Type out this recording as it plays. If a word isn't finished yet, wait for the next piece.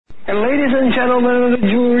And ladies and gentlemen of the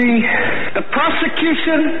jury, the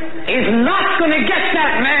prosecution is not going to get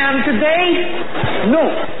that man today. No,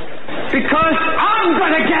 because I'm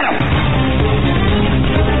going to get him.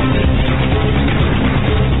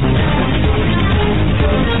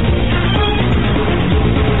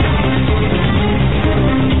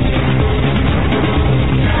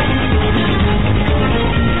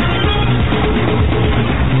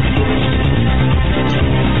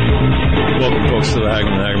 Welcome, folks, to the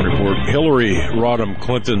Hagmann Report. Hillary Rodham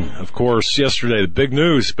Clinton, of course, yesterday, big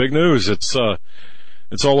news. It's all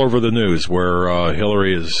over the news where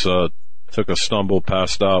Hillary took a stumble,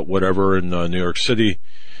 passed out, whatever, in New York City.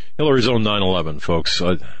 Hillary's own 9/11, folks.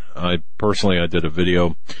 I personally did a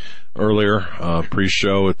video earlier,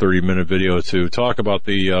 pre-show, a 30-minute video to talk about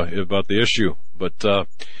the issue. But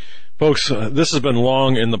folks, this has been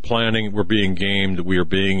long in the planning. We're being gamed. We are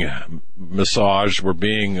being massaged. We're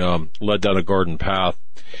being led down a garden path.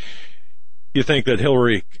 You think that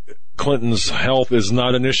Hillary Clinton's health is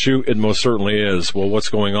not an issue? It most certainly is. Well, what's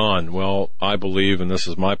going on? Well, I believe, and this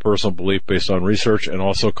is my personal belief based on research and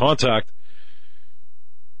also contact,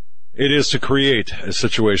 it is to create a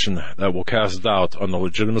situation that will cast doubt on the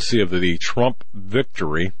legitimacy of the Trump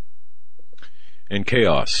victory and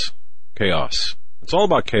chaos. Chaos. It's all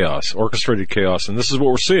about chaos, orchestrated chaos, and this is what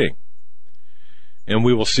we're seeing. And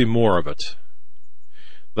we will see more of it.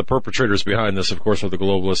 The perpetrators behind this, of course, are the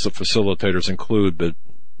globalists. The facilitators include, but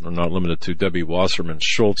are not limited to, Debbie Wasserman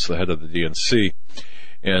Schultz, the head of the DNC,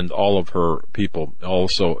 and all of her people.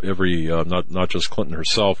 Also, not just Clinton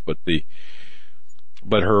herself, but the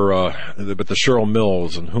Cheryl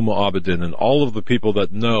Mills and Huma Abedin and all of the people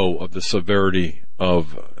that know of the severity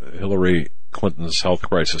of Hillary Clinton's health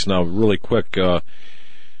crisis. Now, really quick,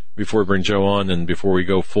 before we bring Joe on and before we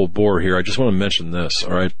go full bore here, I just want to mention this,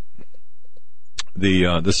 all right?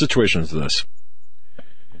 The situation is this.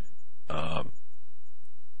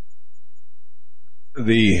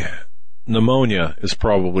 The pneumonia is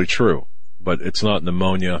probably true, but it's not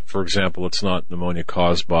pneumonia. For example, it's not pneumonia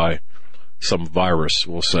caused by some virus,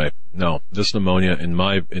 we'll say. No, this pneumonia, in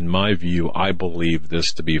my view, I believe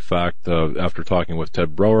this to be fact, after talking with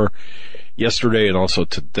Ted Broer yesterday and also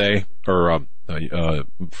today, or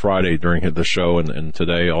Friday during the show and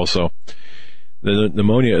today also. The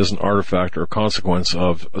pneumonia is an artifact or consequence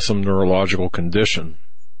of some neurological condition.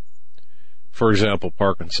 For example,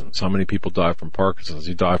 Parkinson's. How many people die from Parkinson's?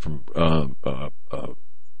 You die from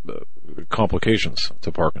complications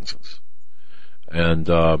to Parkinson's. And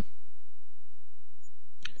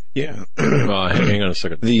yeah. Hang on a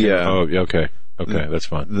second. Okay, that's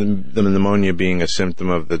fine. The pneumonia being a symptom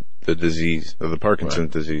of the disease, of the Parkinson's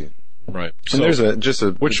disease. Right. So and there's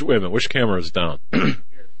wait a minute, which camera is down?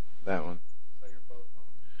 That one.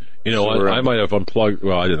 You know, I might have unplugged.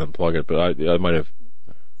 Well, I didn't unplug it, but I might have.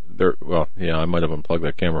 I might have unplugged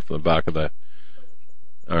that camera from the back of that.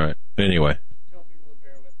 All right. Anyway,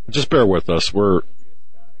 just bear with us. We're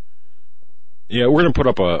going to put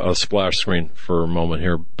up a splash screen for a moment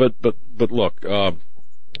here. But look, where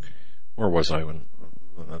was I when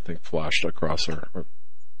that thing flashed across her?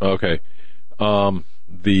 Okay.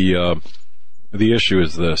 The issue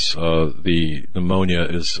is this: the pneumonia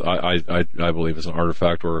is, I believe, is an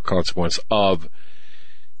artifact or a consequence of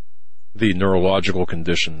the neurological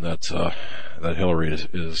condition that Hillary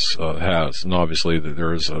has, and obviously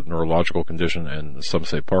there is a neurological condition, and some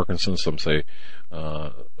say Parkinson's, some say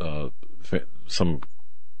some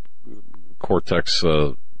cortex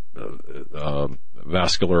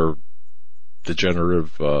vascular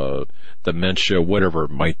degenerative dementia, whatever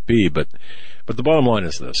it might be, but the bottom line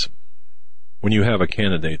is this. When you have a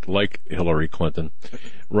candidate like Hillary Clinton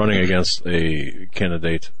running against a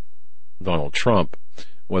candidate, Donald Trump,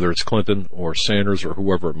 whether it's Clinton or Sanders or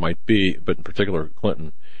whoever it might be, but in particular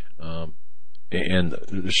Clinton, and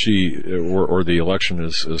she or the election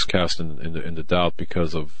is cast into doubt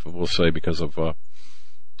because of,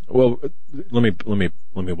 well, let me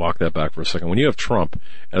walk that back for a second. When you have Trump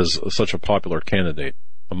as such a popular candidate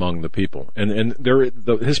among the people, and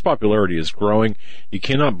his popularity is growing. You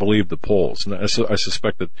cannot believe the polls, and I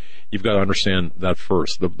suspect that you've got to understand that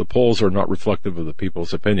first. The polls are not reflective of the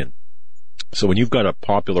people's opinion. So when you've got a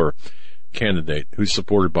popular candidate who's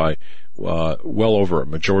supported by well over a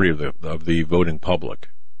majority of the voting public,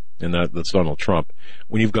 and that's Donald Trump,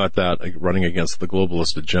 when you've got that running against the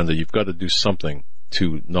globalist agenda, you've got to do something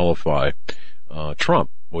to nullify Trump.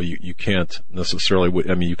 Well, you can't necessarily.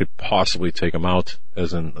 I mean, you could possibly take him out,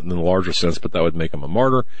 as in the larger sense, but that would make him a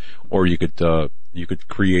martyr. Or you could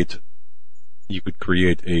create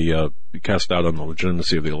a cast doubt on the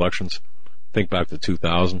legitimacy of the elections. Think back to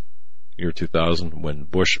 2000, when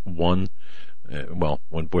Bush won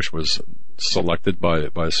when Bush was selected by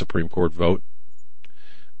a Supreme Court vote.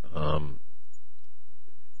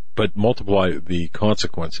 But multiply the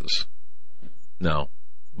consequences. Now,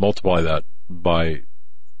 multiply that by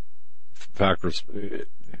factors,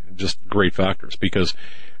 just great factors, because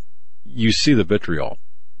you see the vitriol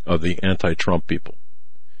of the anti-Trump people.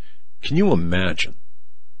 Can you imagine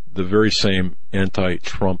the very same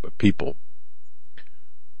anti-Trump people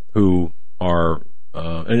who are,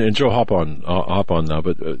 and Joe, hop on now,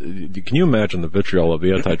 but can you imagine the vitriol of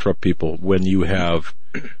the anti-Trump people when you have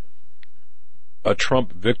a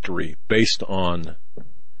Trump victory based on,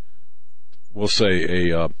 we'll say,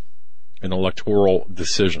 an electoral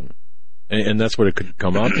decision? And that's what it could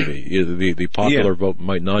come out to be. The popular vote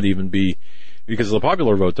might not even be, because the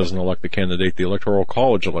popular vote doesn't elect the candidate. The Electoral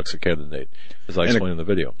College elects a candidate, as I explained in the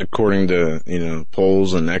video. According to,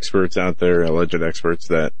 polls and experts out there, alleged experts,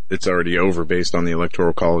 that it's already over based on the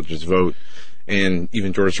Electoral College's vote. And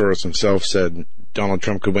even George Soros himself said Donald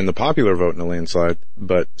Trump could win the popular vote in a landslide,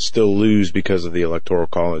 but still lose because of the Electoral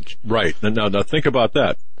College. Right. Now think about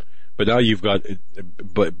that. But now you've got,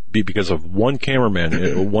 because of one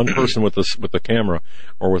cameraman, one person with the camera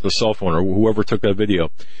or with a cell phone or whoever took that video.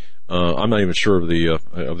 I'm not even sure of the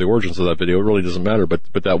origins of that video. It really doesn't matter.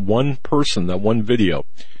 But that one person, that one video,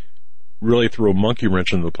 really threw a monkey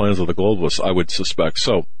wrench into the plans of the globalists, I would suspect.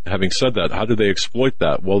 So, having said that, how do they exploit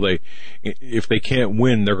that? Well, if they can't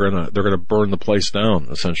win, they're gonna burn the place down,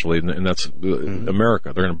 essentially, and that's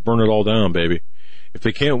America. They're gonna burn it all down, baby. If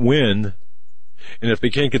they can't win, and if they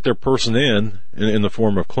can't get their person in the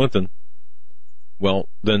form of Clinton, well,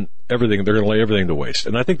 then they're going to lay everything to waste.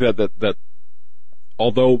 And I think that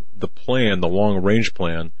although the long range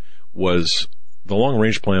plan,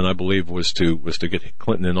 I believe, was to get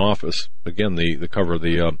Clinton in office. Again, the cover of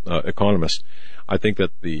the Economist. I think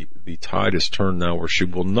that the tide has turned now where she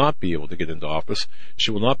will not be able to get into office. She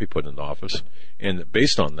will not be put into office. And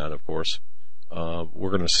based on that, of course,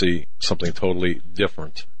 we're going to see something totally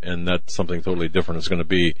different, and that something totally different is going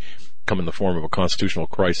to come in the form of a constitutional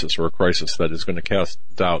crisis, or a crisis that is going to cast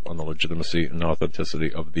doubt on the legitimacy and authenticity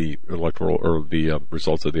of the electoral or the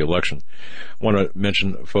results of the election. I want to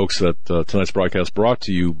mention, folks, that tonight's broadcast brought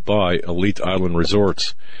to you by Elite Island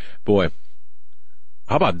Resorts. Boy,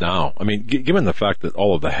 how about now? I mean, given the fact that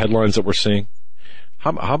all of the headlines that we're seeing,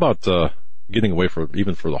 how about getting away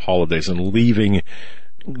even for the holidays and leaving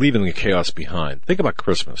the chaos behind? Think about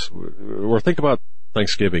Christmas, or think about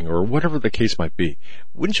Thanksgiving, or whatever the case might be.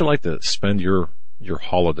 Wouldn't you like to spend your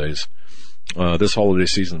holidays, this holiday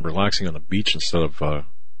season, relaxing on the beach instead of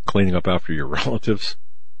cleaning up after your relatives?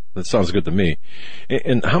 That sounds good to me.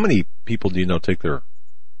 And how many people do you know take their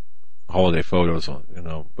holiday photos, for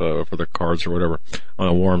their cards or whatever, on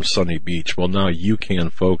a warm, sunny beach? Well, now you can,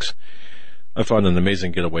 folks. I found an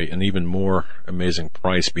amazing getaway, an even more amazing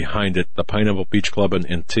price behind it. The Pineapple Beach Club in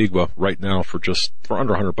Antigua, right now for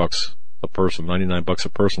under $100 a person, $99 a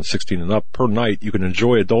person, 16 and up per night. You can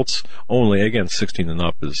enjoy adults only. Again, 16 and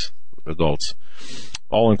up is adults.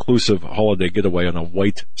 All-inclusive holiday getaway on a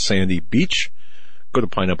white sandy beach. Go to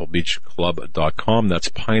pineapplebeachclub.com. That's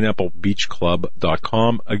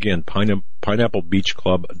pineapplebeachclub.com. Again,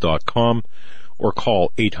 pineapplebeachclub.com, or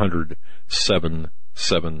call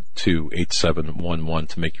 800-772-8711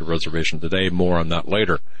 to make your reservation today. More on that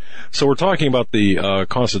later. So we're talking about the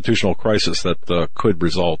constitutional crisis that could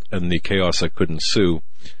result and the chaos that could ensue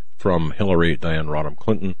from Hillary Diane Rodham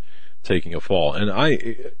Clinton taking a fall. And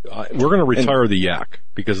we're going to retire the yak,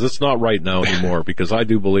 because it's not right now anymore, because I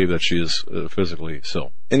do believe that she is physically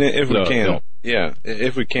ill. And if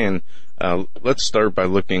we can, let's start by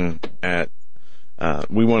looking at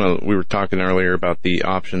we were talking earlier about the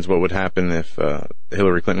options. What would happen if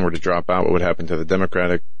Hillary Clinton were to drop out? What would happen to the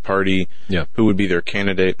Democratic Party? Yeah. Who would be their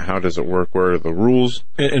candidate? How does it work? What are the rules?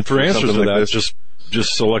 And for answers to that,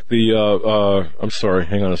 just select the. I'm sorry.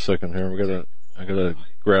 Hang on a second here. I gotta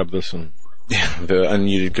grab this and. Yeah, the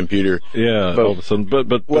unmuted computer. Yeah, all of a sudden.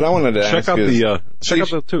 But what I wanted to ask is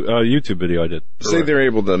check out the YouTube video I did. Say they're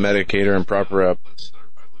able to medicate her and prop her up,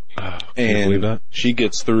 can you believe that? She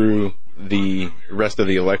gets through the rest of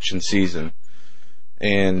the election season,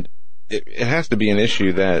 and it has to be an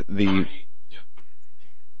issue that the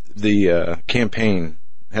campaign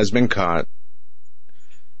has been caught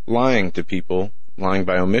lying to people, lying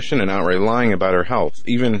by omission and outright lying about her health.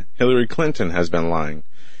 Even Hillary Clinton has been lying,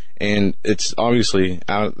 and it's obviously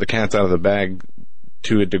the cat's out of the bag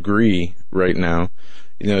to a degree right now.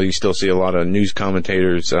 You still see a lot of news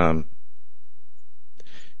commentators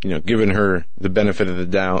given her the benefit of the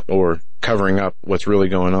doubt or covering up what's really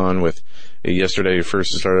going on with yesterday.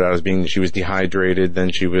 First it started out as being she was dehydrated,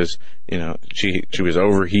 then she was, she was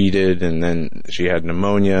overheated, and then she had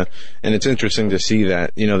pneumonia. And it's interesting to see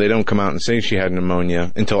that, they don't come out and say she had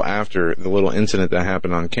pneumonia until after the little incident that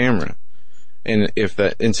happened on camera. And if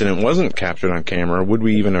that incident wasn't captured on camera, would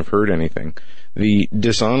we even have heard anything? The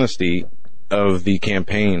dishonesty of the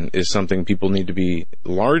campaign is something people need to be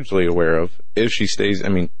largely aware of. If she stays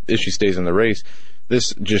in the race,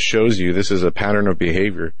 this just shows you this is a pattern of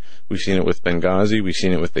behavior. We've seen it with Benghazi. We've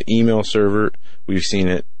seen it with the email server. We've seen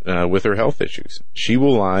it with her health issues. She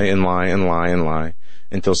will lie and lie and lie and lie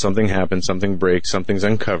until something happens, something breaks, something's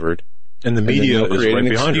uncovered. And the media is create right an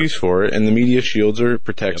behind her. excuse for it, and the media shields her,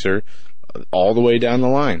 protects her all the way down the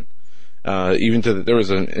line. There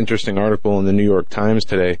was an interesting article in the New York Times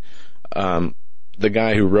today. The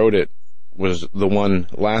guy who wrote it was the one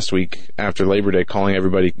last week after Labor Day calling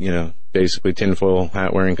everybody, basically tinfoil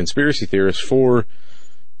hat wearing conspiracy theorists for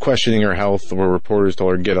questioning her health, where reporters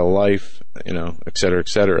told her get a life, et cetera, et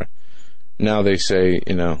cetera. Now they say,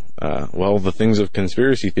 well, the things of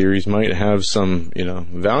conspiracy theories might have some,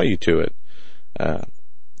 value to it.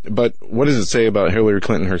 But what does it say about Hillary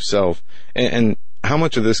Clinton herself? And how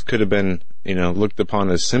much of this could have been, looked upon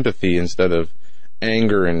as sympathy instead of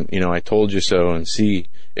anger and, I told you so, and see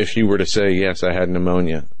if she were to say, yes, I had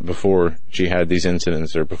pneumonia before she had these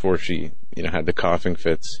incidents, or before she, had the coughing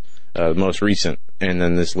fits, most recent, and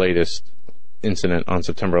then this latest incident on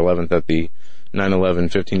September 11th at the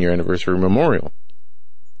 9/11 15-year anniversary memorial.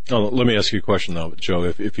 Oh, let me ask you a question though, Joe.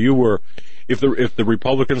 If the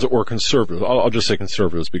Republicans or conservatives, I'll just say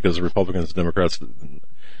conservatives because the Republicans and Democrats,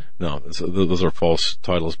 no, those are false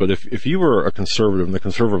titles. But if you were a conservative and the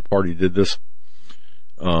Conservative Party did this,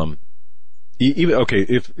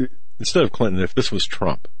 if instead of Clinton, if this was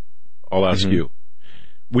Trump, I'll ask you,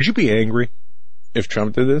 would you be angry if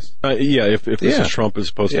Trump did this? If this is Trump as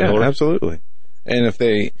opposed to Hillary? Absolutely. And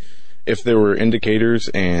if there were indicators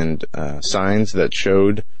and signs that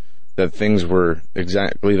showed that things were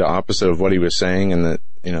exactly the opposite of what he was saying, and that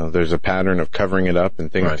there's a pattern of covering it up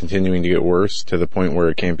and things continuing to get worse to the point where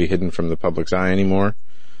it can't be hidden from the public's eye anymore.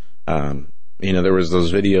 There was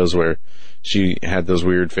those videos where she had those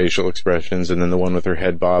weird facial expressions, and then the one with her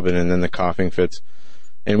head bobbing, and then the coughing fits.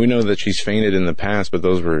 And we know that she's fainted in the past, but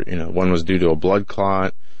those were, one was due to a blood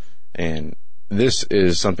clot, and this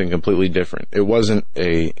is something completely different. It wasn't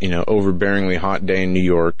a, overbearingly hot day in New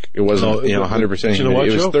York. It wasn't, 100% humidity.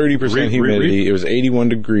 It was 30% humidity. Read. It was 81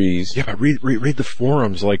 degrees. Yeah, but read the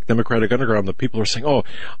forums like Democratic Underground. The people are saying, oh,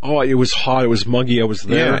 it was hot. It was muggy. I was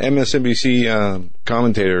there. Yeah, MSNBC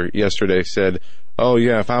commentator yesterday said, oh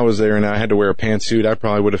yeah, if I was there and I had to wear a pantsuit, I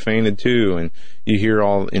probably would have fainted too. And you hear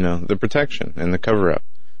all, the protection and the cover up.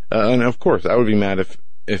 And of course, I would be mad if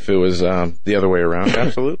it was the other way around.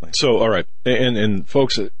 Absolutely. So, all right. And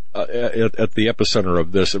folks, at the epicenter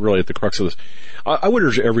of this, really at the crux of this, I would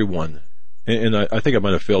urge everyone, and I think I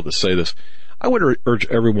might have failed to say this, I would urge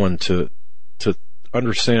everyone to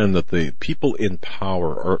understand that the people in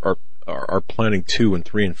power are planning 2 and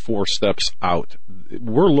 3 and 4 steps out.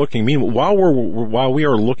 We're looking, while we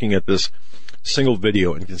are looking at this single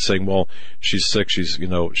video and saying, well, she's sick, she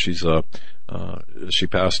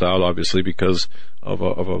passed out obviously because of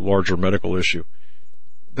a larger medical issue.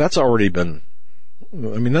 That's already been,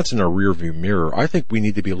 that's in our rear view mirror. I think we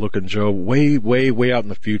need to be looking, Joe, way, way, way out in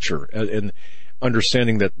the future and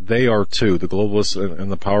understanding that they are too, the globalists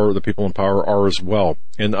and the people in power are as well.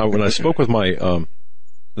 And when I spoke with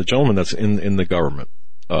the gentleman that's in the government,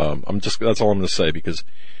 that's all I'm going to say, because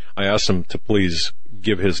I asked him to please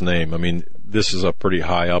give his name. This is a pretty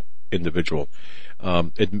high up individual.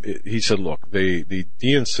 He said, look, the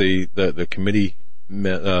DNC, the committee,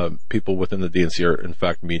 people within the DNC are in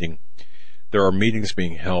fact meeting. There are meetings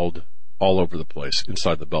being held all over the place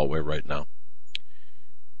inside the Beltway right now.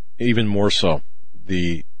 Even more so,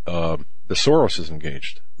 the Soros is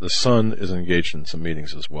engaged. The Sun is engaged in some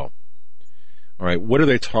meetings as well. All right, what are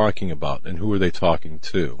they talking about, and who are they talking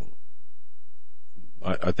to?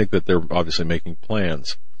 I think that they're obviously making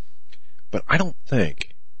plans, but I don't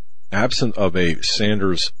think, absent of a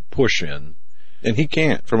Sanders push-in, and he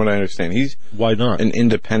can't, from what I understand, why not an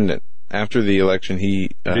independent. After the election, he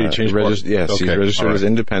registered. Yes, okay. He's registered as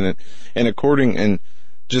independent, and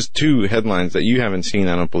just 2 headlines that you haven't seen.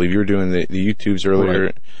 I don't believe you were doing the YouTubes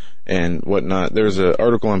earlier and whatnot. There's an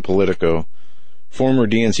article on Politico. Former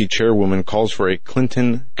DNC chairwoman calls for a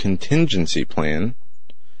Clinton contingency plan,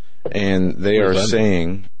 and they are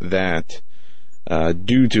saying that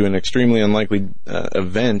due to an extremely unlikely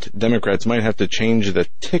event, Democrats might have to change the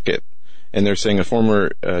ticket And they're saying a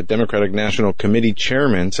former Democratic National Committee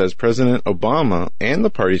chairman says President Obama and the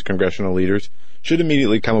party's congressional leaders should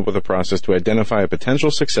immediately come up with a process to identify a potential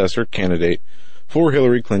successor candidate for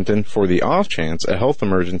Hillary Clinton for the off chance a health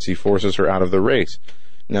emergency forces her out of the race.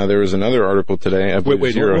 Now, there was another article today.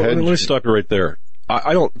 Wait, let me stop you right there.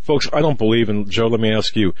 I don't believe, and Joe, let me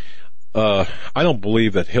ask you, I don't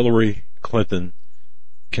believe that Hillary Clinton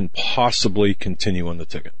can possibly continue on the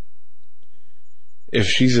ticket. If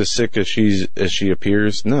she's as sick as she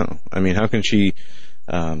appears, no. I mean, how can she?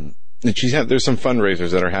 There's some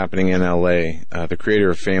fundraisers that are happening in L.A. The creator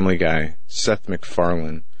of Family Guy, Seth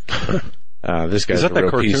MacFarlane. This guy's a real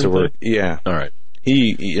piece of work. Thing? Yeah. All right.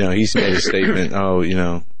 He's made a statement.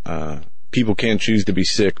 People can't choose to be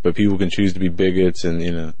sick, but people can choose to be bigots,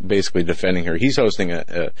 and basically defending her. He's hosting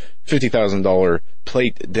a $50,000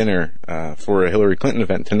 plate dinner for a Hillary Clinton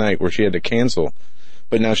event tonight, where she had to cancel.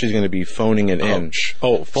 But now she's going to be phoning it in.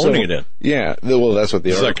 Oh, phoning it in. Yeah. Well, that's what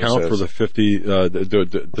the article says. Does that count for the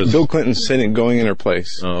 50? Bill Clinton's going in her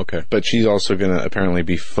place. Oh, okay. But she's also going to apparently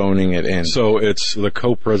be phoning it in. So it's the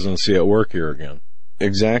co-presidency at work here again.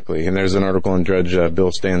 Exactly. And there's an article on Drudge.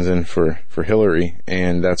 Bill stands in for Hillary,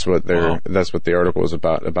 and that's what that's what the article is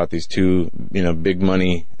about these two, big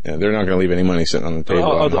money. They're not going to leave any money sitting on the table.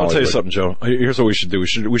 I'll tell you something, Joe. Here's what we should do.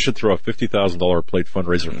 We should throw a $50,000 plate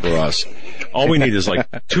fundraiser for us. All we need is like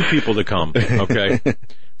 2 people to come. Okay,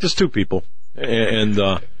 just 2 people, and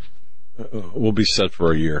we'll be set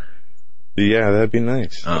for a year. Yeah, that'd be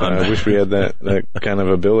nice. I wish we had that kind of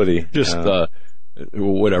ability. Just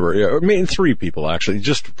whatever. Yeah, I mean, 3 people actually,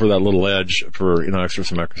 just for that little edge, for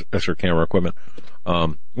extra camera equipment.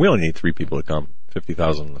 We only need 3 people to come.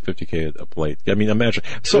 50,000, 50K a plate. I mean, imagine.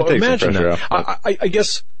 So imagine that. I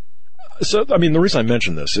guess. So I mean, the reason I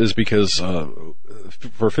mention this is because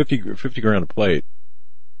for 50 grand a plate,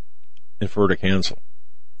 and for her to cancel.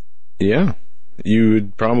 Yeah, you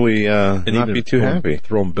would probably not be too happy.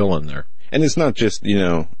 Throw Bill in there, and it's not just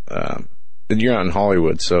you're out in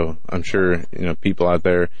Hollywood, so I'm sure people out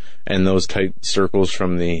there and those tight circles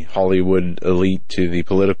from the Hollywood elite to the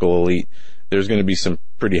political elite. There's going to be some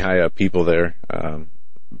pretty high up people there,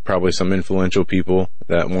 probably some influential people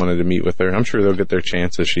that wanted to meet with her. I'm sure they'll get their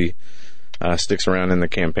chance as she sticks around in the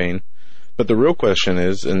campaign. But the real question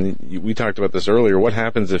is, and we talked about this earlier, what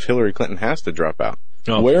happens if Hillary Clinton has to drop out?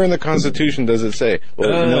 Oh. Where in the Constitution does it say? Well,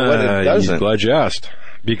 you know what? It doesn't. Glad you asked.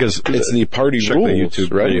 Because it's the party rules. The YouTube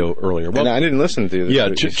video earlier. Well, and I didn't listen to this.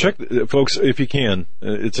 Yeah, check, folks, if you can.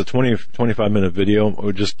 It's a 25-minute video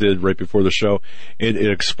we just did right before the show. It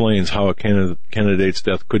explains how a candidate's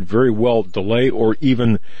death could very well delay or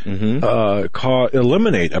even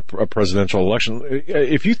eliminate a presidential election.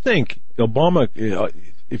 If you think Obama,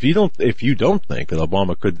 if you don't think that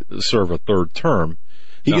Obama could serve a 3rd term,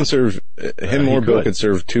 he can serve, Bill could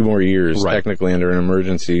serve 2 more years, right, technically under an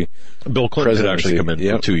emergency. Bill Clinton could actually come in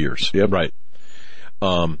for 2 years. Yep. Right.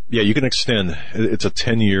 You can extend. It's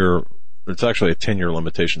actually a 10-year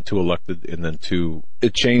limitation, 2 elected and then 2.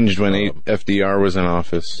 It changed when FDR was in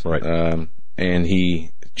office. Right. And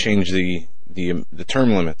he changed the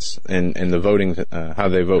term limits and the voting, how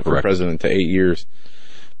they vote for president to 8 years.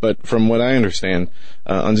 But from what I understand,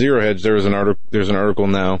 on Zero Hedge, there's an article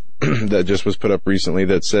now that just was put up recently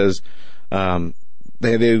that says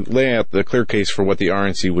they lay out the clear case for what the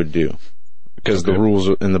RNC would do, because the rules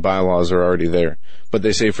and the bylaws are already there. But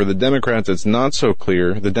they say for the Democrats, it's not so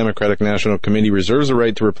clear. The Democratic National Committee reserves the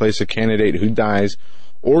right to replace a candidate who dies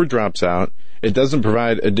or drops out. It doesn't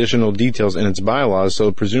provide additional details in its bylaws,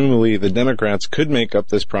 so presumably the Democrats could make up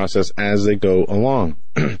this process as they go along.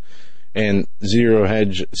 And Zero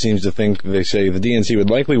Hedge seems to think, they say, the DNC would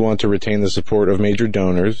likely want to retain the support of major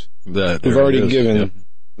donors who've already given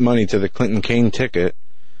money to the Clinton-Kaine ticket,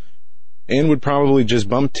 and would probably just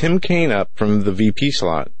bump Tim Kaine up from the VP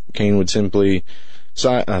slot. Kaine would simply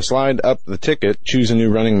slide up the ticket, choose a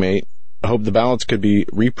new running mate, hope the ballots could be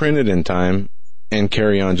reprinted in time, and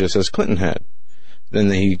carry on just as Clinton had. Then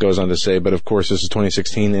he goes on to say, but of course this is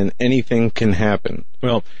 2016 and anything can happen.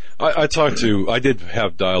 Well, I did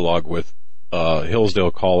have dialogue with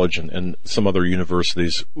Hillsdale College and some other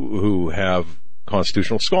universities who have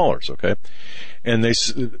constitutional scholars, okay? And they,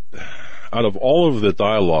 out of all of the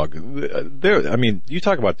dialogue, you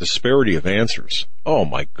talk about disparity of answers. Oh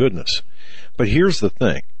my goodness. But here's the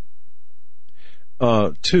thing.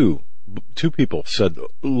 Two people said,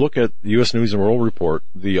 look at the U.S. News and World Report,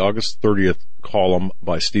 the August 30th column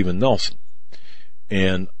by Stephen Nelson.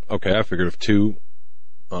 And, okay, I figured if 2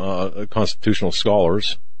 constitutional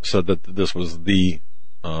scholars said that this was the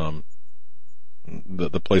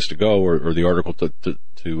place to go, or the article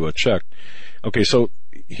to check. Okay, so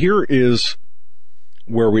here is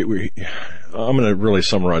where I'm going to really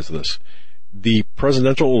summarize this. The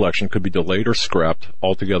presidential election could be delayed or scrapped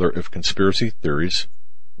altogether if conspiracy theories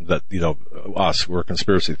that, we're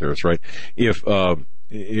conspiracy theorists, right? If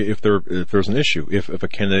there's an issue, if a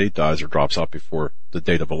candidate dies or drops out before the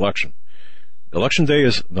date of election. Election day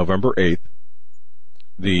is November 8th.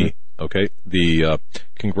 The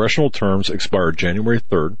congressional terms expire January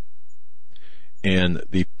 3rd. And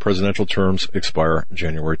the presidential terms expire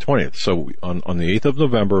January 20th. So on the 8th of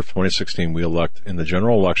November of 2016, we elect, in the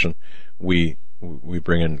general election, we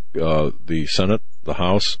bring in the Senate, the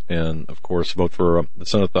House, and of course vote for the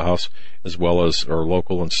Senate, the House, as well as our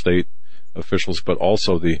local and state officials, but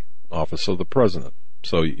also the office of the president.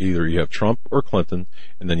 So either you have Trump or Clinton,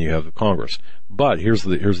 and then you have the Congress. But here's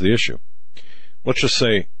the issue. Let's just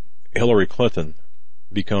say Hillary Clinton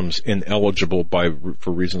becomes ineligible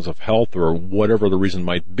for reasons of health or whatever the reason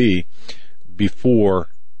might be before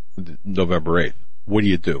November 8th. What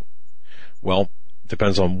do? Well, it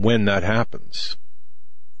depends on when that happens.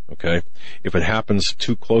 Okay? If it happens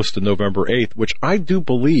too close to November 8th, which I do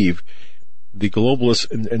believe the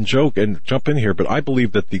globalists, and jump in here, but I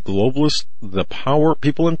believe that the globalists, the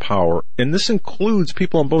people in power, and this includes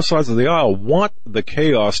people on both sides of the aisle, want the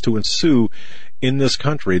chaos to ensue in this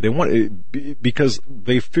country. They want it because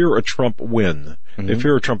they fear a Trump win. Mm-hmm. They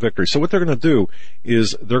fear a Trump victory. So what they're going to do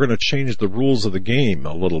is they're going to change the rules of the game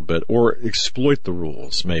a little bit, or exploit the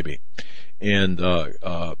rules maybe, and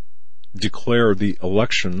declare the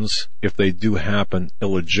elections, if they do happen,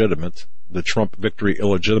 illegitimate, the Trump victory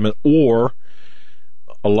illegitimate, or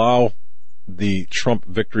allow the Trump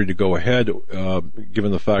victory to go ahead,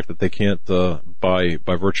 given the fact that they can't, by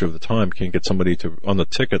virtue of the time, can't get somebody on the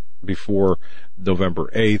ticket before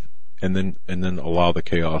November 8th, and then allow the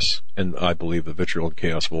chaos, and I believe the vitriol and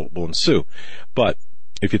chaos will ensue. But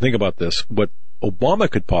if you think about this, what Obama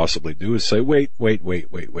could possibly do is say, wait.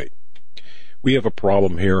 We have a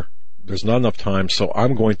problem here. There's not enough time, so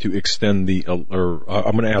I'm going to extend I'm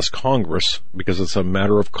going to ask Congress, because it's a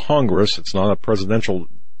matter of Congress, it's not a presidential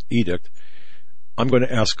edict. I'm going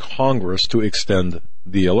to ask Congress to extend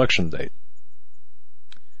the election date.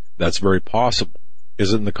 That's very possible.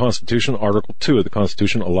 Is it in the Constitution? Article 2 of the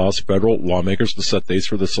Constitution allows federal lawmakers to set dates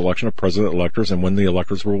for the selection of president-electors and when the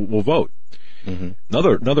electors will vote. Mm-hmm.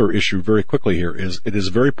 Another issue very quickly here is it is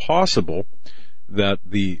very possible that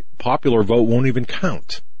the popular vote won't even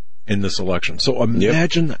count in this election. So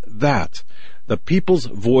imagine that. The people's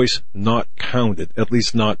voice not counted, at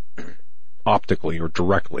least not optically or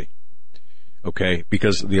directly. Okay?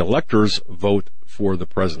 Because the electors vote for the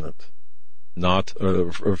president, not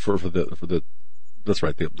for the that's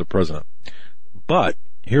right, the president. But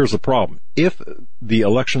here's the problem. If the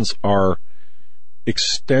elections are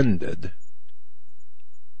extended,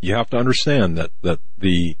 you have to understand that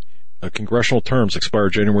the congressional terms expire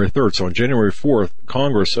January 3rd. So on January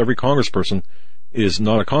 4th, every congressperson is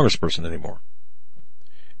not a congressperson anymore.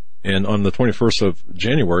 And on the 21st of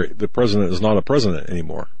January, the president is not a president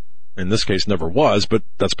anymore. In this case, never was, but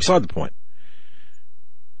that's beside the point.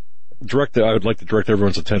 I would like to direct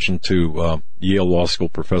everyone's attention to Yale Law School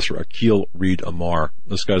professor Akil Reed Amar.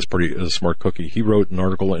 This guy's a smart cookie. He wrote an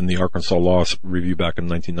article in the Arkansas Law Review back in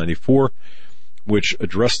 1994, which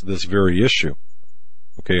addressed this very issue.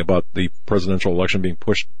 Okay, about the presidential election being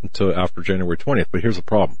pushed until after January 20th. But here's the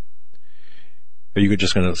problem. Are you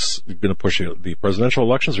just going to push the presidential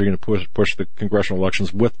elections, or are you going to push the congressional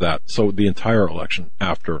elections with that? So the entire election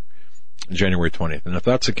after January 20th. And if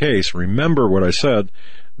that's the case, remember what I said,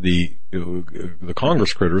 the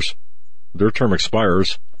Congress critters, their term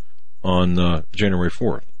expires on January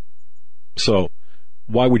 4th. So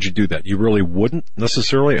why would you do that? You really wouldn't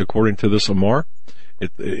necessarily, according to this Amar.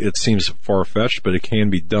 It seems far-fetched, but it can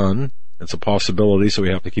be done. It's a possibility, so we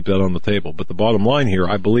have to keep that on the table. But the bottom line here,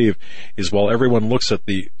 I believe, is while everyone looks at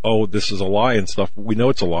this is a lie and stuff, we know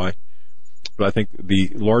it's a lie. But I think the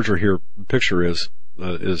larger picture is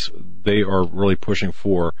they are really pushing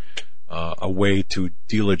for a way to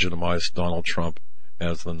delegitimize Donald Trump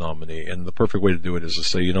as the nominee. And the perfect way to do it is to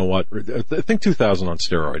say, you know what, think 2000 on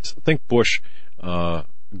steroids. Think Bush,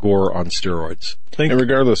 Gore on steroids. And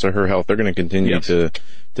regardless of her health, they're going to continue to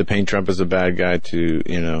paint Trump as a bad guy, to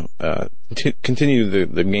continue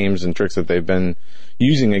the games and tricks that they've been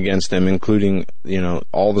using against him, including,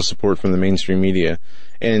 all the support from the mainstream media.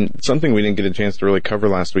 And something we didn't get a chance to really cover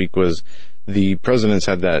last week was the presidents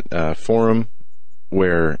had that forum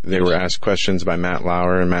where they were asked questions by Matt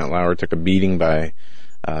Lauer, and Matt Lauer took a beating by,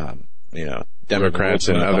 Democrats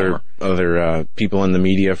and other people in the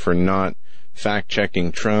media for not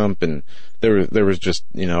fact-checking Trump, and there was just,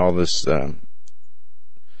 all this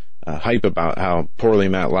hype about how poorly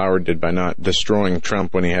Matt Lauer did by not destroying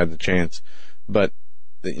Trump when he had the chance. But,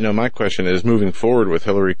 my question is, moving forward with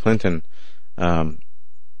Hillary Clinton,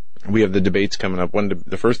 we have the debates coming up.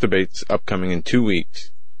 The first debate's upcoming in 2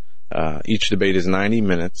 weeks. Each debate is 90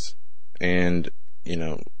 minutes, and,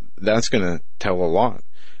 that's going to tell a lot.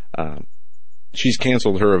 She's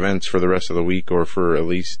canceled her events for the rest of the week, or for at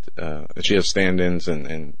least, she has stand-ins,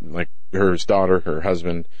 and like her daughter, her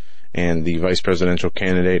husband, and the vice presidential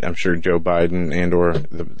candidate. I'm sure Joe Biden and or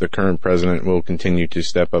the current president will continue to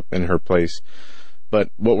step up in her place. But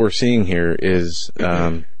what we're seeing here is,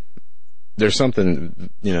 there's something,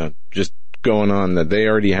 just going on that they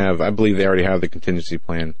already have. I believe they already have the contingency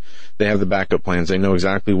plan. They have the backup plans. They know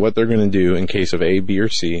exactly what they're going to do in case of A, B, or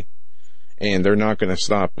C. And they're not going to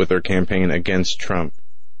stop with their campaign against Trump.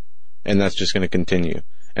 And that's just going to continue.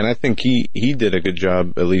 And I think he did a good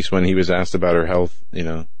job, at least when he was asked about her health,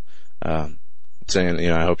 saying,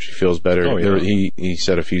 I hope she feels better. Oh, yeah. He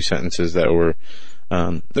said a few sentences that were,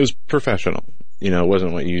 it was professional. It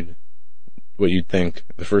wasn't what you'd think,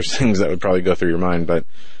 the first things that would probably go through your mind. But,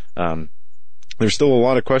 there's still a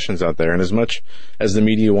lot of questions out there. And as much as the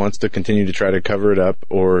media wants to continue to try to cover it up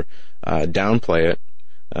or, downplay it,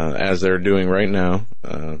 as they're doing right now,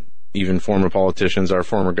 even former politicians, our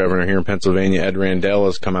former governor here in Pennsylvania, Ed Randell,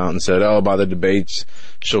 has come out and said, by the debates,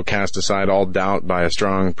 she'll cast aside all doubt by a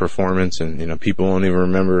strong performance, and, people won't even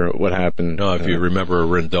remember what happened. No, if you remember a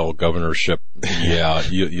Randell governorship, yeah,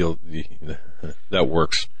 you'll that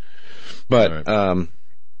works. But, right.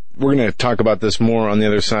 We're going to talk about this more on the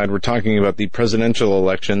other side. We're talking about the presidential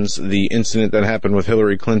elections, the incident that happened with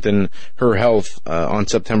Hillary Clinton, her health on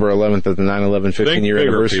September 11th at the 9/11 15-year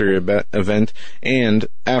anniversary event. And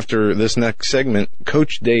after this next segment,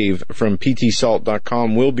 Coach Dave from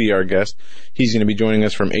PTSalt.com will be our guest. He's going to be joining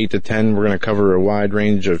us from 8 to 10. We're going to cover a wide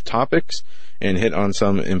range of topics and hit on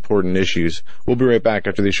some important issues. We'll be right back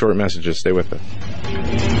after these short messages. Stay with us.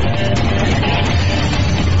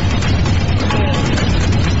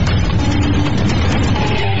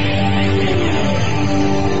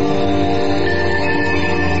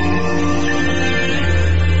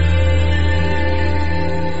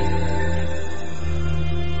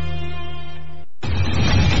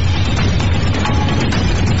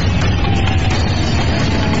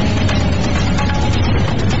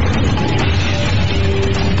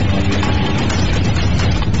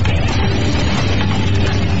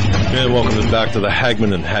 Back to the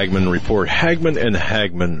Hagmann and Hagmann Report. Hagmann and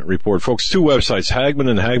Hagmann Report. Folks, 2 websites,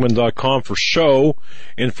 hagmanandhagmann.com for show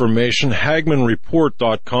information,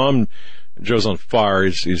 hagmannreport.com. Joe's on fire.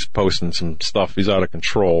 He's posting some stuff. He's out of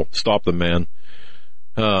control. Stop the man.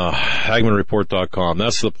 Hagmannreport.com.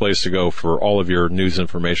 That's the place to go for all of your news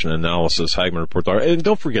information analysis, hagmannreport.com. And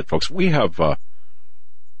don't forget, folks, we've got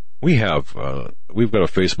a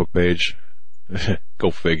Facebook page.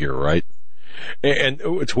 Go figure, right? And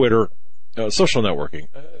Twitter. Social networking.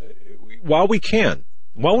 While we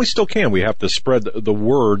still can, we have to spread the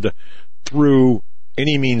word through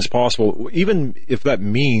any means possible, even if that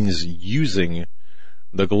means using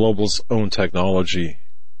the global's own technology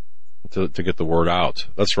to get the word out.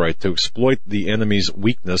 That's right, to exploit the enemy's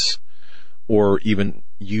weakness, or even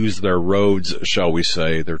use their roads, shall we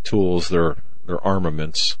say, their tools, their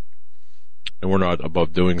armaments. And we're not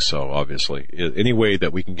above doing so, obviously. Any way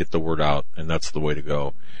that we can get the word out, and that's the way to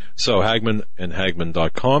go. So,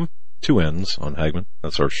 hagmannandhagmann.com, 2 N's on Hagmann.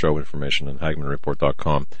 That's our show information, and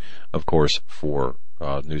hagmannreport.com, of course, for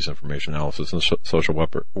news information analysis and social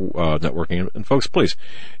networking. And folks, please,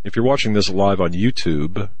 if you're watching this live on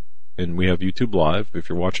YouTube, and we have YouTube Live, if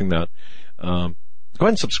you're watching that, go ahead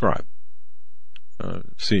and subscribe. I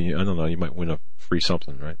don't know, you might win a free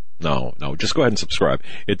something, right? No, just go ahead and subscribe.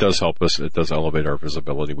 It does help us. It does elevate our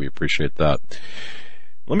visibility. We appreciate that.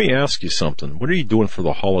 Let me ask you something. What are you doing for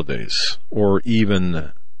the holidays? Or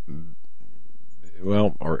even,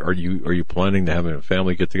 are you planning to have a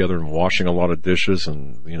family get together and washing a lot of dishes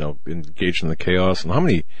and, engage in the chaos? And how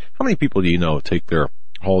many people do you know take their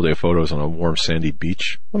holiday photos on a warm sandy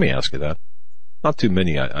beach? Let me ask you that. Not too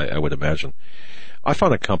many, I would imagine. I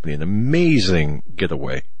found a company, an amazing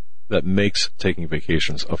getaway, that makes taking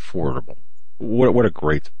vacations affordable. What a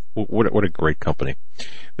great company.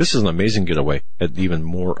 This is an amazing getaway at an even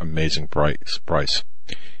more amazing price.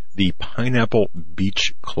 The Pineapple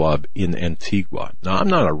Beach Club in Antigua. Now, I'm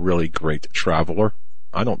not a really great traveler.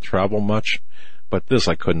 I don't travel much, but this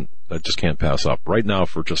I just can't pass up. Right now,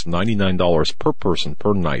 for just $99 per person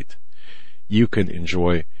per night, you can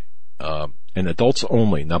enjoy, and adults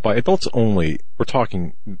only. Now, by adults only, we're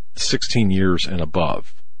talking 16 years and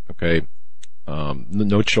above. Okay,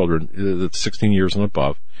 no children, that's 16 years and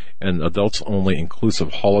above, and adults only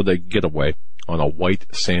inclusive holiday getaway on a white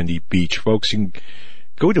sandy beach. Folks, you can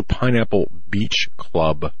go to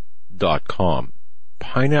pineapplebeachclub.com,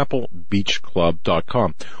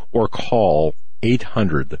 pineapplebeachclub.com, or call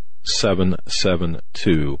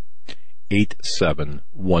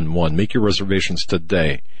 800-772-8711. Make your reservations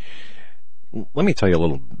today. Let me tell you a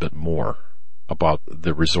little bit more about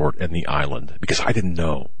the resort and the island, because I did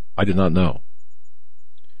not know.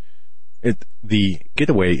 The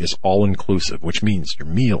getaway is all-inclusive, which means your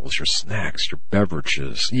meals, your snacks, your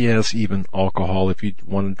beverages, yes, even alcohol if you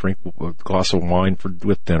want to drink a glass of wine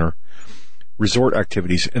with dinner, resort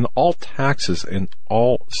activities, and all taxes and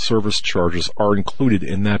all service charges are included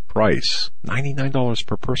in that price. $99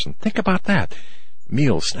 per person. Think about that.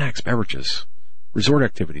 Meals, snacks, beverages, resort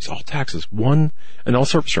activities, all taxes, and all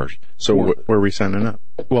service charges. So where are we signing up?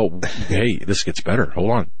 Well, hey, this gets better.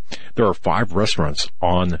 Hold on. There are 5 restaurants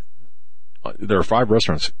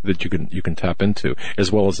that you can tap into,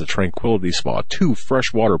 as well as the Tranquility Spa, 2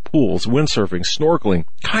 freshwater pools, windsurfing, snorkeling,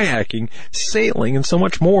 kayaking, sailing, and so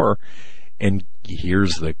much more. And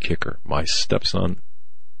here's the kicker. My stepson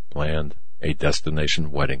planned a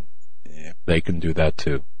destination wedding. Yeah. They can do that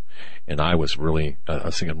too. And I was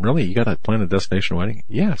thinking, really, you got to plan a destination wedding?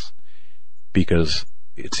 Yes. Because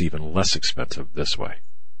it's even less expensive this way.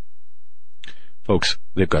 Folks,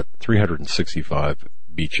 they've got 365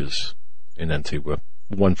 beaches in Antigua,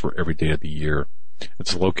 one for every day of the year.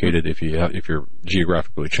 It's located, if you're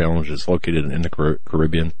geographically challenged, it's located in the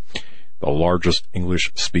Caribbean, the largest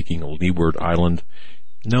English-speaking leeward island,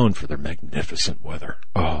 known for their magnificent weather.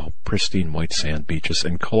 Oh, pristine white sand beaches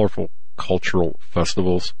and colorful cultural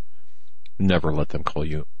festivals. Never let them call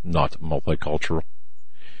you not multicultural.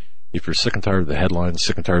 If you're sick and tired of the headlines,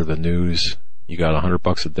 sick and tired of the news, you got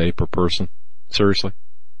 $100 a day per person. Seriously?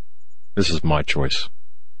 This is my choice.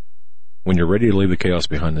 When you're ready to leave the chaos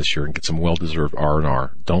behind this year and get some well-deserved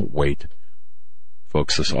R&R, don't wait.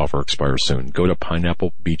 Folks, this offer expires soon. Go to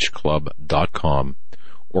pineapplebeachclub.com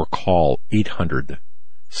or call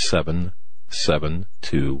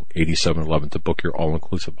 800-772-8711 to book your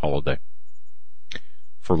all-inclusive holiday.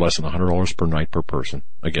 For less than $100 per night per person,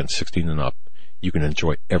 again, 16 and up, you can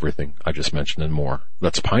enjoy everything I just mentioned and more.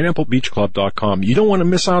 That's pineapplebeachclub.com. You don't want to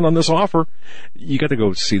miss out on this offer. You got to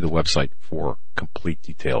go see the website for complete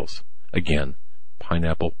details. Again,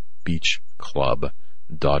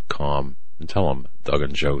 pineapplebeachclub.com. And tell them Doug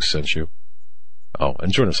and Joe sent you. Oh,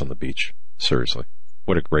 and join us on the beach. Seriously.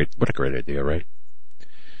 What a great idea, right?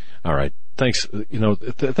 All right. Thanks.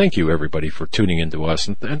 Thank you everybody for tuning in to us,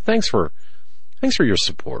 and thanks for your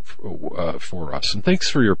support for us, and thanks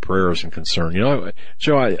for your prayers and concern. Joe,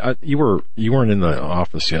 you weren't in the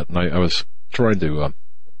office yet, and I was trying to at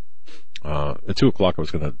 2:00 I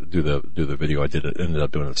was going to do the video. I ended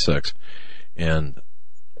up doing it at 6, and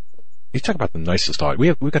you talk about the nicest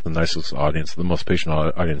audience. We got the nicest audience, the most patient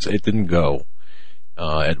audience. It didn't go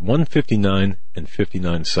at 1:59 and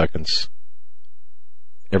 59 seconds.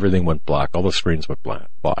 Everything went black. All the screens went black.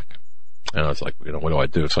 And I was like, what do I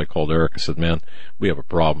do? So I called Eric. I said, man, we have a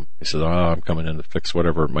problem. He said, I'm coming in to fix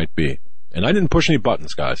whatever it might be. And I didn't push any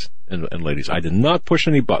buttons, guys and ladies. I did not push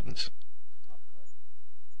any buttons.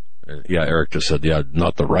 Yeah, Eric just said, yeah,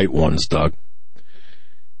 not the right ones, Doug.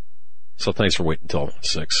 So thanks for waiting until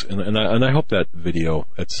 6. And I hope that video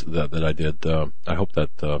that I did, I hope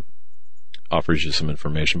that offers you some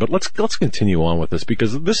information. But let's continue on with this,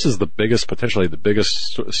 because this is potentially the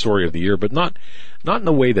biggest story of the year, but not in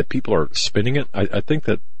the way that people are spinning it. I think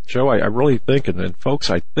that, Joe, I really think, and folks,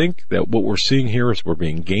 I think that what we're seeing here is we're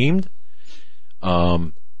being gamed.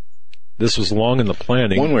 This was long in the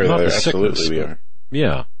planning. One way or the other, absolutely we are.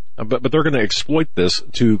 Yeah. But they're going to exploit this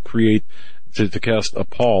to create, to cast a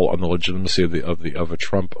pall on the legitimacy of a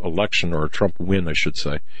Trump election, or a Trump win, I should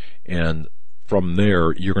say. And from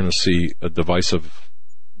there, you're going to see a divisive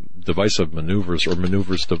maneuvers, or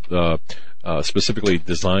maneuvers specifically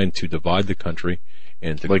designed to divide the country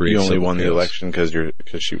and to create. Like you only won the election because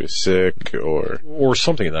she was sick, or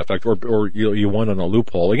something of that fact, or you won on a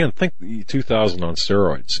loophole. Again, think 2000 on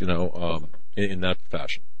steroids, in that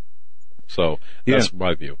fashion. So that's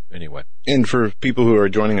my view, anyway. And for people who are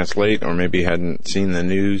joining us late, or maybe hadn't seen the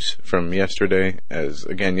news from yesterday,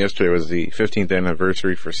 yesterday was the 15th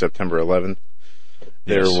anniversary for September 11th.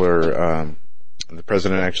 There were, the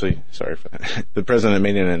president the president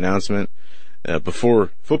made an announcement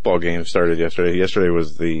before football games started yesterday. Yesterday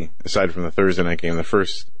was aside from the Thursday night game, the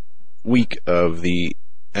first week of the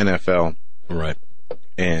NFL. Right.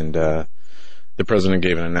 And there the president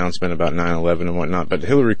gave an announcement about 9/11 and whatnot, but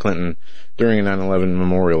Hillary Clinton, during a 9/11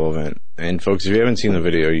 memorial event, and folks, if you haven't seen the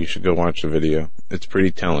video, you should go watch the video. It's pretty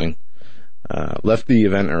telling. Left the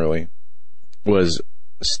event early, was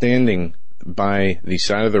standing by the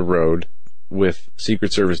side of the road with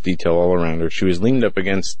Secret Service detail all around her. She was leaned up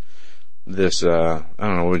against this, I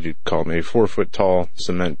don't know, what would you call it, maybe 4 foot tall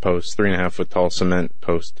cement post, 3.5 foot tall cement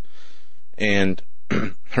post, and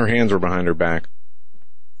her hands were behind her back,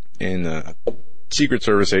 and Secret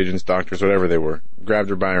Service agents, doctors, whatever they were, grabbed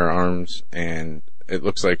her by her arms, and it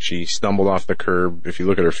looks like she stumbled off the curb. If you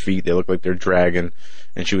look at her feet, they look like they're dragging,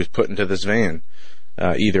 and she was put into this van.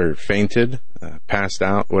 Either fainted, passed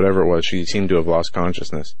out, whatever it was. She seemed to have lost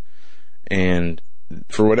consciousness. And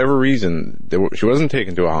for whatever reason, she wasn't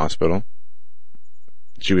taken to a hospital.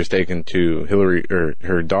 She was taken to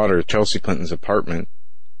her daughter, Chelsea Clinton's apartment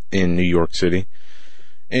in New York City,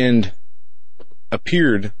 and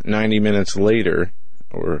appeared 90 minutes later,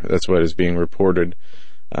 or that's what is being reported,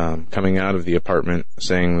 coming out of the apartment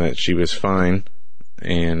saying that she was fine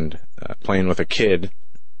and playing with a kid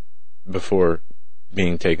before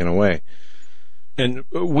being taken away. And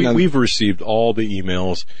we've received all the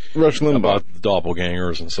emails about the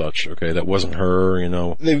doppelgangers and such. Okay, that wasn't her, you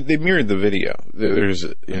know. They mirrored the video. There's,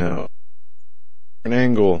 you know, an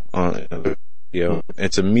angle on the video.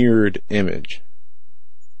 It's a mirrored image.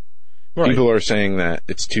 Right. People are saying that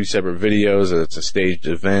it's two separate videos, that it's a staged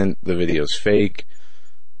event, the video's fake.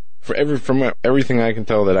 From everything I can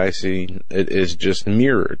tell that I see, it is just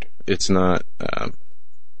mirrored. It's not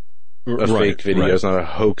fake video. Right. It's not a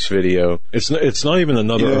hoax video. It's not even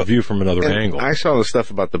another view from another angle. I saw the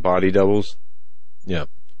stuff about the body doubles. Yeah.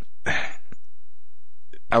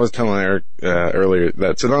 I was telling Eric earlier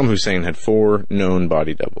that Saddam Hussein had 4 known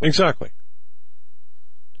body doubles. Exactly.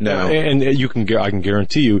 Now, and I can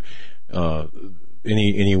guarantee you,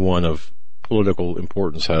 anyone of political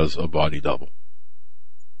importance has a body double.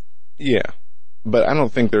 Yeah, but I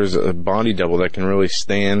don't think there's a body double that can really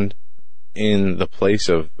stand in the place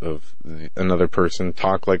of another person,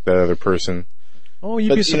 talk like that other person. Oh,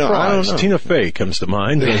 you'd be surprised. I don't know. Tina Fey comes to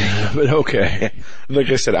mind, but okay. Like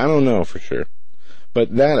I said, I don't know for sure.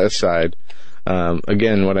 But that aside,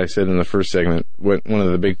 again, what I said in the first segment, one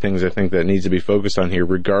of the big things I think that needs to be focused on here,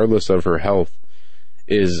 regardless of her health,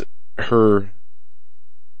 is her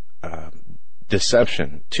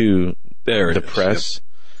deception to the press,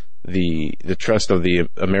 the trust of the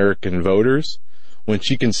American voters, when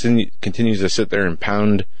she continues to sit there and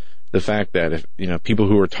pound the fact that if, you know, people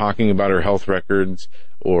who are talking about her health records,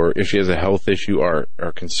 or if she has a health issue, are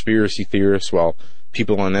conspiracy theorists, while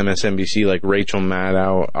people on MSNBC like Rachel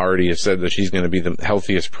Maddow already have said that she's going to be the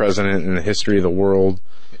healthiest president in the history of the world.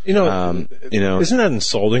 You know, isn't that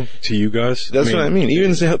insulting to you guys? That's what I mean.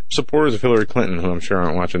 Even supporters of Hillary Clinton, who I'm sure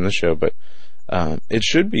aren't watching this show, but it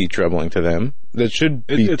should be troubling to them. That should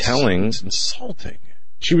be telling. It's insulting.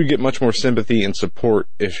 She would get much more sympathy and support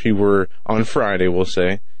if she were, on Friday, we'll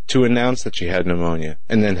say, to announce that she had pneumonia,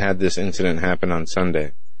 and then had this incident happen on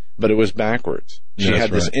Sunday. But it was backwards. She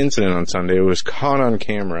had this incident on Sunday. It was caught on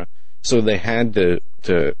camera, so they had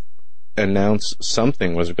to announce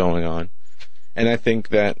something was going on. And I think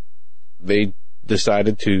that they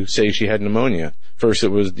decided to say she had pneumonia. First it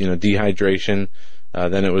was, dehydration,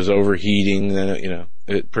 then it was overheating, then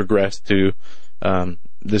it progressed to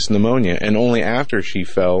this pneumonia. And only after she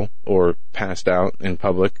fell or passed out in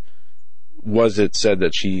public was it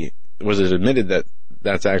admitted that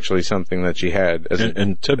that's actually something that she had.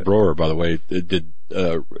 And Ted Broer, by the way, did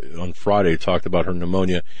on Friday talked about her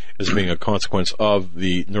pneumonia as being a consequence of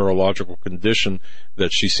the neurological condition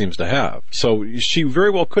that she seems to have. So she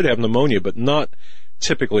very well could have pneumonia, but not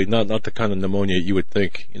typically, not the kind of pneumonia you would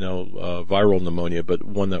think, viral pneumonia, but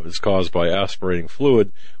one that was caused by aspirating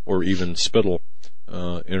fluid or even spittle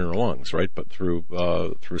in her lungs, right? But through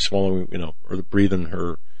swallowing, or breathing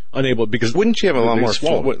her unable, because wouldn't she have a lot more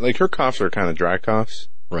swallow? Like her coughs are kind of dry coughs,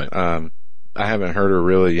 right? I haven't heard her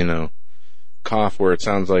really, cough where it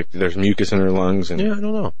sounds like there's mucus in her lungs, and yeah, I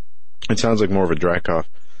don't know. It sounds like more of a dry cough.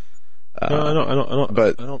 No, I don't.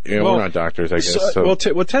 But we're not doctors, I guess. So. Well,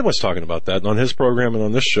 Ted was talking about that, and on his program and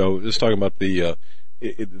on this show, is talking about the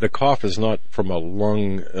cough is not from a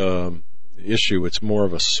lung issue; it's more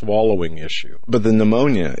of a swallowing issue. But the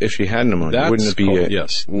pneumonia, if she had pneumonia, wouldn't it be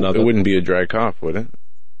yes? It wouldn't be a dry cough, would it?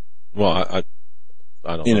 Well,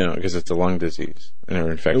 I don't know. Because it's a lung disease and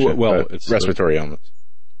an infection. Well, it's respiratory illness.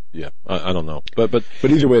 Yeah, I don't know. But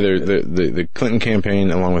either way, the Clinton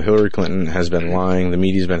campaign, along with Hillary Clinton, has been lying. The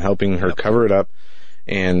media's been helping her cover it up.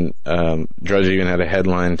 And Drudge even had a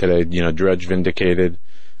headline today, Drudge vindicated.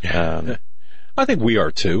 I think we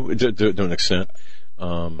are too, to an extent.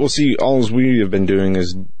 Well, see, all we have been doing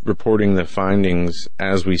is reporting the findings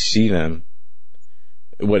as we see them.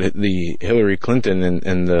 What the Hillary Clinton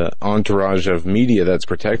and the entourage of media that's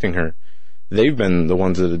protecting her, they've been the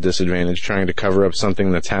ones at a disadvantage, trying to cover up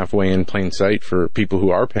something that's halfway in plain sight for people who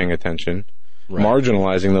are paying attention, right.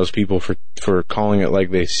 Marginalizing those people for calling it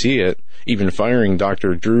like they see it, even firing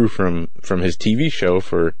Dr. Drew from his TV show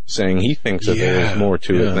for saying he thinks that there's more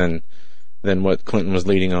to it than what Clinton was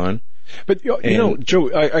leading on. But, you know,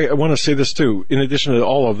 Joe, I want to say this too. In addition to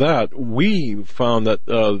all of that, we found that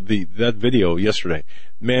that video yesterday,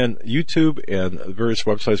 man, YouTube and various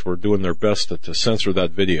websites were doing their best to censor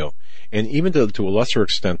that video. And even to a lesser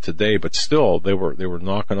extent today, but still, they were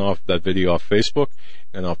knocking off that video off Facebook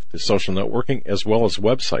and off the social networking as well as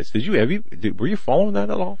websites. Were you following that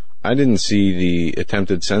at all? I didn't see the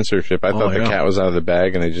attempted censorship. I thought the cat was out of the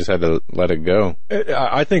bag and they just had to let it go.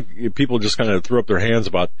 I think people just kind of threw up their hands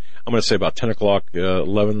about 10 o'clock,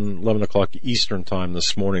 11 o'clock Eastern time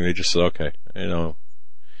this morning. They just said, okay,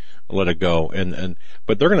 let it go.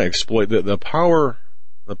 But they're going to exploit the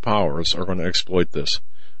powers are going to exploit this,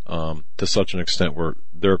 to such an extent where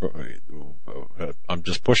I'm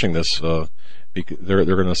just pushing this, because they're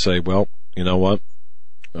going to say, well, you know what?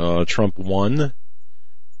 Trump won.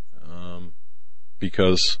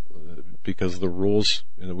 Because the rules,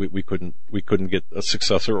 we couldn't get a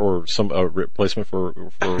successor or some replacement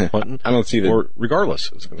for Clinton. I don't see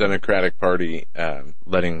regardless, the Democratic Party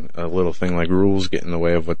letting a little thing like rules get in the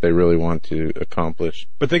way of what they really want to accomplish.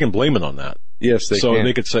 But they can blame it on that. Yes, they can. So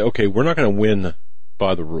they could say, okay, we're not going to win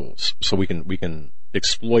by the rules, so we can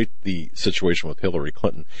exploit the situation with Hillary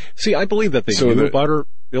Clinton. See, I believe that they knew about her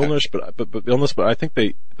illness, but I think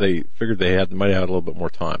they figured they might have had a little bit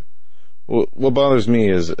more time. Well, what bothers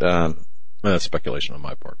me is that's speculation on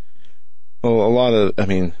my part. Well,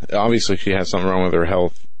 obviously she has something wrong with her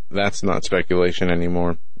health. That's not speculation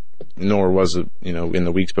anymore, nor was it, in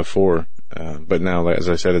the weeks before. But now, as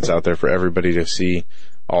I said, it's out there for everybody to see.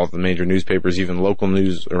 All the major newspapers, even local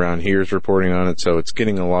news around here, is reporting on it, so it's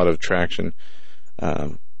getting a lot of traction.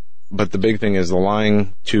 But the big thing is the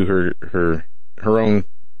lying to her own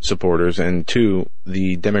supporters, and to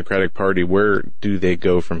the Democratic Party. Where do they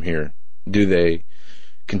go from here? Do they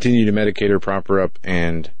continue to medicate her, prop her up,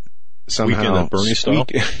 and somehow Bernie style?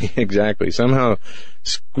 Exactly. Somehow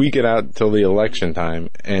squeak it out till the election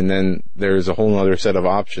time, and then there's a whole other set of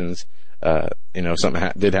options.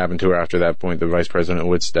 Something did happen to her after that point. The vice president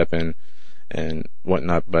would step in and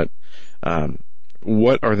whatnot. But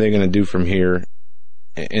what are they going to do from here?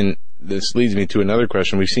 And this leads me to another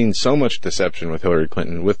question. We've seen so much deception with Hillary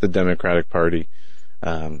Clinton, with the Democratic Party,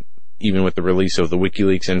 even with the release of the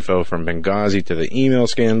WikiLeaks info from Benghazi to the email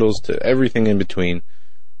scandals to everything in between.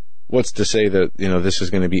 What's to say that, this is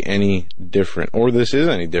going to be any different, or this is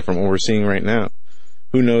any different what we're seeing right now?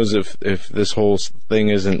 Who knows if this whole thing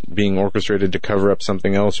isn't being orchestrated to cover up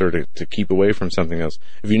something else or to keep away from something else.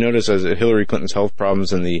 If you notice, as Hillary Clinton's health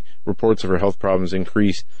problems and the reports of her health problems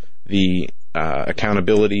increase, the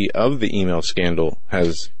accountability of the email scandal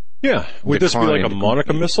has would this be like a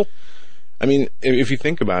Monica missile? I mean, if you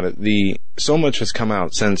think about it, so much has come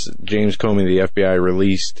out since James Comey, the FBI,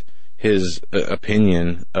 released his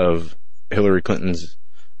opinion of Hillary Clinton's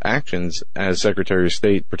actions as Secretary of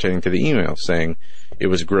State pertaining to the email, saying it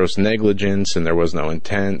was gross negligence and there was no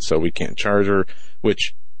intent, so we can't charge her,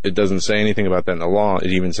 which it doesn't say anything about that in the law.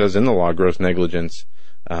 It even says in the law gross negligence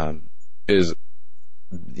is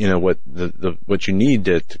what you need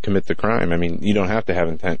to commit the crime. I mean, you don't have to have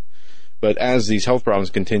intent. But as these health problems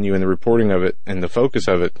continue and the reporting of it and the focus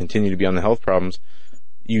of it continue to be on the health problems,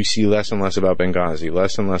 you see less and less about Benghazi,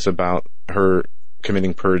 less and less about her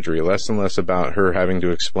committing perjury, less and less about her having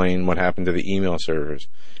to explain what happened to the email servers.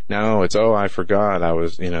 Now it's, I forgot, I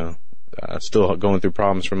was, still going through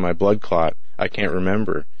problems from my blood clot. I can't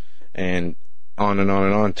remember. And on and on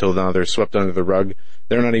and on till now they're swept under the rug.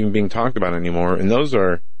 They're not even being talked about anymore. And those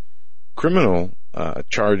are criminal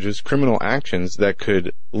charges, criminal actions that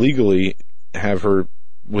could legally have her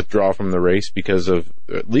withdraw from the race because of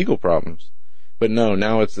legal problems. But no,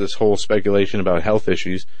 now it's this whole speculation about health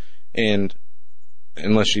issues, and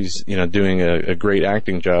unless she's, doing a great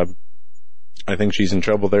acting job, I think she's in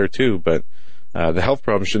trouble there too. But the health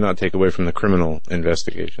problem should not take away from the criminal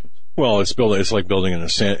investigation. Well, it's like building an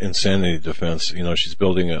insanity defense. She's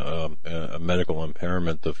building a medical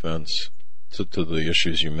impairment defense to the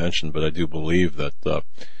issues you mentioned, but I do believe that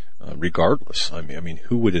regardless, I mean,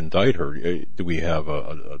 who would indict her? Do we have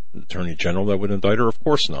a attorney general that would indict her? Of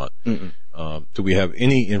course not. Do we have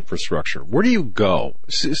any infrastructure? Where do you go?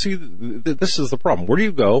 See, this is the problem. Where do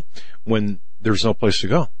you go when there's no place to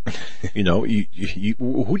go. You know,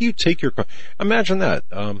 who do you take your, imagine that,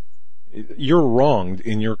 you're wronged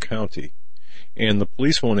in your county and the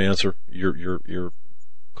police won't answer your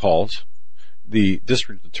calls. The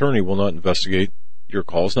district attorney will not investigate your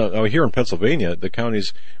calls. Now here in Pennsylvania, the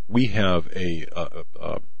counties, we have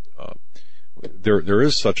there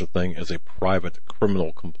is such a thing as a private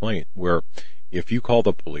criminal complaint where if you call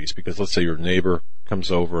the police because let's say your neighbor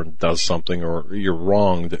comes over and does something or you're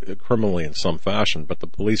wronged criminally in some fashion, but the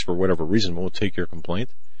police for whatever reason won't take your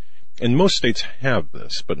complaint. And most states have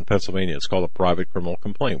this, but in Pennsylvania it's called a private criminal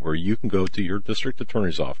complaint where you can go to your district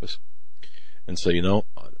attorney's office and say, you know,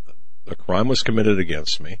 a crime was committed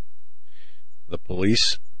against me. The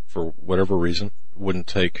police, for whatever reason, wouldn't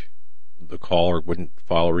take the call or wouldn't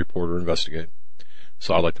file a report or investigate.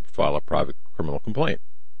 So I'd like to file a private criminal complaint.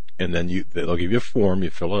 And then they'll give you a form, you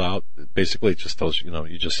fill it out. Basically, it just tells you, you know,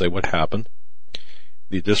 you just say what happened.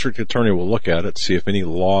 The district attorney will look at it, see if any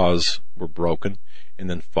laws were broken, and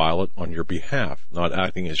then file it on your behalf. Not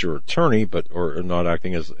acting as your attorney, or not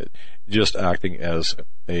acting as, just acting as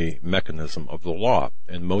a mechanism of the law.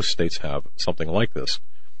 And most states have something like this.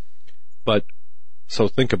 But, so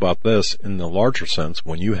think about this in the larger sense,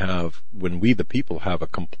 when we the people have a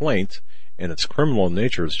complaint, and it's criminal in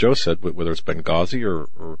nature, as Joe said, whether it's Benghazi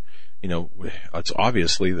or you know, it's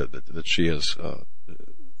obviously that she is,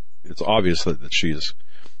 it's obvious that she is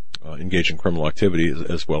engaged in criminal activity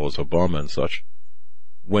as well as Obama and such.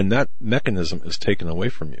 When that mechanism is taken away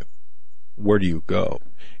from you, where do you go?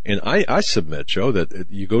 And I submit, Joe, that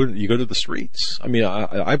you go to the streets. I mean,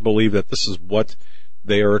 I believe that this is what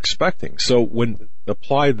they are expecting. So when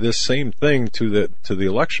apply this same thing to the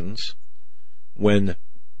elections, when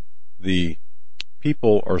the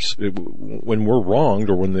people are, when we're wronged,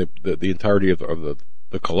 or when the entirety of the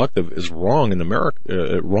collective is wrong in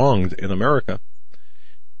America, wronged in America,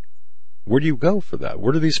 where do you go for that?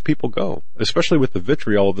 Where do these people go? Especially with the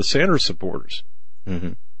vitriol of the Sanders supporters.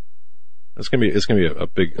 Mm-hmm. It's gonna be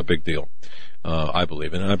a big deal, I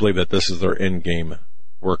believe, and I believe that this is their end game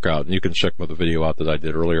workout. And you can check the video out that I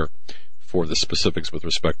did earlier for the specifics with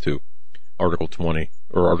respect to Article 20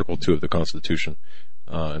 or Article 2 of the Constitution.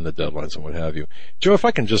 And the deadlines and what have you. Joe, if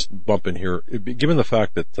I can just bump in here, given the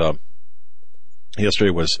fact that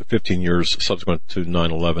yesterday was 15 years subsequent to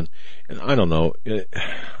 9/11, and I don't know,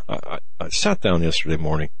 I sat down yesterday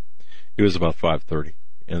morning. It was about 5:30,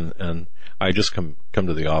 and I just come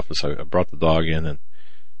to the office. I brought the dog in, and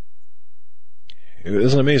it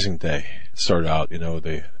was an amazing day. It started out, you know,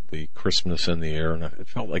 the crispness in the air, and it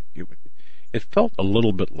felt like it felt a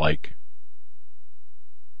little bit like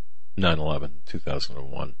 9/11,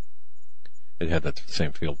 2001. It had that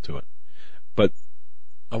same feel to it. But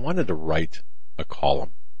I wanted to write a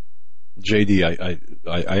column. JD, I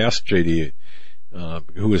asked JD,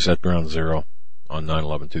 who was at Ground Zero on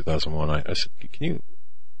 9/11, 2001, I said,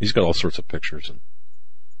 he's got all sorts of pictures. And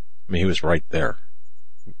I mean, he was right there.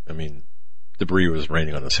 I mean, debris was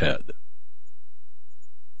raining on his head.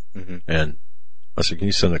 Mm-hmm. And I said, can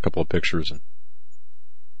you send a couple of pictures? And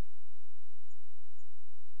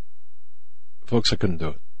folks, I couldn't do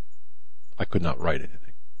it. I could not write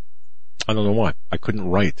anything. I don't know why. I couldn't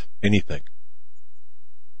write anything.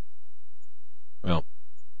 Well,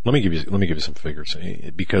 let me give you some figures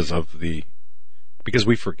because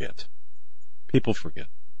we forget. People forget.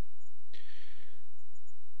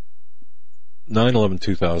 9/11,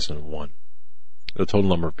 2001. The total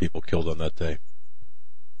number of people killed on that day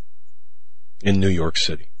in New York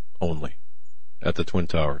City only, at the Twin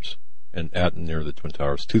Towers and at and near the Twin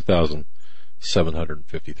Towers,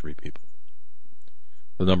 2,753 people.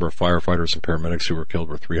 The number of firefighters and paramedics who were killed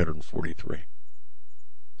were 343.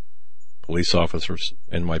 Police officers,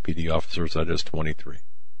 NYPD officers, that is 23.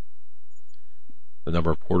 The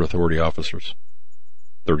number of Port Authority officers,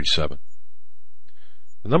 37.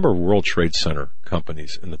 The number of World Trade Center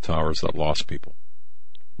companies in the towers that lost people,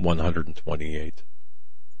 128.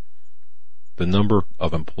 The number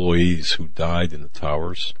of employees who died in the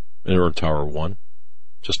towers, or in Tower 1,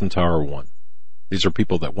 just in Tower 1. These are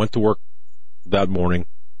people that went to work that morning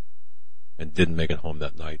and didn't make it home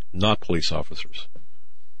that night, not police officers.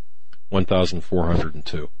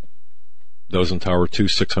 1,402. Those in Tower 2,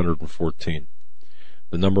 614.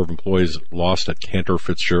 The number of employees lost at Cantor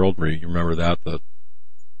Fitzgerald, you remember that?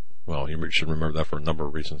 Well, you should remember that for a number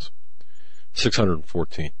of reasons.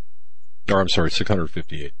 614. Or, I'm sorry,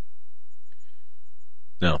 658.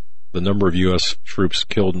 Now, the number of U.S. troops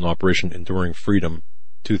killed in Operation Enduring Freedom,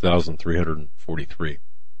 2,343.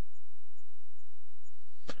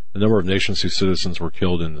 The number of nations whose citizens were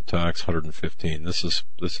killed in attacks, 115. This is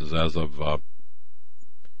as of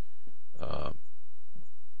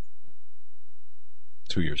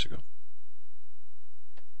 2 years ago.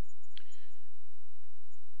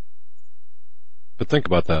 But think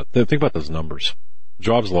about that. Think about those numbers.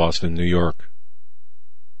 Jobs lost in New York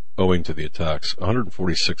owing to the attacks.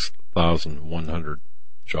 146,100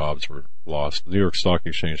 jobs were lost. The New York Stock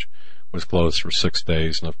Exchange was closed for 6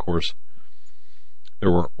 days, and of course,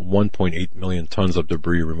 there were 1.8 million tons of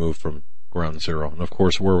debris removed from ground zero. And of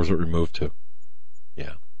course, where was it removed to?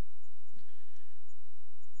 Yeah.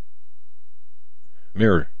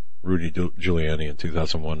 Mayor Rudy Giuliani in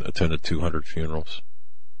 2001 attended 200 funerals.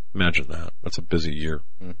 Imagine that. That's a busy year.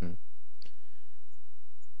 Mm-hmm.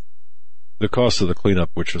 The cost of the cleanup,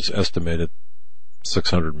 which was estimated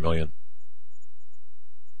 $600 million.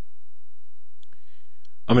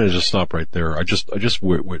 I'm going to just stop right there. I just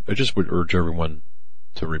would urge everyone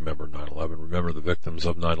to remember 9/11. Remember the victims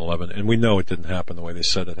of 9/11. And we know it didn't happen the way they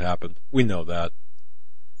said it happened. We know that.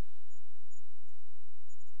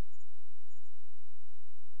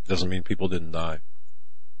 Doesn't mean people didn't die.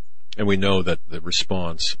 And we know that the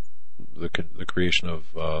response, the creation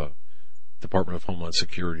of Department of Homeland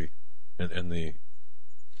Security and the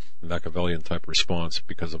Machiavellian type response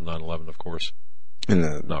because of 9/11, of course. And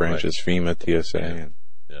the branches, right. FEMA, TSA.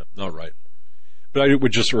 Yeah, not right. But I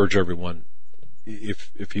would just urge everyone,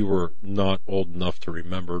 if you were not old enough to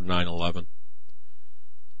remember 9/11,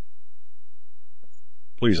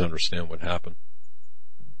 please understand what happened.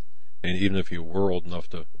 And even if you were old enough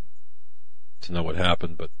to know what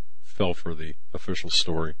happened, but fell for the official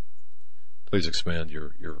story, please expand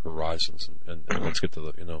your horizons and let's get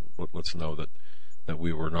to let's know that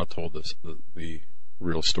we were not told the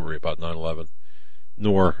real story about 9/11,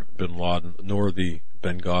 nor bin Laden, nor the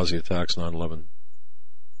Benghazi attacks. 9/11,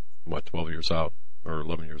 12 years out or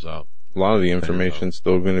 11 years out. A lot of the information is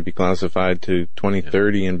still going to be classified to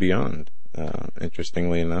 2030 and beyond.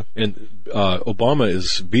 Interestingly enough, and Obama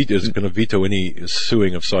is going to veto any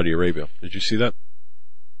suing of Saudi Arabia. Did you see that?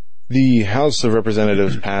 The House of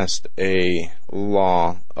Representatives passed a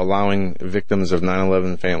law allowing victims of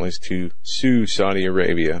 9/11 families to sue Saudi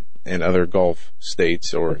Arabia and other Gulf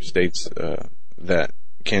states or states that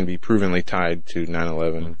can be provenly tied to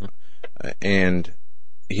 9/11. Mm-hmm. And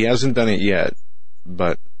he hasn't done it yet,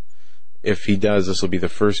 but if he does, this will be the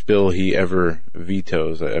first bill he ever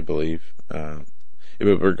vetoes, I believe.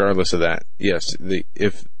 Regardless of that, yes,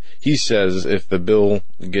 if he says if the bill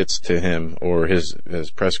gets to him, or his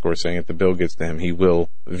press corps saying if the bill gets to him, he will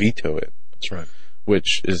veto it. That's right.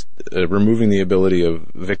 Which is removing the ability of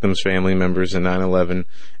victims' family members in 9/11.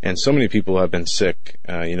 And so many people have been sick.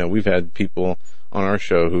 We've had people on our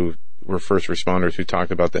show who were first responders who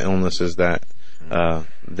talked about the illnesses that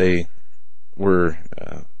they were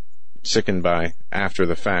sickened by after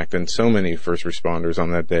the fact. And so many first responders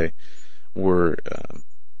on that day were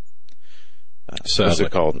what's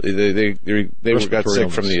it called? They got sick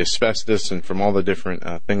from the asbestos and from all the different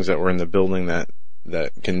things that were in the building that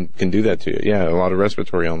can do that to you. Yeah, a lot of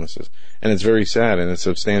respiratory illnesses, and it's very sad. And a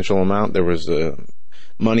substantial amount. There was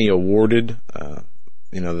money awarded. The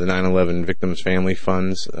 9/11 victims' family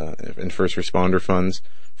funds and first responder funds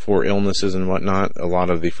for illnesses and whatnot. A lot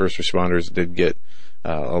of the first responders did get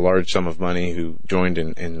a large sum of money who joined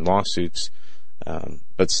in lawsuits.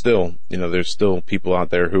 But still, there's still people out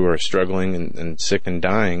there who are struggling and sick and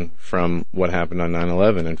dying from what happened on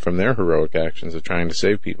 9/11 and from their heroic actions of trying to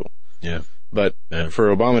save people. Yeah. But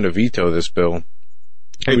for Obama to veto this bill,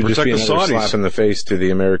 it would just be another slap in the face to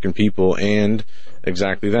the American people, and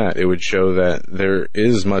exactly that. It would show that there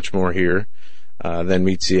is much more here than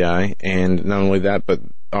meets the eye, and not only that, but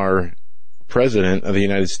our President of the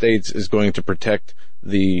United States is going to protect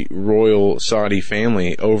the royal Saudi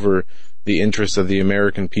family over the interests of the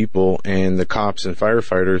American people and the cops and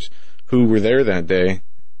firefighters who were there that day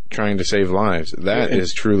trying to save lives. That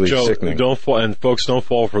is truly sickening. Folks, don't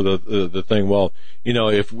fall for the thing. Well,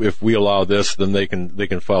 if we allow this, then they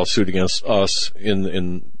can file suit against us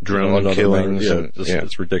in drone killings.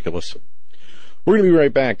 It's ridiculous. We're going to be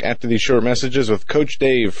right back after these short messages with Coach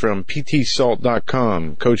Dave from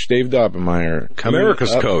PTSalt.com. Coach Dave Dobbemeyer.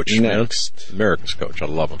 America's coach, next. Man. America's coach. I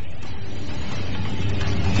love him.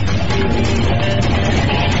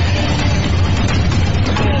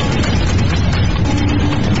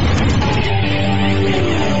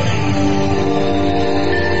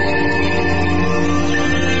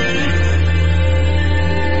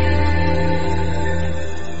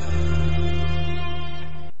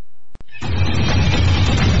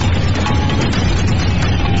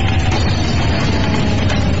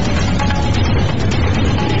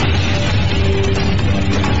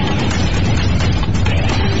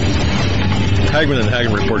 Hagmann and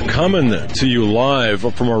Hagmann Report coming to you live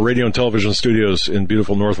from our radio and television studios in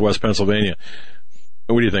beautiful Northwest Pennsylvania.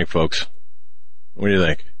 What do you think, folks? What do you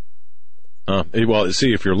think? Well,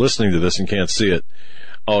 see, if you're listening to this and can't see it,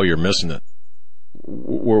 oh, you're missing it.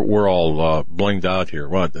 We're all blinged out here.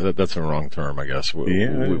 Well, that's the wrong term, I guess.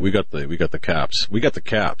 We got the caps. We got the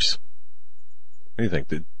caps. What do you think?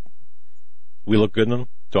 Did we look good in them?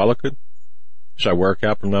 Do I look good? Should I wear a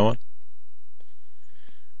cap from now on?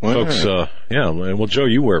 Folks, yeah. Well, Joe,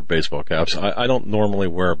 you wear baseball caps. I don't normally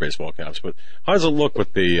wear baseball caps, but how does it look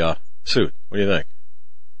with the suit? What do you think?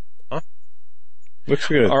 Huh? Looks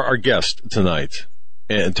good. Our guest tonight,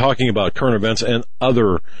 and talking about current events and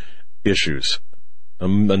other issues, a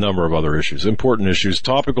number of other issues, important issues,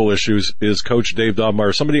 topical issues, is Coach Dave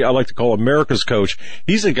Dobmeyer, somebody I like to call America's coach.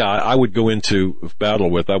 He's a guy I would go into battle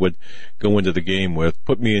with. I would go into the game with.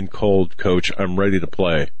 Put me in cold, Coach. I'm ready to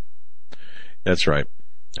play. That's right.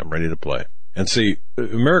 I'm ready to play. And see,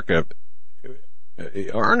 America,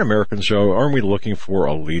 aren't Americans, Joe, aren't we looking for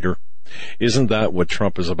a leader? Isn't that what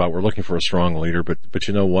Trump is about? We're looking for a strong leader, but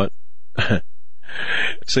you know what?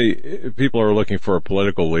 See, people are looking for a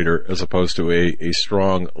political leader as opposed to a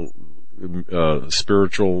strong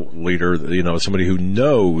spiritual leader, you know, somebody who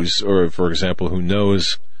knows, or for example, who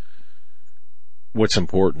knows what's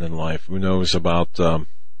important in life, who knows about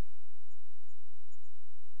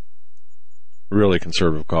really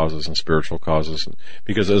conservative causes and spiritual causes.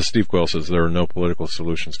 Because as Steve Quayle says, there are no political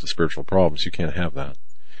solutions to spiritual problems. You can't have that.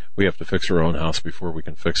 We have to fix our own house before we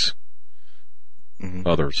can fix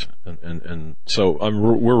others. And so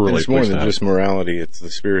we're really, it's more than just morality. It's the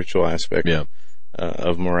spiritual aspect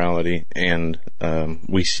of morality. And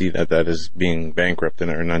we see that is being bankrupt in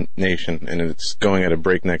our nation, and it's going at a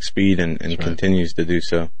breakneck speed and continues to do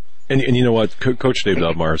so. And you know what? Coach Dave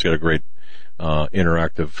Dobmeyer's got a great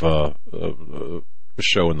interactive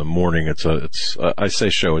show in the morning. I say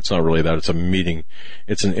show, it's not really that. It's a meeting.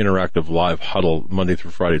 It's an interactive live huddle Monday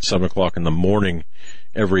through Friday at 7 o'clock in the morning,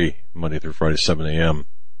 every Monday through Friday, 7 a.m.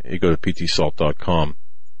 You go to ptsalt.com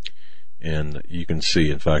and you can see,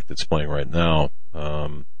 in fact, it's playing right now,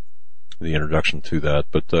 the introduction to that.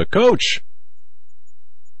 But, Coach,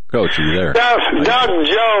 are you there? Doug,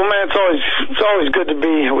 Joe, man, it's always good to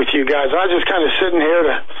be with you guys. I was just kind of sitting here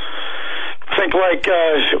to think, like,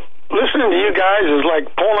 listening to you guys is like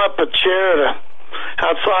pulling up a chair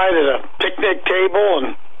outside at a picnic table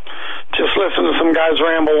and just listen to some guys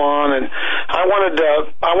ramble on. And I wanted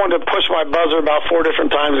to push my buzzer about 4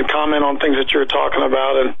 different times and comment on things that you were talking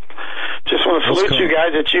about. And just want to salute you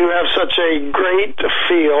guys that you have such a great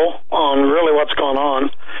feel on really what's going on.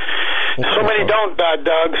 So many don't,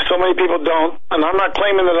 Doug. So many people don't, and I'm not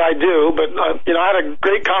claiming that I do. But I had a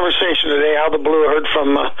great conversation today. Out of the blue, I heard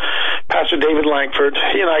from Pastor David Langford.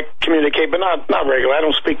 He and I communicate, but not regularly. I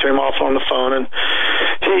don't speak to him often on the phone. And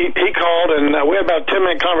he called, and we had about a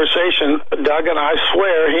 10-minute conversation, Doug. And I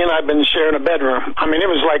swear, he and I've been sharing a bedroom. I mean,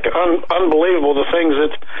 it was like unbelievable the things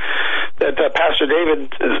that Pastor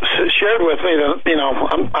David shared with me. That,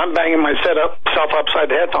 I'm banging myself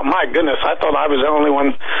upside the head. Thought, my goodness, I thought I was the only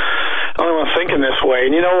one thinking this way.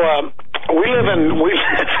 And we live in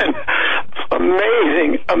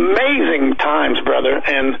amazing times, brother.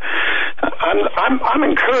 And I'm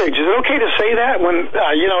encouraged. Is it okay to say that when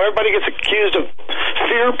everybody gets accused of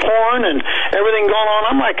fear porn and everything going on?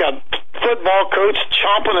 I'm like a football coach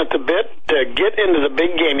chomping at the bit to get into the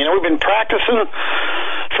big game. We've been practicing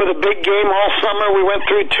for the big game all summer. We went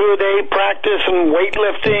through 2-a-day practice and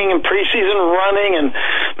weightlifting and preseason running, and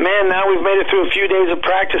man, now we've made it through a few days of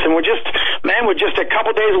practice, and we're just a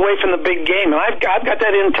couple days away from the big game. And I've got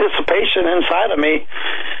that anticipation inside of me,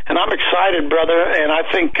 and I'm excited, brother. And I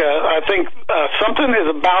think something is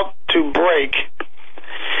about to break.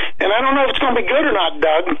 And I don't know if it's going to be good or not,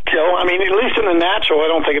 Doug, Joe. I mean, at least in the natural, I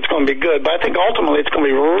don't think it's going to be good. But I think ultimately it's going to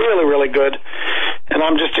be really, really good. And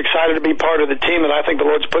I'm just excited to be part of the team that I think the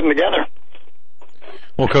Lord's putting together.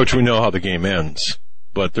 Well, Coach, we know how the game ends.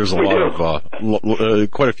 But there's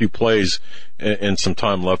quite a few plays and some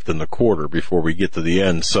time left in the quarter before we get to the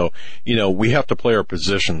end. So, we have to play our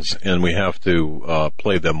positions and we have to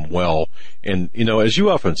play them well. And, as you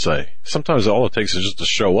often say, sometimes all it takes is just to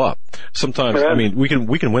show up. Sometimes, I mean, we can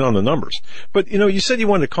win on the numbers. But, you said you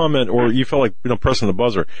wanted to comment, or you felt like, pressing the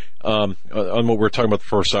buzzer, on what we were talking about the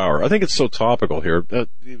first hour. I think it's so topical here.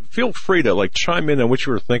 Feel free to, chime in on what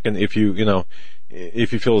you were thinking if you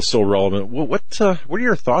feel it's still relevant. Well, what are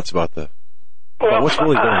your thoughts about what's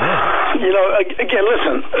really going on? Again,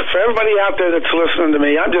 listen, for everybody out there that's listening to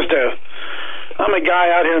me, I'm a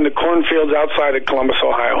guy out here in the cornfields outside of Columbus,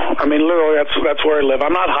 Ohio. I mean, literally, that's where I live.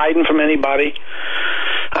 I'm not hiding from anybody.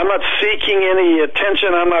 I'm not seeking any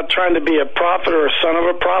attention. I'm not trying to be a prophet or a son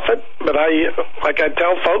of a prophet. But like I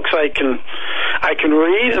tell folks, I can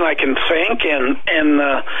read and I can think and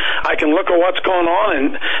I can look at what's going on,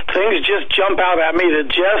 and things just jump out at me that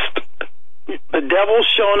just the devil's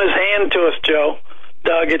showing his hand to us, Joe.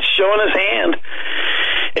 Doug, it's showing his hand.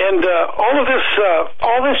 And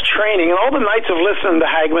all this training and all the nights of listening to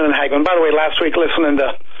Hagmann and Hagmann. By the way, last week listening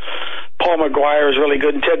to Paul McGuire is really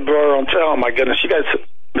good, and Ted Brewer on. Oh my goodness,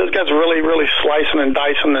 those guys are really, really slicing and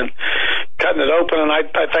dicing and cutting it open. And I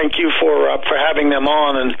thank you for having them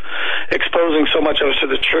on and exposing so much of us to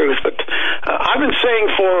the truth. But I've been saying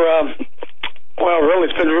really,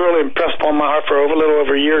 it's been really impressed upon my heart for a little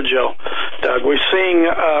over a year, Joe. Doug, we're seeing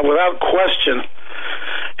without question,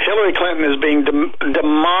 Hillary Clinton is being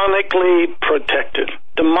demonically protected.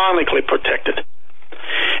 Demonically protected.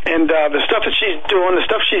 And the stuff that she's doing, the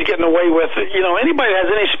stuff she's getting away with, anybody that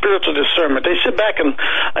has any spiritual discernment, they sit back and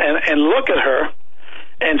look at her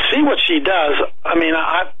and see what she does. I mean,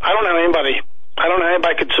 I don't know anybody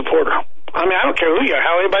could support her. I mean, I don't care who you are,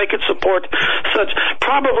 how anybody could support such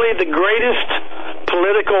probably the greatest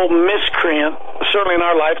political miscreant, certainly in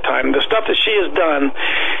our lifetime. The stuff that she has done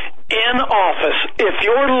in office. If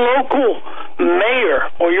your local mayor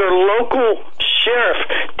or your local sheriff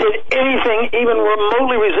did anything even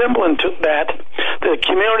remotely resembling to that, the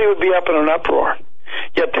community would be up in an uproar.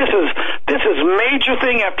 Yet this is major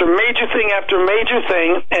thing after major thing after major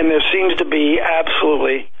thing, and there seems to be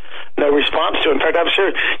absolutely no response to it. In fact, I'm sure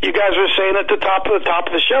you guys were saying at the top of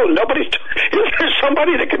the show, is there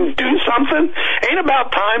somebody that can do something? Ain't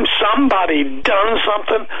about time somebody done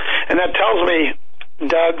something? And that tells me,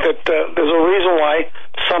 Doug, that there's a reason why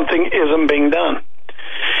something isn't being done.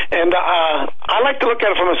 And I like to look at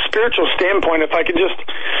it from a spiritual standpoint. If I could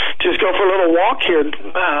just go for a little walk here,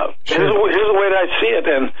 here's the way that I see it.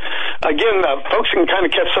 And again, folks can kind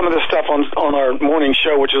of catch some of this stuff on our morning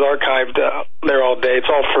show, which is archived there all day. It's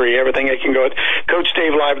all free. Everything they can go at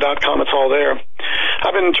CoachDaveLive.com. It's all there.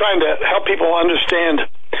 I've been trying to help people understand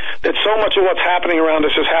that so much of what's happening around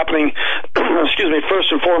us is happening, first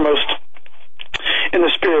and foremost, in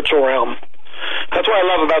the spiritual realm. That's what I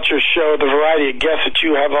love about your show, the variety of guests that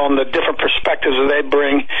you have on, the different perspectives that they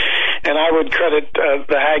bring. And I would credit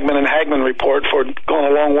the Hagmann and Hagmann report for going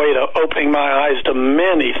a long way to opening my eyes to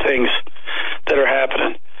many things that are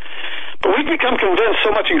happening. But we've become convinced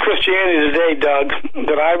so much in Christianity today, Doug,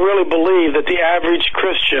 that I really believe that the average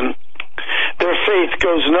Christian, their faith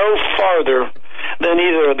goes no farther than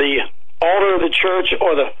either the altar of the church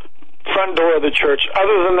or the front door of the church.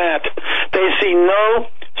 Other than that, they see no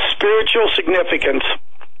spiritual significance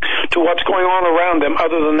to what's going on around them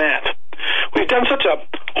other than that. We've done such a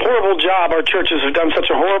horrible job, our churches have done such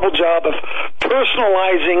a horrible job of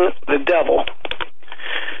personalizing the devil.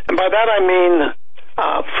 And by that I mean,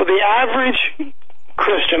 for the average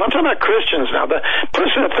Christian, I'm talking about Christians now, the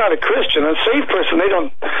person that's not a Christian, a saved person,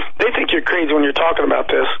 they think you're crazy when you're talking about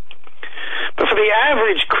this. But for the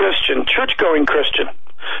average Christian, church-going Christian,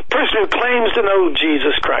 person who claims to know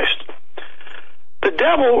Jesus Christ, the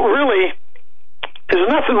devil really is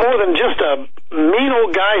nothing more than just a mean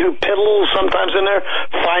old guy who piddles sometimes in their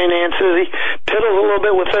finances. He piddles a little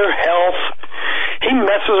bit with their health. He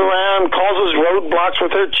messes around, causes roadblocks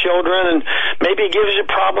with their children, and maybe gives you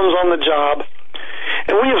problems on the job.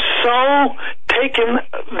 And we have so taken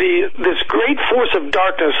this great force of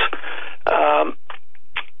darkness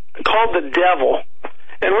called the devil,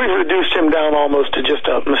 and we've reduced him down almost to just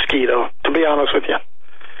a mosquito, to be honest with you.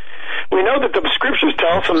 We know that the scriptures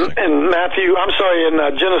tell us in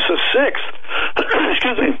Genesis 6,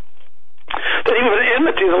 excuse me, that he was an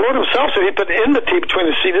enmity. The Lord himself said he put enmity between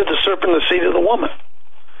the seed of the serpent and the seed of the woman.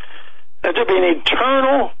 That there'd be an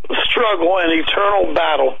eternal struggle and eternal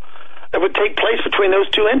battle that would take place between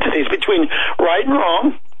those two entities, between right and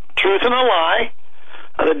wrong, truth and a lie,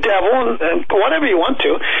 the devil, and whatever you want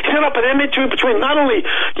to. He set up an enmity between not only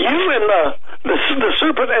you and the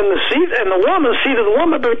serpent and the seed and the woman, the seed of the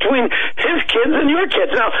woman, but between his kids and your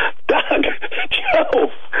kids. Now, Doug,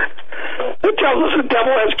 Joe, who tells us the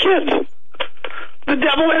devil has kids? The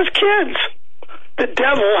devil has kids. The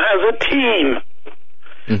devil has a team.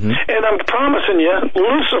 Mm-hmm. And I'm promising you,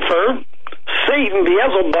 Lucifer, Satan,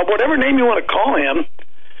 Beelzebub, whatever name you want to call him,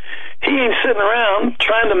 he ain't sitting around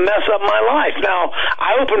trying to mess up my life. Now,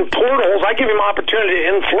 I open portals, I give him opportunity to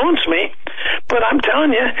influence me, but I'm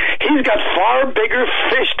telling you, he's got far bigger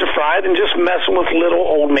fish to fry than just messing with little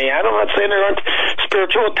old me. I'm not saying there aren't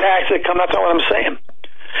spiritual attacks that come, that's not what I'm saying.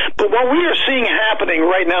 But what we are seeing happening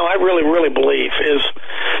right now, I really, really believe, is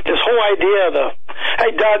this whole idea of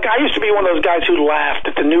hey, Doug, I used to be one of those guys who laughed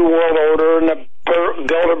at the New World Order and the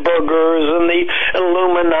Bilderbergers and the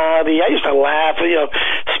Illuminati. I used to laugh,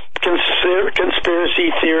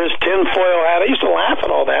 conspiracy theorists, tinfoil hat. I used to laugh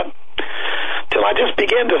at all that till I just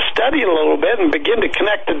began to study it a little bit and begin to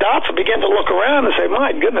connect the dots and began to look around and say,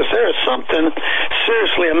 my goodness, there is something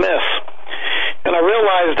seriously amiss. And I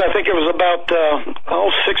realized, I think it was about 6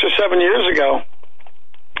 or 7 years ago,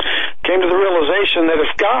 came to the realization that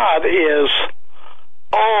if God is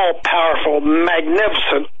all-powerful,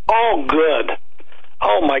 magnificent, all good,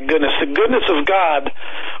 oh my goodness, the goodness of God,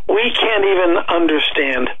 we can't even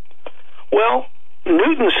understand. Well,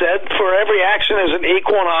 Newton said, for every action is an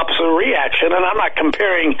equal and opposite reaction, and I'm not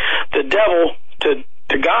comparing the devil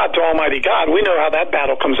to God, to Almighty God. We know how that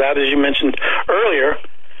battle comes out, as you mentioned earlier.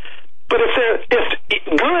 But if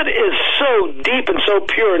good is so deep and so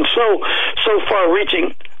pure and so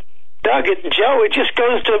far-reaching, Doug, Joe, it just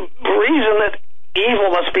goes to reason that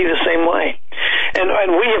evil must be the same way. And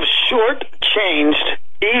we have short-changed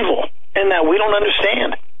evil in that we don't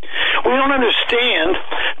understand. We don't understand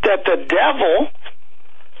that the devil,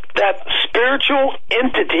 that spiritual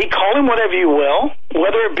entity, call him whatever you will,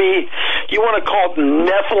 whether it be, you want to call it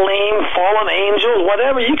Nephilim, fallen angels,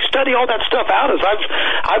 whatever, you can study all that stuff out, as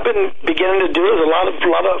I've been beginning to do, as a lot of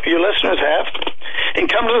your listeners have,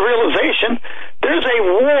 and come to the realization there's a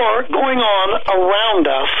war going on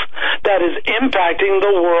around us that is impacting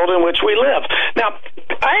the world in which we live. Now,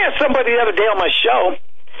 I asked somebody the other day on my show,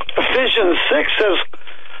 Ephesians 6 says,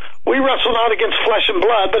 we wrestle not against flesh and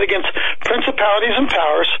blood, but against principalities and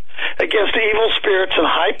powers, against evil spirits in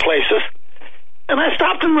high places. And I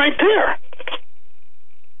stopped him right there.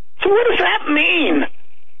 So what does that mean?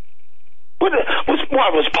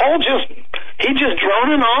 Was Paul just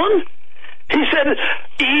droning on? He said,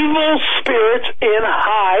 evil spirits in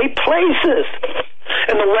high places.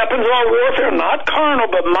 And the weapons of our warfare are not carnal,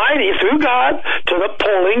 but mighty through God to the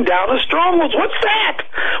pulling down of strongholds. What's that?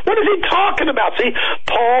 What is he talking about? See,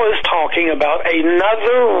 Paul is talking about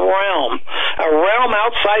another realm, a realm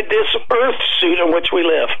outside this earth suit in which we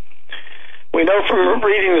live. We know from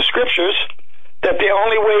reading the scriptures that the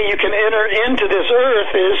only way you can enter into this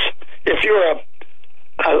earth is if you're a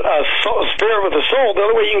spirit with a soul. The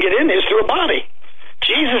only way you can get in is through a body.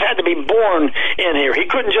 Jesus had to be born in here. He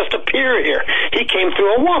couldn't just appear here. He came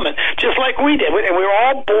through a woman, just like we did. And we were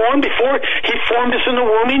all born before he formed us in the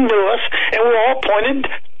womb. He knew us, and we're all pointed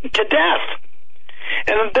to death.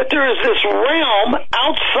 And that there is this realm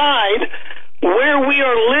outside where we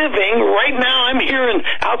are living. Right now, I'm here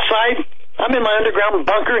outside. I'm in my underground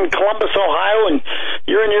bunker in Columbus, Ohio, and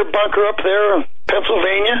you're in your bunker up there in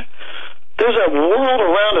Pennsylvania. There's a world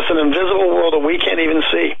around us, an invisible world that we can't even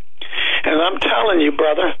see. And I'm telling you,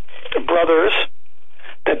 brothers,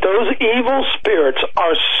 that those evil spirits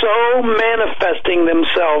are so manifesting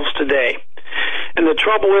themselves today. And the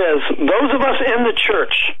trouble is, those of us in the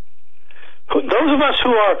church, those of us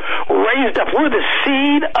who are raised up, we're the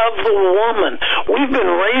seed of the woman. We've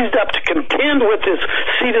been raised up to contend with this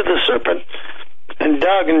seed of the serpent. And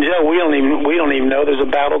Doug and Joe, we don't even know there's a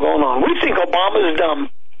battle going on. We think Obama's dumb.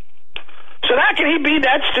 So how can he be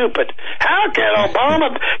that stupid? How can Obama,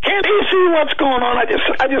 can't he see what's going on? I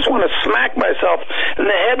just want to smack myself in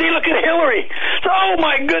the head. Hey, look at Hillary. Oh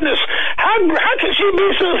my goodness. How can she be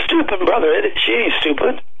so stupid, brother? She ain't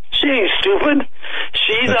stupid. She ain't stupid.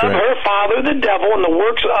 She's of her father, the devil, and the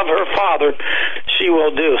works of her father she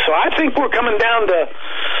will do. So I think we're coming down to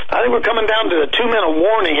the 2-minute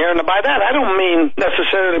warning here, and by that I don't mean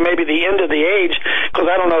necessarily maybe the end of the age,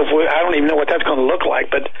 because I don't even know what that's going to look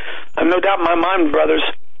like. But I've no doubt in my mind, brothers,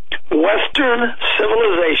 Western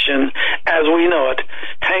civilization, as we know it,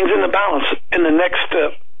 hangs in the balance in the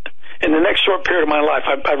next short period of my life.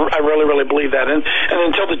 I really, really believe that. And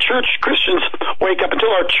until the church Christians wake up,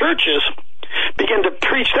 until our churches begin to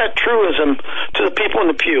preach that truism to the people in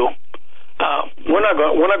the pew, we're not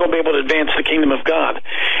going to be able to advance the kingdom of God.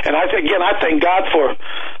 And I thank God for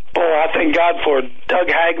Doug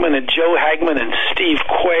Hagmann and Joe Hagmann and Steve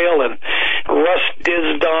Quayle and Russ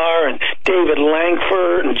Dizdar and David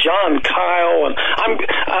Langford and John Kyle and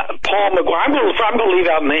Paul McGuire. I'm going to leave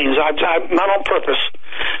out names. I'm not on purpose.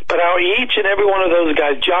 But how each and every one of those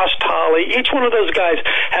guys, Josh Tolley, each one of those guys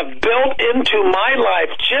have built into my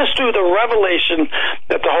life just through the revelation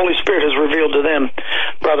that the Holy Spirit has revealed to them,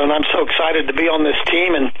 brother. And I'm so excited to be on this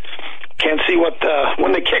team and can't see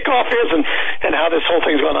when the kickoff is and how this whole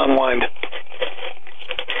thing's going to unwind.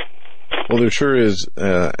 Well, there sure is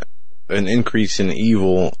an increase in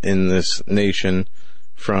evil in this nation,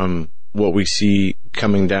 from what we see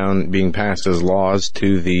coming down, being passed as laws,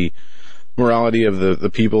 to the morality of the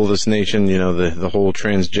people of this nation. You know, the whole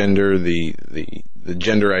transgender, the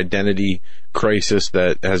gender identity crisis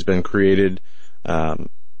that has been created.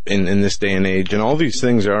 in this day and age. And all these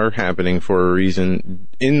things are happening for a reason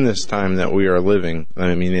in this time that we are living.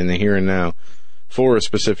 I mean, in the here and now, for a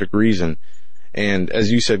specific reason. And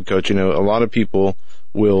as you said, Coach, a lot of people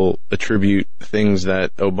will attribute things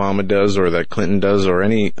that Obama does or that Clinton does or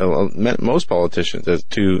most politicians as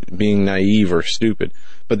to being naive or stupid.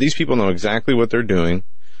 But these people know exactly what they're doing.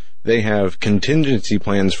 They have contingency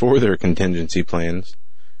plans for their contingency plans.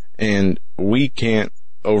 And we can't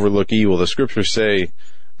overlook evil. The scriptures say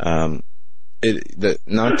that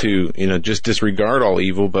not to, just disregard all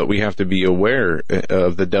evil, but we have to be aware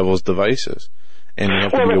of the devil's devices. And we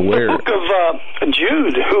have to be aware. The book of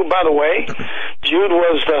Jude, who, by the way, Jude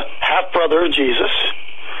was the half-brother of Jesus.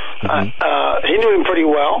 He knew him pretty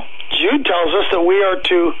well. Jude tells us that we are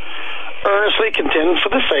to earnestly contend for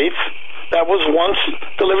the faith that was once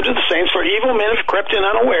delivered to the saints, for evil men have crept in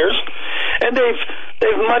unawares, and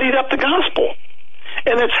they've muddied up the gospel.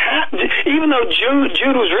 And even though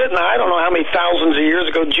Jude was written, I don't know how many thousands of years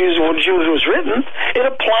ago Jude was written, it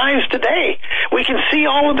applies today. We can see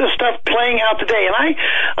all of this stuff playing out today. And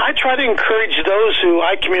I try to encourage those who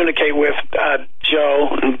I communicate with,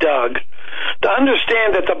 Joe and Doug, to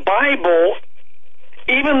understand that the Bible,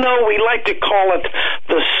 even though we like to call it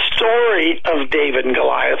the story of David and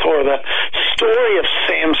Goliath, or the story of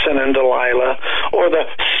Samson and Delilah, or the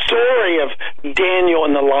story of Daniel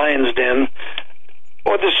in the lion's den,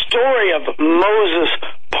 or the story of Moses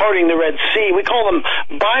parting the Red Sea, we call them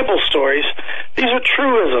Bible stories. These are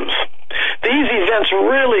truisms. These events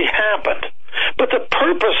really happened. But the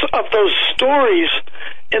purpose of those stories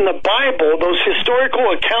in the Bible, those historical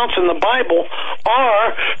accounts in the Bible, are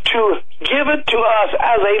to give it to us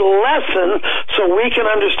as a lesson so we can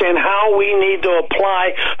understand how we need to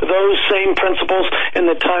apply those same principles in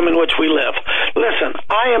the time in which we live. Listen,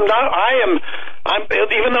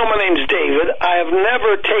 even though my name's David, I have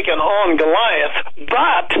never taken on Goliath,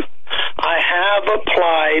 but I have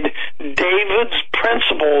applied David's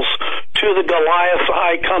principles to the Goliath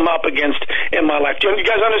I come up against in my life. Do you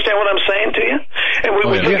guys understand what I'm saying to you? And we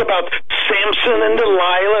think about Samson and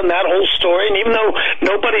Delilah and that whole story, and even though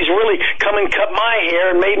nobody's really come and cut my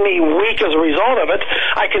hair and made me weak as a result of it,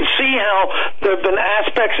 I can see how there have been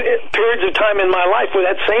periods of time in my life where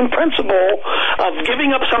that same principle of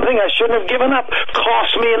giving up something I shouldn't have given up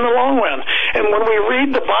cost me in the long run. And when we read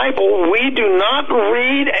the Bible, we do not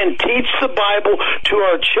read and teach the Bible to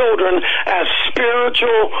our children as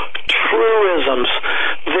spiritual truisms.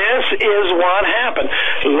 This is what happened.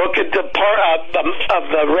 Look at the part of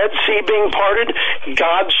the Red Sea being parted.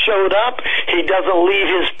 God showed up. He doesn't leave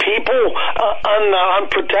his people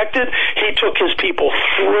unprotected. He took his people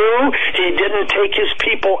through. He didn't take his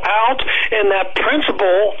people out. And that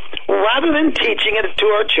principle, rather than teaching it to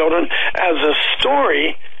our children as a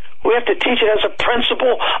story, we have to teach it as a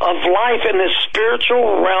principle of life in this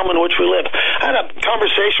spiritual realm in which we live. I had a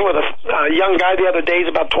conversation with a young guy the other day.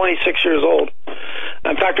 He's about 26 years old.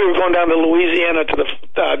 In fact, we were going down to Louisiana to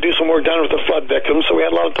do some work down with the flood victims, so we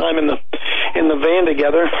had a lot of time in the van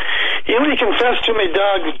together. He confessed to me,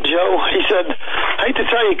 Doug, Joe, he said, I hate to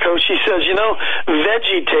tell you, Coach, he says,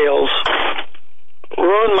 Veggie Tales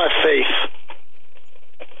ruined my faith.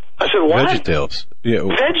 I said, what? Veggie Tales? Yeah.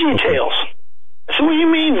 Veggie Tales. I said, what do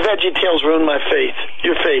you mean Veggie Tales ruined my faith,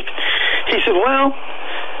 your faith? He said, well,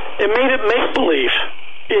 it made it make-believe.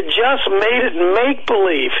 It just made it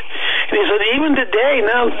make-believe. And he said, even today,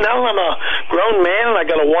 now I'm a grown man and I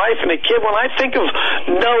got a wife and a kid, when I think of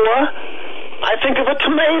Noah, I think of a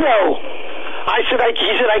tomato. He said,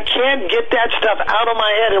 I can't get that stuff out of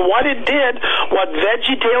my head. And what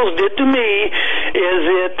Veggie Tales did to me is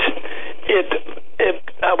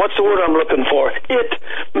what's the word I'm looking for? It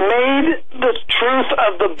made the truth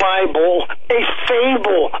of the Bible a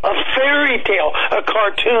fable, a fairy tale, a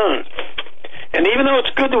cartoon. And even though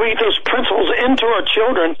it's good that we get those principles into our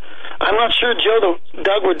children, I'm not sure,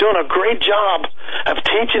 Doug, we're doing a great job of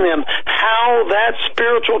teaching them how that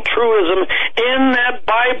spiritual truism in that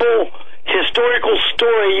Bible historical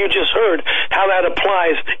story you just heard, how that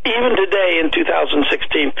applies even today in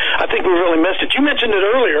 2016. I think we really missed it. You mentioned it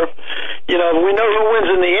earlier. We know who wins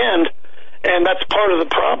in the end, and that's part of the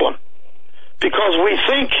problem. Because we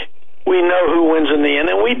think we know who wins in the end,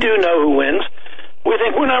 and we do know who wins. We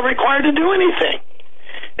think we're not required to do anything.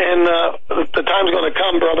 And the time's going to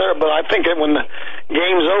come, brother, but I think that when the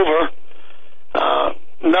game's over,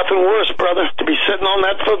 nothing worse, brother, to be sitting on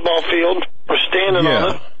that football field or standing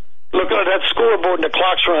on it, looking at that scoreboard and the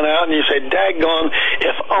clock's run out, and you say, daggone,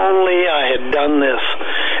 if only I had done this.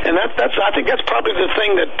 And I think that's probably the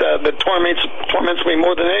thing that torments me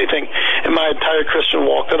more than anything in my entire Christian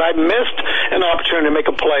walk, that I missed an opportunity to make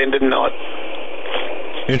a play and didn't know it.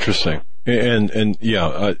 Interesting. And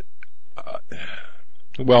yeah,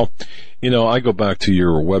 well, I go back to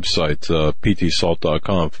your website,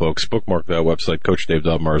 ptsalt.com, folks. Bookmark that website. Coach Dave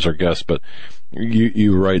Dobmar is our guest, but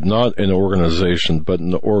you write, not an organization, but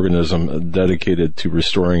an organism dedicated to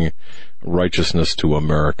restoring righteousness to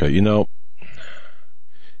America.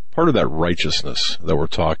 Part of that righteousness that we're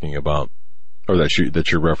talking about, or that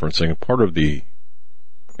you're referencing, part of in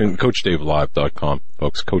CoachDaveLive.com,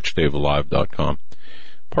 folks, CoachDaveLive.com,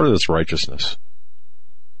 part of this righteousness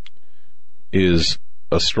is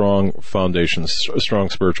a strong foundation, a strong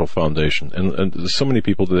spiritual foundation. And so many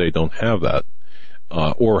people today don't have that,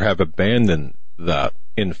 or have abandoned that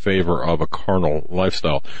in favor of a carnal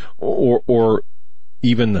lifestyle, or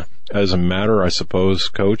even as a matter, I suppose,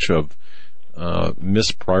 Coach, of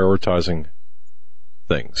misprioritizing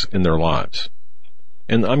things in their lives.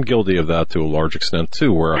 And I'm guilty of that to a large extent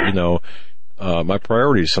too, where, my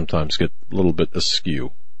priorities sometimes get a little bit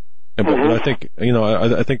askew. But I think,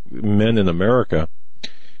 I think men in America,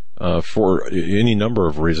 for any number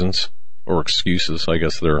of reasons or excuses, I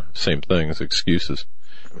guess they're same things, excuses,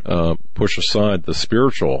 push aside the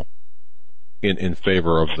spiritual in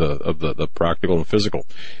favor of the practical and physical.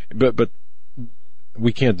 But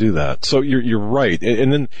we can't do that. So you're right.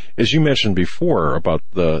 And then, as you mentioned before about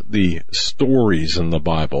the stories in the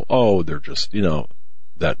Bible, they're just,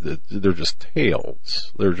 they're just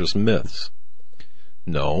tales. They're just myths.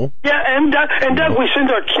 No. Yeah, and Doug, we send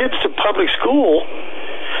our kids to public school.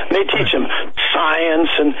 They teach them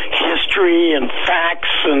science and history and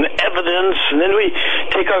facts and evidence, and then we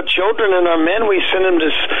take our children and our men, we send them to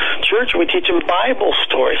church, we teach them Bible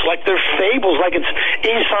stories, like they're fables, like it's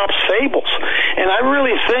Aesop's fables. And I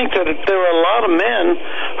really think that there are a lot of men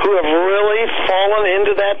who have really fallen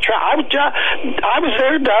into that trap. I was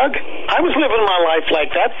there, Doug. I was living my life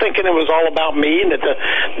like that, thinking it was all about me, and that the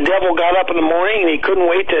devil got up in the morning and he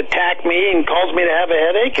couldn't wait to attack me and cause me to have a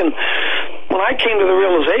headache. And when I came to the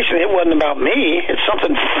realization it wasn't about me, it's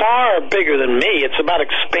something far bigger than me. It's about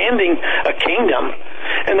expanding a kingdom,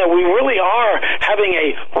 and that we really are having a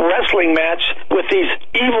wrestling match with these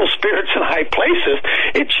evil spirits in high places.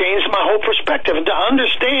 It changed my whole perspective. And to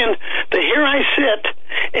understand that here I sit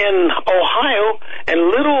in Ohio, and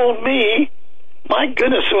little old me, my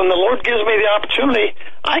goodness, when the Lord gives me the opportunity,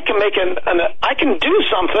 I can make I can do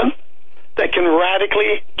something that can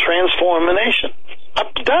radically transform a nation.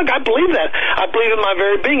 Doug, I believe that. I believe in my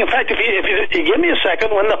very being. In fact, if you give me a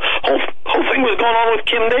second, when the whole thing was going on with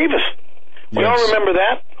Kim Davis, we all remember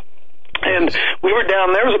that. And we were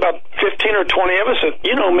down there. There was about 15 or 20 of us.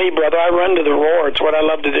 You know me, brother. I run to the roar. It's what I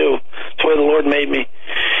love to do. It's the way the Lord made me.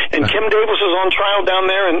 And Kim Davis was on trial down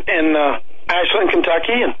there in Ashland,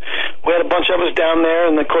 Kentucky, and we had a bunch of us down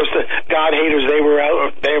there. And of course, the God haters, they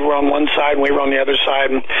were on one side and we were on the other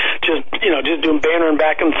side, and just doing bantering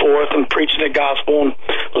back and forth and preaching the gospel and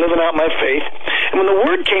living out my faith. And when the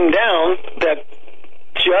word came down that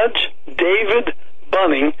Judge David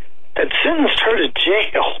Bunning had sentenced her to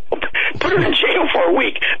jail, put her in jail for a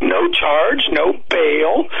week, no charge, no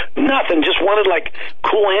bail, nothing, just wanted, like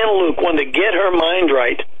Cool Hand Luke, wanted to get her mind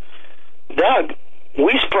right. Doug,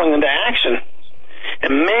 we sprung into action.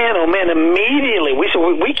 And man, oh man, immediately we said,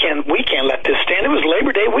 we can't let this stand. It was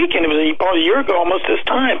Labor Day weekend. It was about a year ago almost this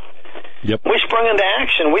time. Yep. We sprung into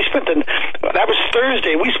action. That was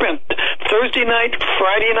Thursday. We spent Thursday night,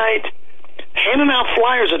 Friday night, handing out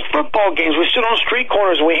flyers at football games. We stood on street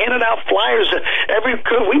corners and we handed out flyers.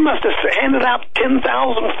 We must have handed out 10,000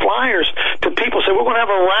 flyers to people. Say, we're going to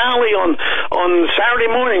have a rally on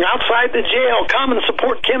Saturday morning outside the jail. Come and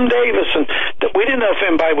support Kim Davis. And we didn't know if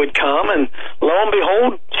anybody would come. And lo and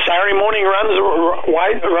behold, Saturday morning runs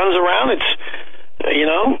around. It's,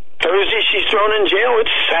 Thursday she's thrown in jail.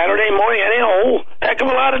 It's Saturday morning. That ain't a whole heck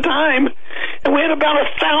of a lot of time. And we had about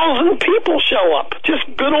 1,000 people show up. Just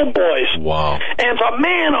good old boys. Wow. And I thought,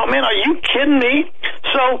 man, oh man, are you kidding me?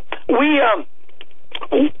 So we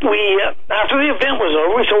after the event was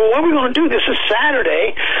over, we said, well, what are we going to do? This is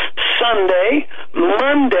Saturday, Sunday,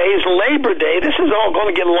 Monday's Labor Day. This is all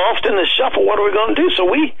going to get lost in the shuffle. What are we going to do? So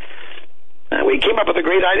we came up with a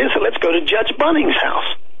great idea. So let's go to Judge Bunning's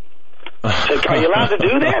house. Said, are you allowed to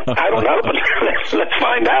do that? I don't know, but let's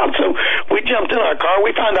find out. So we jumped in our car.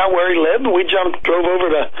 We found out where he lived. We drove over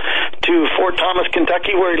to Fort Thomas,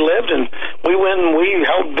 Kentucky, where he lived, and we went and we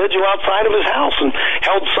held vigil outside of his house and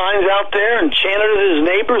held signs out there and chanted at his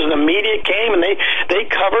neighbors, and the media came and they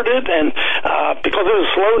covered it. And because it was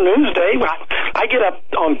a slow news day, I get up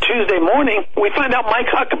on Tuesday morning. We find out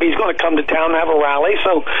Mike Huckabee's going to come to town and have a rally,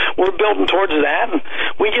 so we're building towards that. And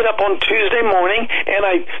we get up on Tuesday morning, and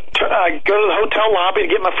I I go to the hotel lobby to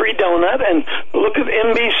get my free donut and look at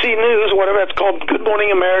NBC News, whatever that's called, Good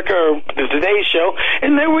Morning America or the Today Show,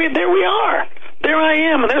 and there we are. There I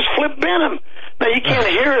am, and there's Flip Benham. Now, you can't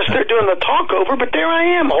hear us. They're doing the talk over, but there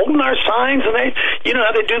I am, holding our signs, and they, you know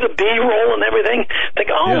how they do the B-roll and everything? They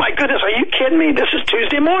go, oh, my goodness, are you kidding me? This is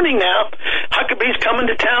Tuesday morning now. Huckabee's coming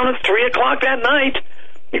to town at 3 o'clock that night.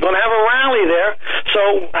 You're going to have a rally there. So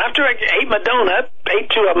after I ate my donut, ate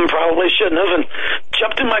 2 of them, probably shouldn't have, and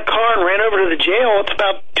jumped in my car and ran over to the jail. It's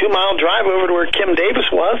about a 2-mile drive over to where Kim Davis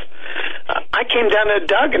was. I came down there,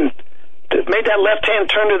 Doug, and made that left-hand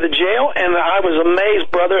turn to the jail, and I was amazed,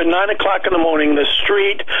 brother. At 9 o'clock in the morning, the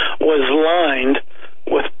street was lined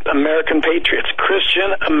with American patriots,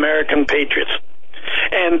 Christian American patriots.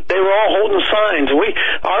 And they were all holding signs.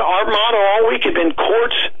 Our motto all week had been,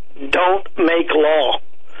 courts don't make law.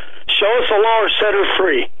 Show us a law or set her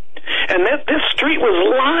free. And this street was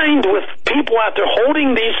lined with people out there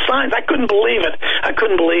holding these signs. I couldn't believe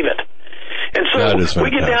it. And so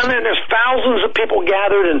we get down there, and there's thousands of people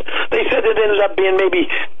gathered, and they said it ended up being maybe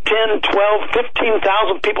 10, 12,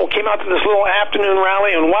 15,000 people came out to this little afternoon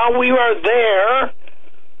rally, and while we were there,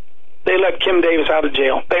 they let Kim Davis out of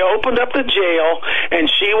jail. They opened up the jail, and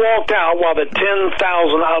she walked out while the 10,000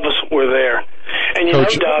 of us were there. And you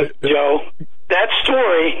Coach, know, Doug, Joe, that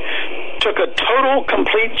story took a total,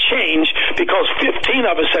 complete change because 15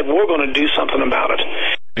 of us said, we're going to do something about it.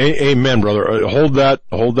 Amen, brother. Hold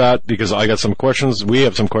that, because I got some questions. We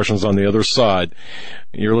have some questions on the other side.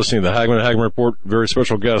 You're listening to the Hagmann Report. Very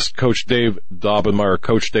special guest, Coach Dave Daubenmire,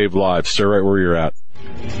 Coach Dave Live. Stay right where you're at.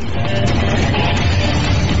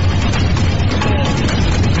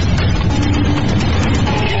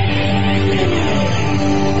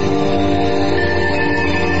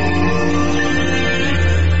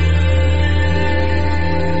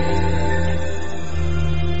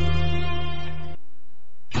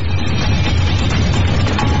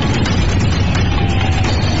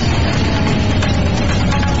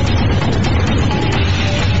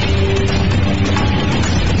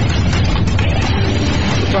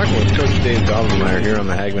 Here on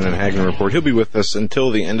the Hagmann Report. He'll be with us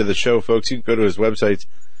until the end of the show, folks. You can go to his websites,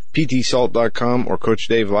 ptsalt.com or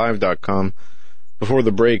coachdavelive.com. Before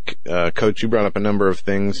the break, Coach, you brought up a number of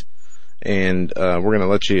things, and we're going to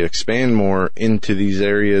let you expand more into these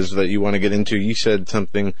areas that you want to get into. You said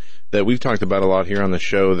something that we've talked about a lot here on the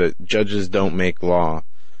show, that judges don't make law.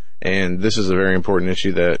 And this is a very important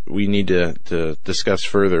issue that we need to discuss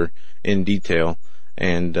further in detail.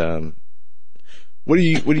 And what do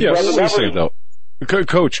you say, though?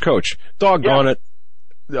 Coach, doggone it.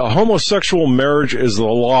 Homosexual marriage is the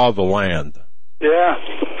law of the land. Yeah.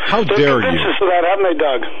 How dare you? They've convinced us of that, haven't they,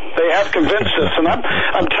 Doug? They have convinced us. And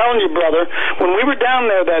I'm telling you, brother, when we were down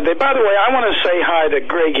there that day, by the way, I want to say hi to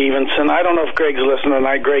Greg Evenson. I don't know if Greg's listening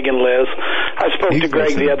tonight, Greg and Liz. I spoke to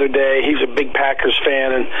Greg the other day. He's a big Packers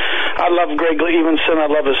fan, and I love Greg Evenson. I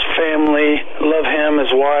love his family, love him,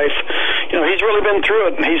 his wife. You know, he's really been through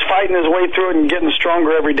it, and he's fighting his way through it and getting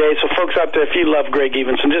stronger every day. So folks out there, if you love Greg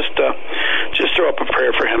Evenson, just throw up a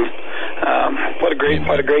prayer for him. What a great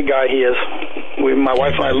guy he is. My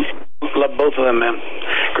wife and I love both of them, man.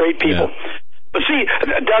 Great people. Yeah. But see,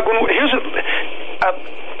 Doug,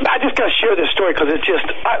 I just got to share this story because it's just,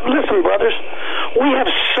 listen, brothers, we have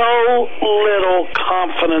so little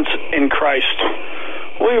confidence in Christ.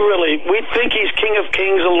 We think he's King of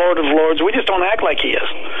Kings and Lord of Lords. We just don't act like he is.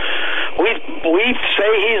 We say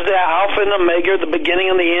he's the Alpha and Omega, the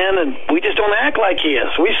beginning and the end, and we just don't act like he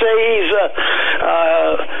is. We say he's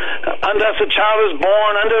unto us a child is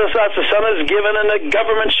born, unto us a son is given, and the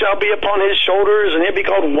government shall be upon his shoulders, and he'll be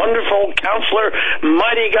called Wonderful Counselor,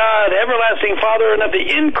 Mighty God, Everlasting Father, and of the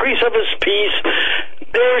increase of his peace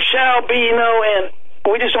there shall be no end.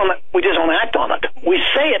 We just don't act on it. We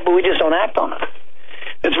say it, but we just don't act on it.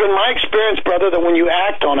 It's been my experience, brother, that when you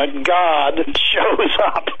act on it, God shows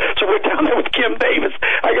up. So we're down there with Kim Davis.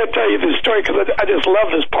 I got to tell you this story because I just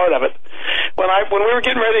love this part of it. When we were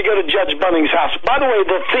getting ready to go to Judge Bunning's house, by the way,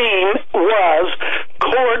 the theme was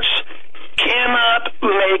courts cannot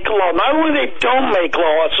make law. Not only they don't make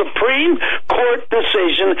law, a Supreme Court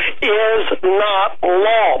decision is not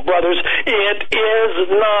law, brothers. It is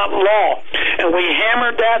not law. And we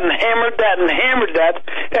hammered that and hammered that and hammered that.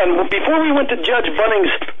 And before we went to Judge Bunning's,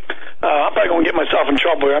 I'm probably going to get myself in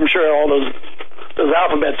trouble here. I'm sure all those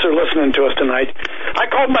alphabets are listening to us tonight.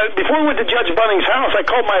 Before we went to Judge Bunning's house, I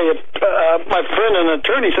called my friend, an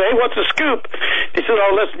attorney, said, hey, what's the scoop? He said,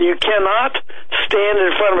 oh, listen, you cannot stand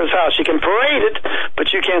in front of his house. You can parade it,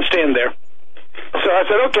 but you can't stand there. So I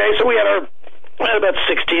said, okay. So we had our about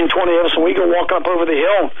 16, 20 of us, and we go walking up over the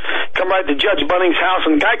hill, come right to Judge Bunning's house,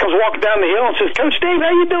 and the guy comes walking down the hill and says, Coach Dave,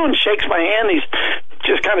 how you doing? Shakes my hand. He's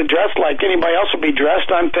just kind of dressed like anybody else would be dressed.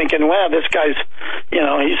 I'm thinking, wow, this guy's,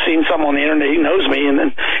 he's seen something on the internet, he knows me, and then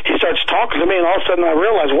he starts talking to me, and all of a sudden I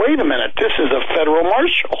realize, wait a minute, this is a federal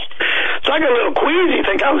marshal. So I got a little queasy,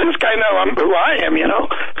 think, how does this guy know who I am,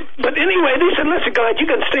 But anyway, they said, listen, go ahead, you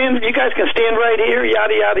guys can stand right here,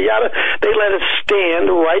 yada, yada, yada. They let us stand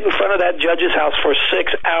right in front of that judge's house for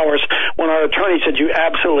 6 hours when our attorney said, you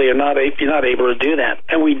absolutely are not able to do that.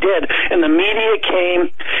 And we did. And the media came,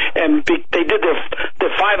 and they did the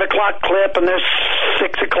 5 o'clock clip, and their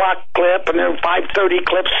 6 o'clock clip, and their 5:30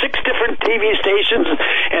 clip, 6 different TV stations,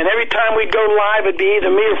 and every time we'd go live, it'd be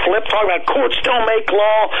either me or Flip talking about courts don't make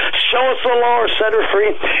law, show us the law or set her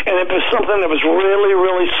free, and it was something that was really,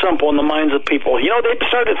 really simple in the minds of people. They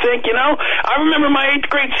started to think, I remember my 8th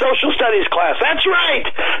grade social studies class. That's right,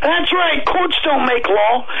 courts don't make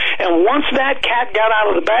law. And once that cat got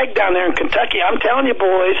out of the bag down there in Kentucky, I'm telling you,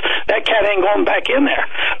 boys, that cat ain't going back in there.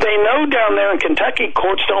 They know down there in Kentucky,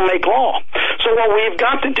 courts don't make law. So what we've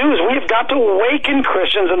got to do is we've got to awaken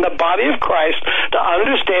Christians in the body of Christ to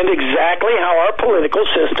understand exactly how our political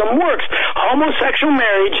system works. Homosexual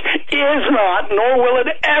marriage is not, nor will it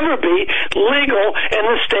ever be, legal in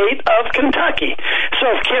the state of Kentucky. So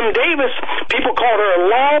if Kim Davis, people called her a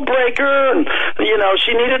lawbreaker, and,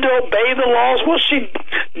 she needed to obey the laws, well,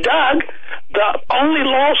 Doug, the only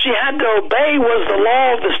law she had to obey was the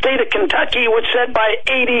law of the state of Kentucky, which said by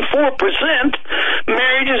 84%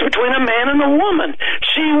 marriage is between a man and a woman.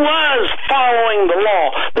 She was following the law.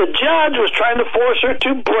 The judge was trying to force her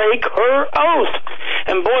to break her oath.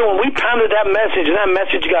 And boy, when we pounded that message and that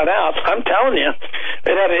message got out, I'm telling you,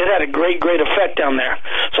 it had a great, great effect down there.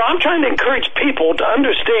 So I'm trying to encourage people to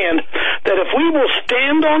understand that if we will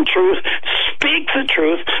stand on truth, speak the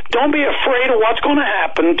truth, don't be afraid of what's going to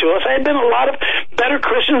happen to us. There have been a lot of better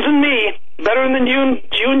Christians than me, better than you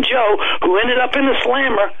and Joe, who ended up in the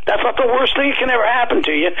slammer. That's not the worst thing that can ever happen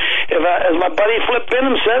to you. If, as my buddy Flip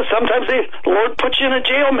Benham says, sometimes the Lord puts you in a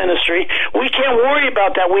jail ministry. We can't worry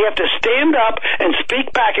about that. We have to stand up and speak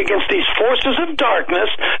back against these forces of darkness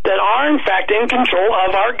that are, in fact, in control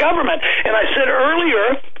of our government. And I said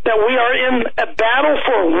earlier that we are in a battle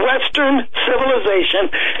for Western civilization.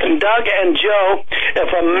 And Doug and Joe, if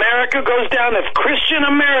America goes down, if Christian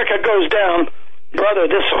America goes down, brother,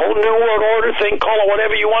 this whole New World Order thing, call it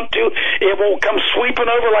whatever you want to, it will come sweeping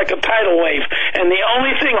over like a tidal wave. And the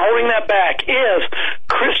only thing holding that back is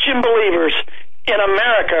Christian believers in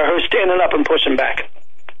America who are standing up and pushing back.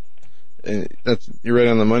 You're right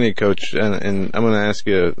on the money, Coach. And I'm going to ask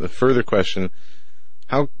you a further question.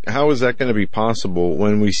 How is that going to be possible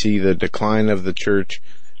when we see the decline of the church,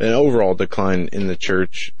 an overall decline in the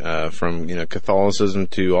church, from Catholicism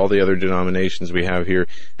to all the other denominations we have here?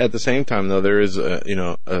 At the same time, though, there is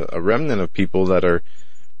a remnant of people that are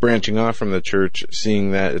branching off from the church,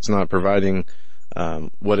 seeing that it's not providing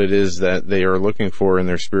what it is that they are looking for in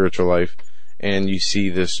their spiritual life, and you see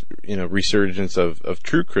this resurgence of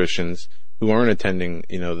true Christians who aren't attending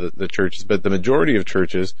the churches, but the majority of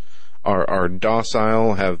churches are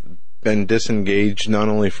docile, have been disengaged not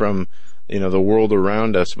only from the world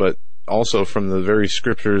around us, but also from the very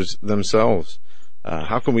scriptures themselves.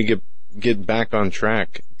 How can we get back on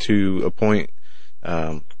track to a point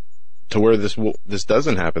to where this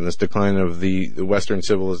doesn't happen, this decline of the Western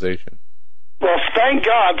civilization? Well, thank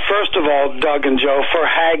God, first of all, Doug and Joe, for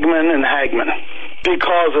Hagmann and Hagmann.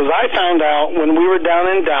 Because as I found out when we were down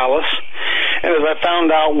in Dallas, and as I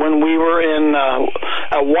found out when we were in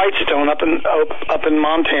Whitestone up in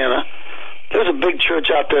Montana, there's a big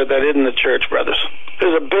church out there that isn't the church, brothers.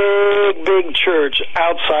 There's a big, big church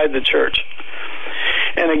outside the church.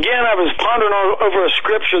 And again, I was pondering over a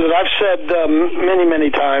scripture that I've said many,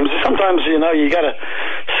 many times. Sometimes, you got to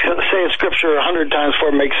say a scripture 100 times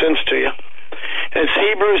before it makes sense to you. And it's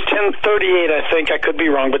Hebrews 10:38, I think. I could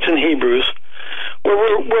be wrong, but it's in Hebrews, where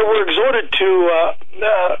we're exhorted to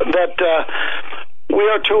that we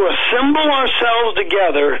are to assemble ourselves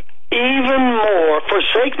together even more,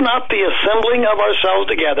 forsake not the assembling of ourselves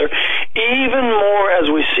together, even more as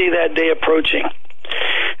we see that day approaching.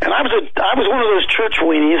 And I was one of those church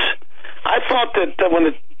weenies. I thought that when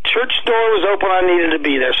the church door was open, I needed to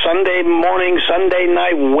be there Sunday morning, Sunday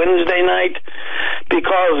night, Wednesday night,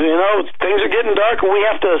 because things are getting dark and we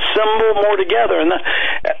have to assemble more together. And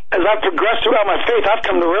as I've progressed throughout my faith, I've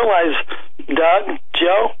come to realize, Doug,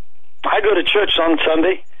 Joe, I go to church on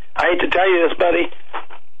Sunday. I hate to tell you this, buddy,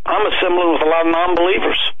 I'm assembling with a lot of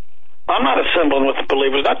non-believers. I'm not assembling with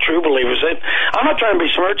believers, not true believers. I'm not trying to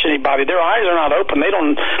besmirch anybody. Their eyes are not open. They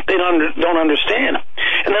don't understand.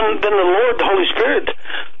 And And then the Lord, the Holy Spirit,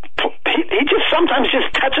 he just sometimes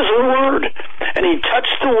just touches a word. And he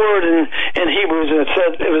touched the word in Hebrews, and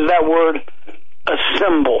it was that word,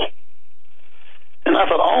 assemble. And I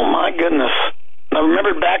thought, oh my goodness. And I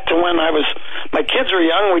remembered back to when my kids were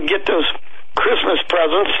young, we'd get those Christmas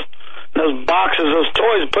presents, those boxes, those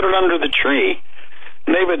toys, put it under the tree.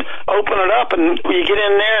 And they would open it up, and you get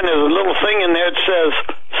in there, and there's a little thing in there that says,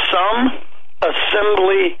 some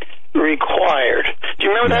assembly required. Do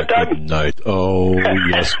you remember that, Doug? Good night. Oh,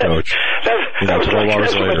 yes, Coach. that was like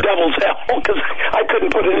a devil's hell, because I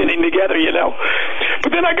couldn't put anything together,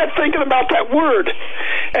 But then I got thinking about that word.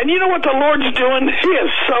 And you know what the Lord's doing? He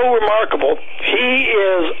is so remarkable. He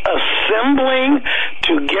is assembling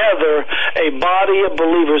together a body of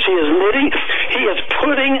believers. He is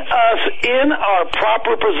putting us in our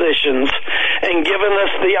proper positions and giving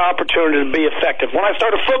us the opportunity to be effective. When I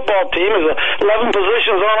start a football team, there's 11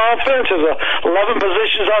 positions on offense, there's 11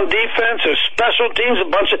 positions on defense, there's special teams, a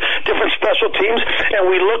bunch of different special teams, and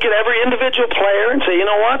we look at every individual player and say, you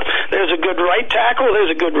know what? There's a good right tackle,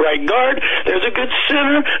 there's a good right guard, there's a good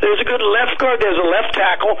center, there's a good left guard, there's a left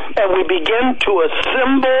tackle, and we begin to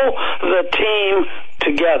assemble the team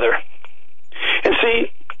together. And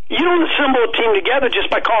see, you don't assemble a team together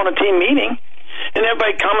just by calling a team meeting and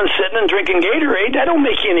everybody coming, sitting, and drinking Gatorade. That don't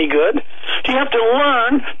make you any good. You have to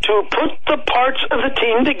learn to put the parts of the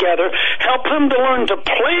team together, help them to learn to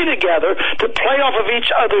play together, to play off of each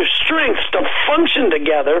other's strengths, to function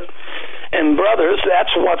together. And brothers,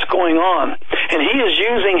 that's what's going on. And he is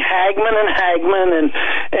using Hagmann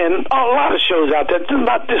and a lot of shows out there.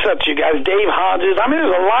 Not just up to you guys, Dave Hodges. I mean,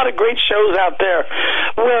 there's a lot of great shows out there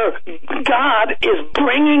where God is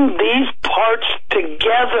bringing these parts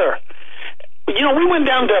together. We went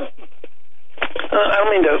down to, I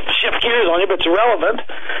don't mean to shift gears on you, but it's relevant.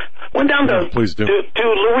 Went down to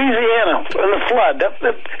Louisiana in the flood.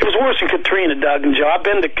 It was worse than Katrina, Doug and Joe. I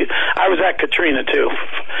was at Katrina too.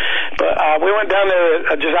 But we went down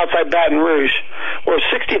there just outside Baton Rouge, where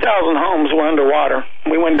 60,000 homes were underwater.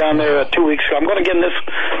 We went down there 2 weeks ago. I'm going to get in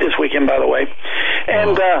this weekend, by the way.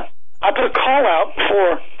 And I put a call out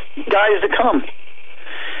for guys to come.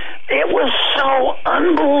 It was so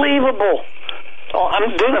unbelievable. Oh, I'm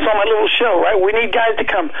doing this on my little show, right? We need guys to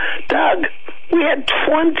come. Doug, we had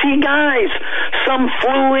 20 guys. Some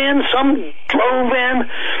flew in, some drove in,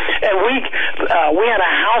 and we had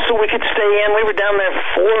a house that we could stay in. We were down there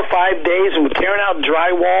 4 or 5 days, and we're tearing out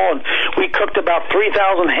drywall, and we cooked about 3,000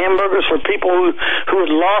 hamburgers for people who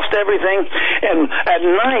had lost everything. And at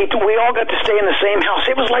night, we all got to stay in the same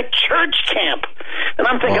house. It was like church camp. And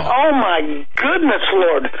I'm thinking, oh my goodness,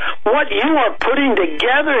 Lord, what you are putting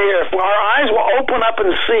together here. If our eyes will open up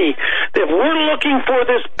and see, if we're looking for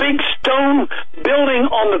this big stone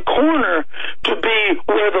building on the corner to be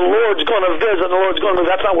where the Lord's going to visit,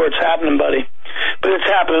 that's not where it's happening, buddy. But it's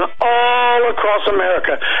happening all across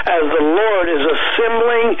America as the Lord is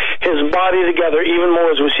assembling his body together even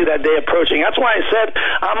more as we see that day approaching. That's why I said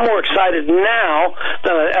I'm more excited now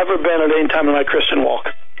than I've ever been at any time in my Christian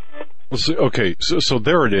walk. Okay, so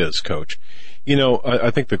there it is, Coach.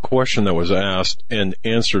 I think the question that was asked and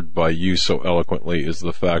answered by you so eloquently is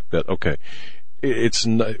the fact that, okay, it's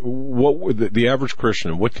not, the average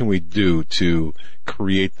Christian, what can we do to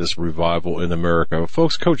create this revival in America?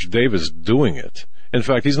 Folks, Coach Dave is doing it. In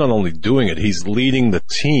fact, he's not only doing it, he's leading the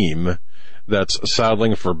team that's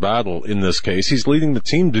saddling for battle in this case. He's leading the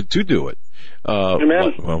team to do it.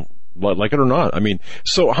 Amen. Like it or not. I mean,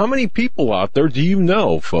 so how many people out there do you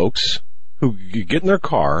know, folks, who get in their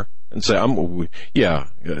car and say,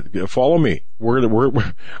 follow me. We're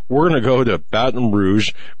going to go to Baton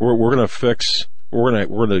Rouge. We're going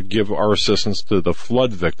to give our assistance to the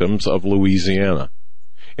flood victims of Louisiana.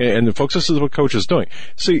 And folks, this is what Coach is doing.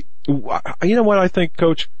 See, you know what I think,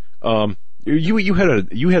 Coach? You had a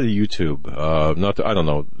YouTube, I don't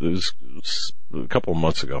know, it was a couple of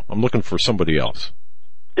months ago. I'm looking for somebody else.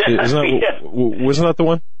 Yeah, wasn't that the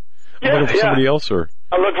one? Yeah, looking for somebody else, or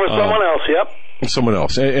I'm looking for someone else. Yep, someone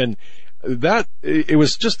else, and that it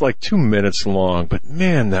was just like 2 minutes long, but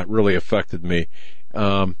man, that really affected me.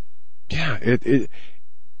 Because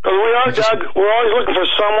we are, Doug. We're always looking for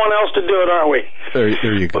someone else to do it, aren't we? There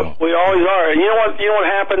you go. We always are. And you know what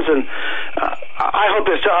happens? And I hope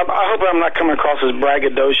I'm not coming across as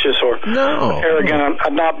braggadocious or arrogant.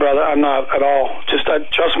 I'm not, brother. I'm not at all. Just I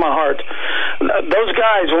trust my heart. Those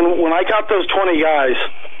guys, when I got those 20 guys,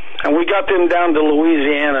 and we got them down to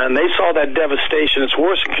Louisiana, and they saw that devastation. It's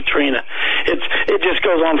worse than Katrina. It just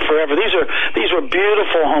goes on forever. These were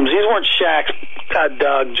beautiful homes. These weren't shacks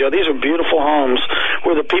Doug, Joe, these are beautiful homes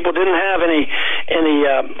where the people didn't have any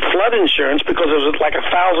flood insurance because it was like a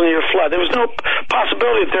 1,000-year flood. There was no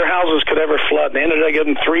possibility that their houses could ever flood. They ended up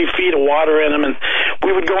getting 3 feet of water in them, and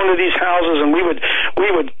we would go into these houses and we would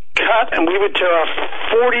cut and we would tear off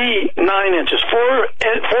 49 inches, 4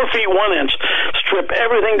 feet 1 inch, strip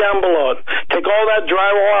everything down below it, take all that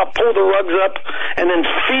drywall out, pull the rugs up, and then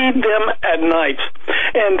feed them at night.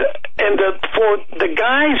 For the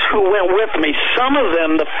guys who went with me, some of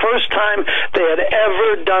them, the first time they had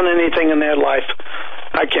ever done anything in their life,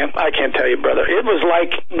 I can't tell you, brother. It was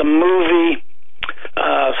like the movie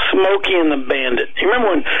Smokey and the Bandit. You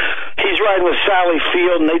remember when he's riding with Sally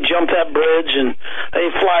Field and they jump that bridge and they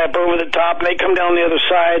fly up over the top and they come down the other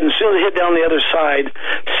side, and as soon as they hit down the other side,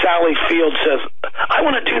 Sally Field says, I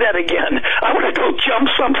want to do that again. I want to go jump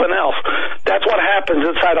something else. That's what happens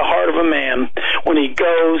inside the heart of a man when he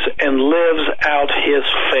goes and lives out his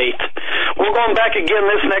faith. We're going back again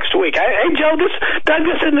this next week. Hey, Joe, Doug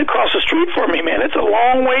just isn't across the street for me, man. It's a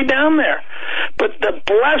long way down there. But the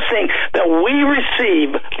blessing that we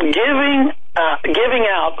receive, giving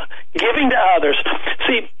out, giving to others.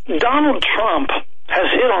 See, Donald Trump has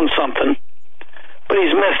hit on something, but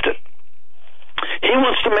he's missed it. He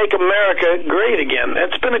wants to make America great again.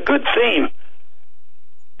 It's been a good theme,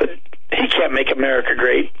 but he can't make America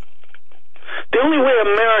great. The only way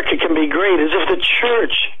America can be great is if the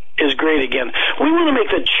church is great again. We want to make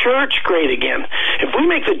the church great again. If we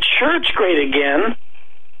make the church great again,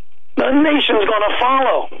 the nation's going to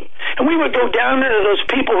follow. And we would go down into those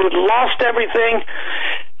people who had lost everything,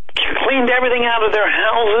 cleaned everything out of their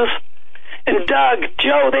houses. And Doug,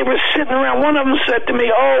 Joe, they were sitting around. One of them said to me,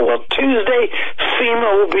 Tuesday FEMA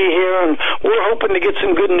will be here, and we're hoping to get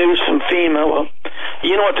some good news from FEMA. Well,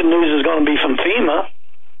 you know what the news is going to be from FEMA.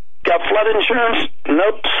 Got flood insurance?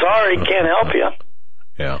 Nope, sorry, can't help you.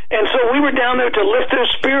 Yeah. And so we were down there to lift their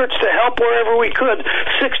spirits, to help wherever we could.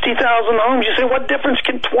 60,000 homes. You say, what difference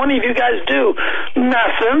can 20 of you guys do?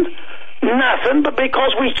 Nothing. But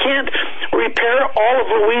because we can't repair all of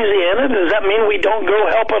Louisiana, does that mean we don't go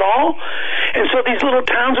help at all? And so these little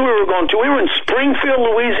towns we were going to, we were in Springfield,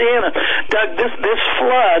 Louisiana. Doug, this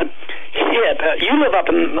flood hit. You live out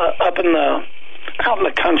in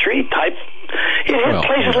the country type. It hit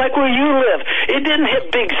places like where you live. It didn't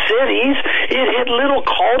hit big cities. It hit little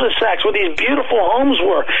cul-de-sacs where these beautiful homes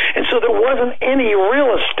were. And so there wasn't any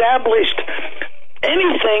real established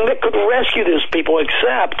anything that could rescue these people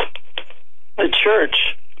except the church.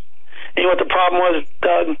 And you know what the problem was,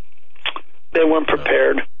 Doug? They weren't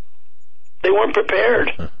prepared. They weren't prepared.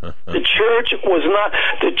 The church is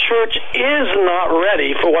not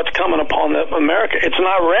ready for what's coming upon America. It's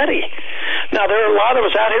not ready. Now, there are a lot of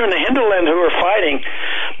us out here in the hinterland who are fighting,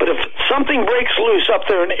 but if something breaks loose up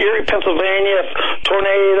there in Erie, Pennsylvania,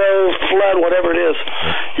 tornado, flood, whatever it is,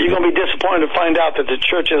 you're going to be disappointed to find out that the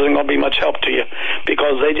church isn't going to be much help to you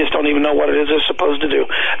because they just don't even know what it is they're supposed to do.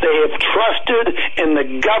 They have trusted in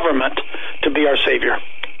the government to be our savior.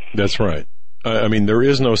 That's right. I mean, there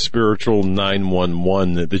is no spiritual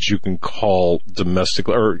 911 that you can call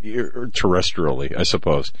domestically or terrestrially, I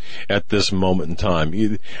suppose, at this moment in time.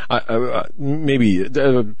 Maybe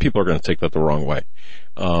people are going to take that the wrong way.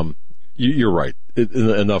 You're right.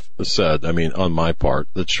 Enough said. I mean, on my part,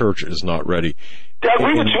 the church is not ready. Doug,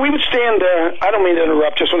 we would stand there. I don't mean to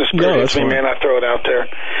interrupt. Just when the spirit hits me, man, I throw it out there.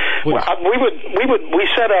 We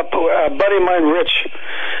set up. A buddy of mine, Rich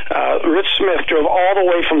Smith, drove all the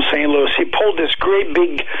way from St. Louis. He pulled this great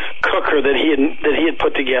big cooker that he had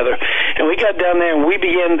put together, and we got down there and we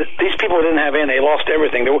began. These people didn't have any; they lost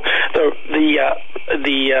everything. The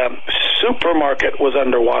supermarket was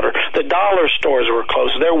underwater. The dollar stores were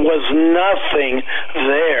closed. There was nothing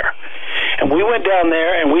there. And we went down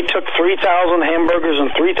there and we took 3,000 hamburgers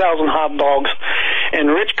and 3,000 hot dogs,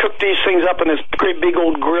 and Rich cooked these things up in this great big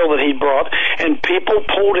old grill that he brought, and people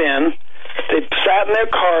pulled in. They sat in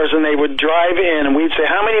their cars and they would drive in, and we'd say,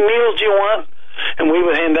 how many meals do you want? And we'd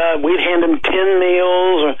hand them 10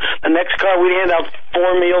 meals, or the next car we'd hand out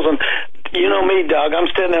 4 meals, and you know me, Doug,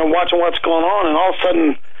 I'm standing there watching what's going on, and all of a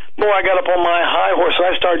sudden, boy, I got up on my high horse and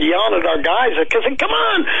I started yelling at our guys. I said, come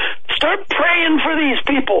on, start praying for these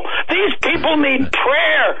people. These people need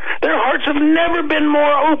prayer. Their hearts have never been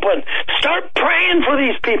more open. Start praying for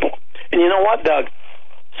these people. And you know what, Doug?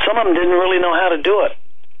 Some of them didn't really know how to do it.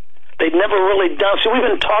 They'd never really done. So we've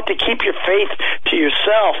been taught to keep your faith to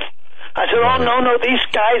yourself. I said, oh, no, these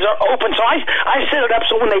guys are open. So I set it up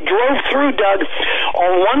so when they drove through, Doug,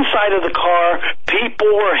 on one side of the car,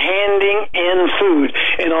 people were handing in food.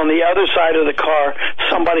 And on the other side of the car,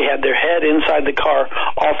 somebody had their head inside the car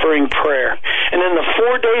offering prayer. And in the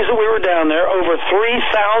 4 days that we were down there, over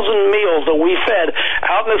 3,000 meals that we fed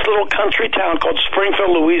out in this little country town called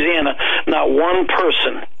Springfield, Louisiana, not one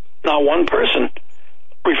person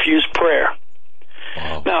refused prayer.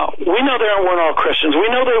 Wow. Now, we know they weren't all Christians. We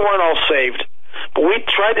know they weren't all saved. But we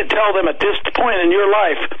tried to tell them at this point in your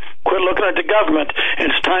life, quit looking at the government, and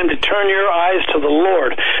it's time to turn your eyes to the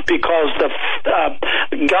Lord, because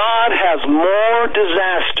God has more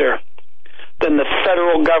disaster than the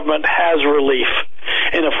federal government has relief.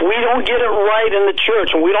 And if we don't get it right in the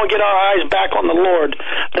church, and we don't get our eyes back on the Lord,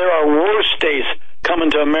 there are worse days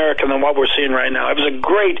coming to America than what we're seeing right now. It was a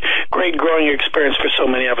great growing experience for so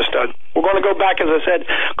many of us, Doug. We're going to go back, as I said,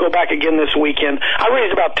 again this weekend. I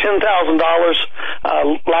raised about $10,000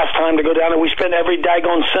 last time to go down, and we spent every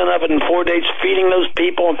daggone cent of it in 4 days feeding those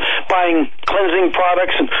people, buying cleansing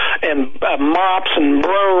products and mops and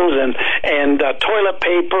brooms and toilet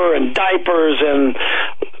paper and diapers and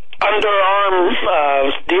underarm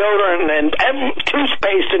deodorant and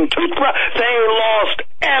toothpaste and toothbrush. They lost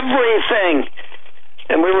everything.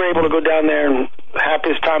 And we were able to go down there, and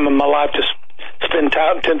happiest time of my life, to spend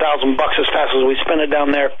 $10,000 as fast as we spent it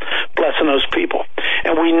down there, blessing those people.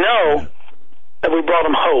 And we know that we brought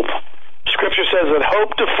them hope. Scripture says that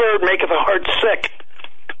hope deferred maketh the heart sick.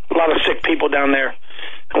 A lot of sick people down there.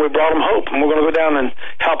 And we brought them hope, and we're going to go down and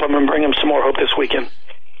help them and bring them some more hope this weekend.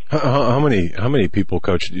 How many people,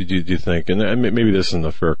 Coach, do you think? And maybe this isn't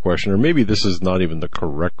a fair question, or maybe this is not even the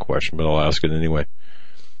correct question, but I'll ask it anyway.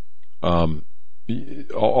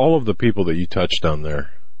 All of the people that you touched down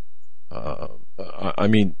there, I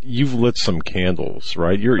mean, you've lit some candles,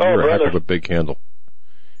 right? You're a heck of a big candle.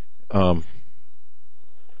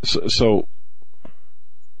 So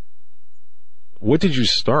what did you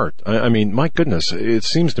start? I mean, my goodness, it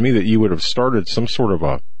seems to me that you would have started some sort of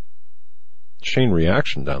a chain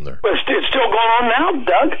reaction down there. But it's still going on now,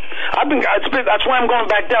 Doug. That's why I'm going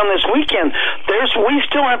back down this weekend. We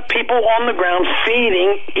still have people on the ground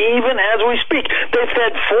feeding even as we speak. They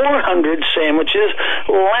fed 400 sandwiches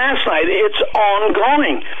last night. It's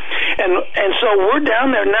ongoing. And so we're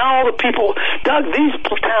down there now. All the people, Doug, these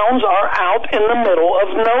towns are out in the middle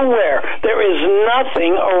of nowhere. There is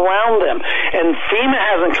nothing around them. And FEMA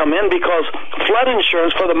hasn't come in because flood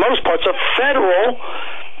insurance, for the most part, is a federal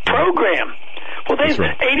program. Well, 80%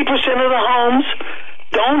 of the homes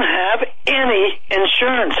don't have any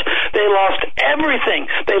insurance. They lost everything.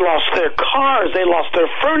 They lost their cars. They lost their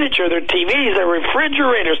furniture, their TVs, their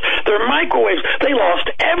refrigerators, their microwaves. They lost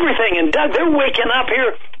everything. And Doug, they're waking up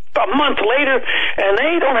here a month later, and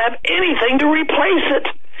they don't have anything to replace it.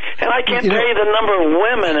 And I can't tell you the number of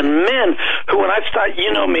women and men who, when I start, you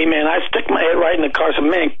know me, man, I stick my head right in the car and say,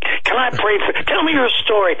 man, can I pray for you? Tell me your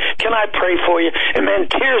story. Can I pray for you? And, man,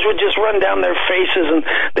 tears would just run down their faces, and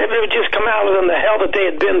they would just come out of them, the hell that they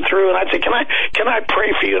had been through. And I'd say, can I pray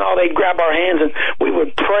for you? And they'd grab our hands, and we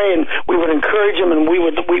would pray, and we would encourage them, and we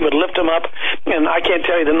would lift them up. And I can't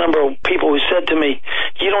tell you the number of people who said to me,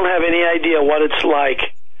 you don't have any idea what it's like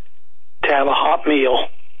to have a hot meal.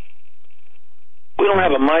 We don't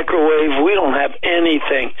have a microwave. We don't have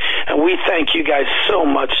anything. And we thank you guys so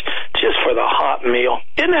much just for the hot meal.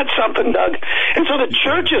 Isn't that something, Doug? And so the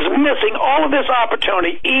church is missing all of this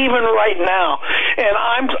opportunity even right now.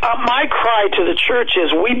 And my cry to the church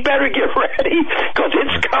is we better get ready because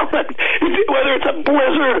it's coming. Whether it's a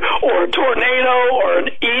blizzard or a tornado or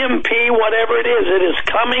an EMP, whatever it is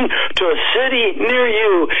coming to a city near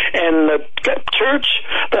you. And the church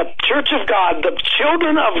of God, the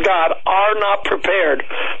children of God are not prepared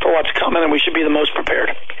for what's coming, and we should be the most prepared.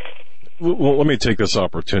 Well, let me take this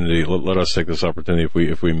opportunity. Let us take this opportunity,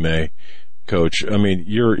 if we may, Coach. I mean,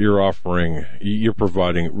 you're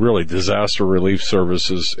providing really disaster relief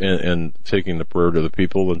services and taking the prayer to the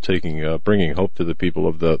people and bringing hope to the people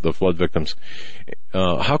of the flood victims.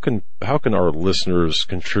 How can our listeners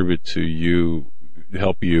contribute to you,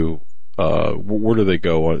 help you? Where do they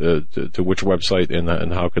go to which website,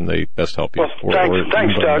 and how can they best help you? Well,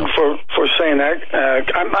 thanks, Doug, for saying that.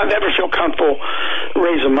 I never feel comfortable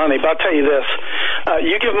raising money, but I'll tell you this.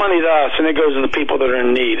 You give money to us, and it goes to the people that are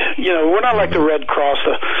in need. You know, we're not like the Red Cross.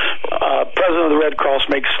 The president of the Red Cross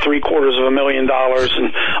makes $750,000,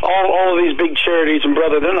 and all of these big charities, and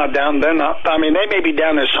brother, they're not down. They're not. I mean, they may be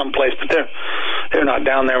down there someplace, but they're not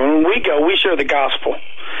down there. When we go, we share the gospel.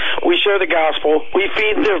 we share the gospel, we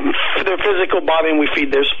feed their physical body, and we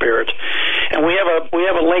feed their spirit. And we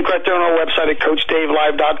have a link right there on our website at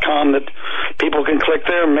CoachDaveLive.com that people can click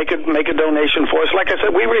there and make a donation for us. Like I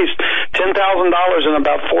said, we raised $10,000 in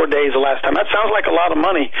about 4 days the last time. That sounds like a lot of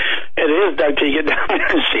money. It is, Doug, till you get down there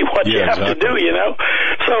and see what you have to do, you know.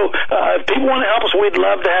 So if people want to help us, we'd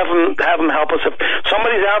love to have them help us. If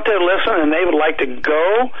somebody's out there listening and they would like to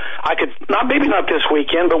go, I could maybe not this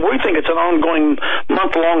weekend, but we think it's an ongoing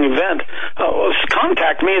month-long event.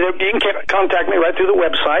 Contact me. You can contact me right through the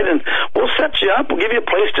website, and we'll set you up. We'll give you a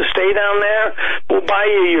place to stay down there. We'll buy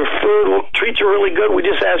you your food. We'll treat you really good. We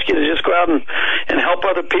just ask you to just go out and help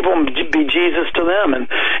other people and be Jesus to them. And,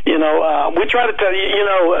 you know, we try to tell you, you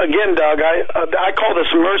know, again, Doug, I call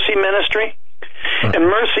this mercy ministry. And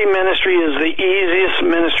mercy ministry is the easiest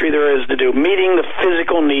ministry there is to do, meeting the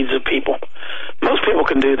physical needs of people. Most people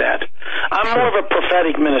can do that. I'm more of a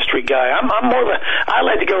prophetic ministry guy. I'm more of I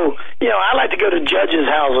like to go, you know, I like to go to judges'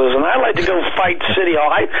 houses, and I like to go fight City Hall.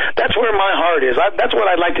 That's where my heart is. That's what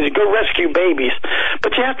I'd like to do, go rescue babies.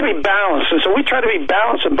 But you have to be balanced, and so we try to be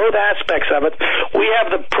balanced in both aspects of it. We have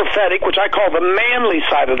the prophetic, which I call the manly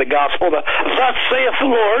side of the gospel, the thus saith the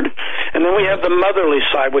Lord, and then we have the motherly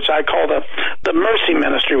side, which I call the mercy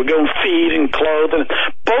ministry. We go and feed and clothe, and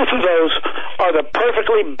both of those are the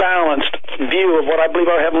perfectly balanced view of what I believe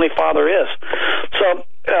our Heavenly Father is. So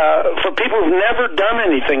for people who've never done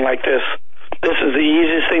anything like this is the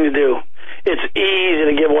easiest thing to do. It's easy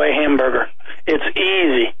to give away a hamburger. It's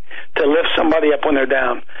easy to lift somebody up when they're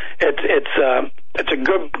down. It's a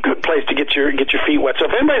good place to get your feet wet. So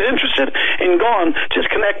if anybody's interested in going, just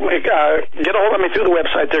get a hold of me through the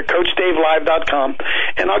website there, CoachDaveLive.com,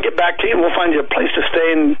 and I'll get back to you, and we'll find you a place to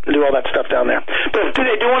stay and do all that stuff down there. But if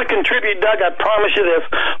they do want to contribute, Doug, I promise you this,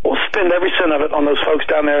 we'll spend every cent of it on those folks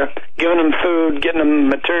down there, giving them food, getting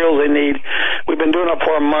them materials they need. We've been doing it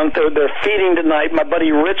for a month. They're feeding tonight. My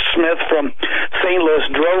buddy Rich Smith from St. Louis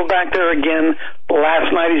drove back there again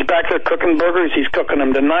last night. He's back there cooking burgers. He's cooking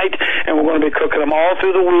them tonight, and we're going to be cooking them all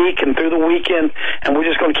through the week and through the weekend, and we're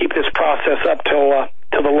just going to keep this process up till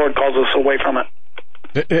the Lord calls us away from it.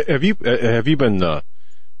 Have you been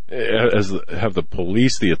have the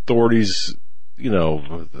police, the authorities, you know,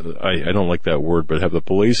 I don't like that word, but have the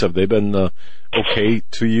police, have they been okay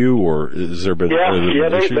to you, or has there been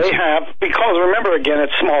issues? They have, because remember, again,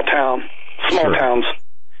 it's small towns,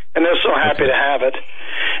 and they're so happy to have it.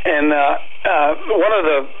 And one of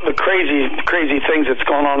the crazy things that's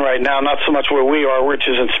going on right now, not so much where we are, which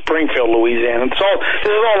is in Springfield, Louisiana. This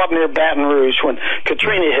is all up near Baton Rouge. When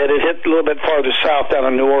Katrina hit a little bit farther south down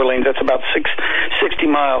in New Orleans. That's about 60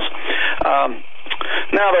 miles.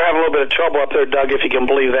 Now they're having a little bit of trouble up there, Doug, if you can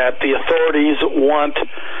believe that. The authorities want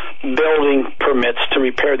building permits to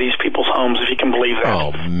repair these people's homes, if you can believe that.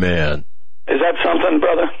 Oh, man. Is that something,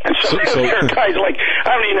 brother? And so there are guys like, I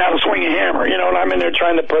don't even know how to swing a hammer, you know, and I'm in there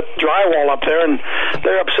trying to put drywall up there, and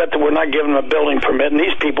they're upset that we're not giving them a building permit. And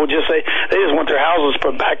these people they just want their houses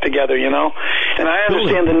put back together, you know. And I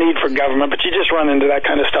understand the need for government, but you just run into that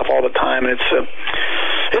kind of stuff all the time, and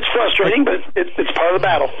it's frustrating, but it's part of the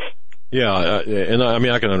battle. Yeah, and I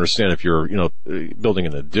mean, I can understand if you're, you know, building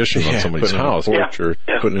an addition on somebody's house, or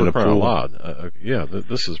putting in a pool.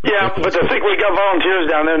 This is ridiculous. Yeah, but I think we got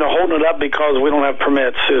volunteers down there, and they're holding it up because we don't have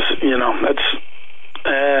permits. You know, that's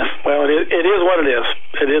well, it is what it is.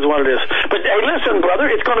 It is what it is. But hey, listen, brother,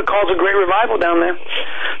 it's going to cause a great revival down there.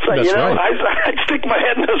 So that's right. I'd stick my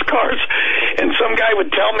head in those cars, and some guy would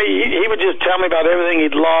tell me, he would just tell me about everything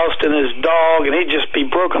he'd lost and his dog, and he'd just be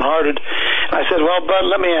brokenhearted. And I said, well, bud,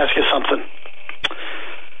 let me ask you something.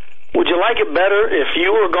 Would you like it better if you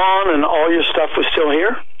were gone and all your stuff was still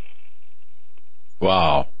here?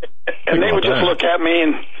 Wow. And they would just look at me,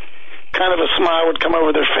 and kind of a smile would come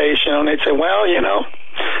over their face, you know, and they'd say, well, you know,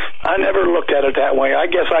 I never looked at it that way. I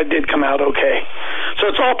guess I did come out okay.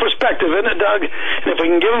 So it's all perspective, isn't it, Doug? And if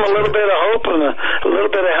we can give them a little bit of hope and a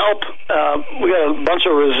little bit of help, we got a bunch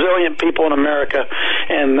of resilient people in America.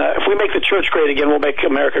 And if we make the church great again, we'll make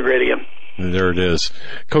America great again. There it is.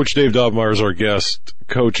 Coach Dave Dobmeyer is our guest.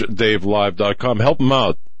 CoachDaveLive.com. Help him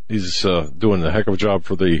out. He's doing a heck of a job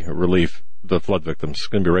for the relief, the flood victims.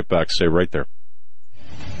 Going to be right back. Stay right there.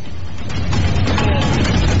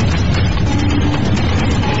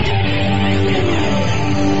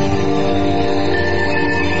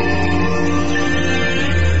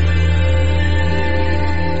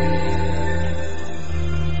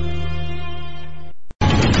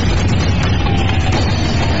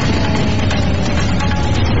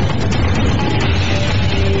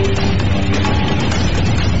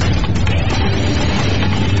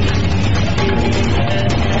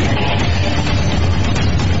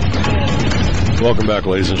 Welcome back,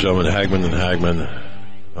 ladies and gentlemen. Hagmann and Hagmann.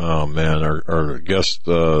 Oh man, our guest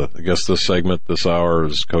this segment this hour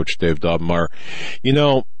is Coach Dave Dobbenmeyer. You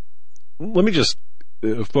know, let me just,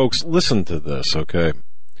 folks, listen to this, okay?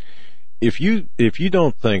 If you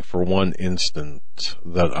don't think for one instant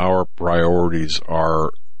that our priorities are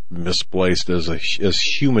misplaced as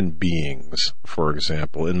human beings, for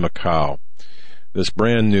example, in Macau, this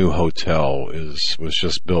brand new hotel was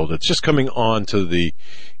just built. It's just coming into the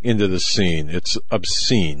scene. It's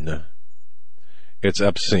obscene. It's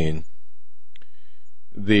obscene.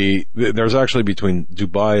 There's actually, between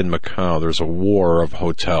Dubai and Macau, there's a war of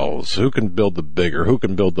hotels. Who can build the bigger? Who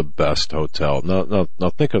can build the best hotel? Now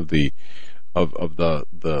think of the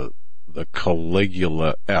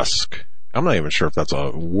Caligula-esque. I'm not even sure if that's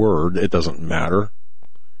a word. It doesn't matter.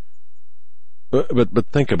 But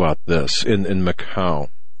think about this. In Macau,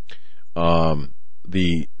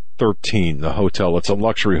 the 13, the hotel, it's a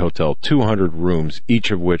luxury hotel, 200 rooms,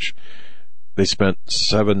 each of which they spent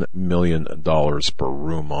 $7 million per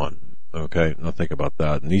room on. Okay, now think about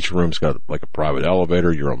that. And each room's got like a private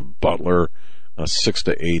elevator, your own butler, 6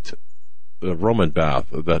 to 8, a Roman bath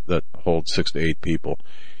that holds 6 to 8 people.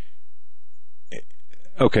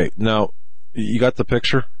 Okay, now you got the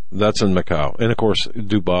picture. That's in Macau, and of course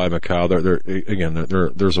Dubai, Macau.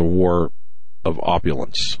 There's a war of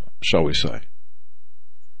opulence, shall we say?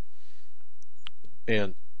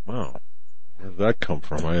 And wow. Where did that come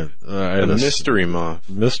from? I had a mystery moth.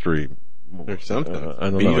 Mystery. Or something. I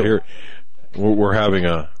don't know. Here, we're having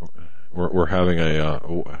an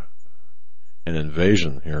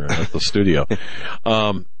invasion here at the studio.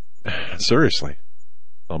 Seriously,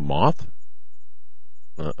 a moth?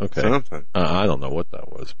 Okay. Something. I don't know what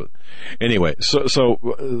that was, but anyway. So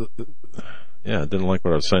yeah, I didn't like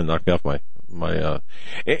what I was saying. Knocked me off my.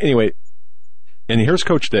 Anyway, and here's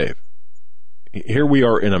Coach Dave. Here we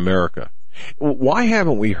are in America. Why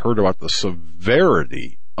haven't we heard about the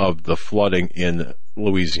severity of the flooding in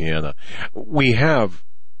Louisiana? We have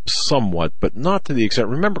somewhat, but not to the extent.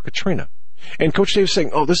 Remember Katrina. And Coach Dave's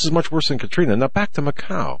saying, oh, this is much worse than Katrina. Now back to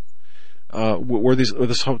Macau, where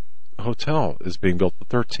this hotel is being built, the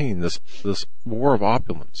 13, this war of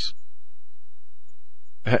opulence.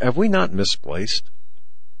 Have we not misplaced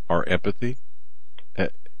our empathy?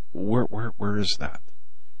 Where is that?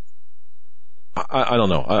 I don't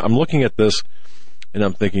know. I'm looking at this and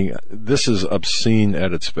I'm thinking, this is obscene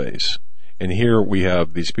at its face. And here we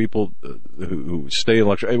have these people who stay in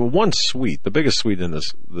luxury. One suite, the biggest suite in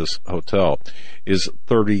this hotel, is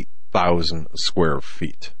 30,000 square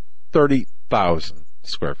feet. 30,000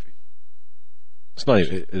 square feet. It's not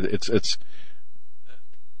even, it's,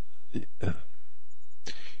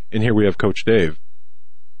 and here we have Coach Dave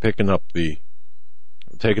taking up the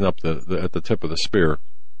at the tip of the spear.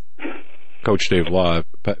 Coach Dave Live,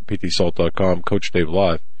 ptsalt.com, Coach Dave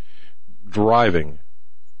Live, driving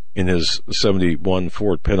in his 71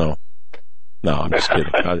 Ford Pinto. No, I'm just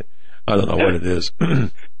kidding. I don't know what it is.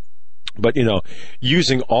 But,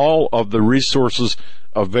 using all of the resources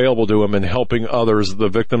available to him and helping others, the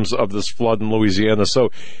victims of this flood in Louisiana. So,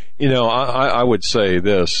 I would say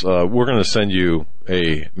this, we're going to send you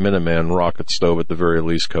a Minuteman rocket stove at the very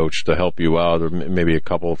least, Coach, to help you out, or maybe a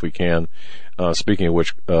couple if we can. Speaking of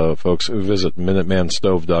which, folks, visit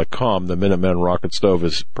MinutemanStove.com. The Minuteman rocket stove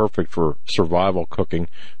is perfect for survival cooking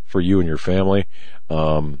for you and your family.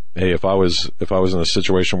 Hey, if I was in a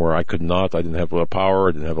situation where I didn't have power,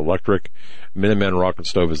 I didn't have electric, Minuteman rocket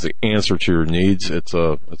stove is the answer to your needs. It's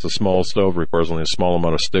a small stove, requires only a small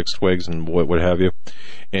amount of sticks, twigs, and what have you.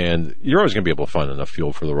 And you're always going to be able to find enough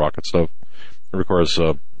fuel for the rocket stove. It requires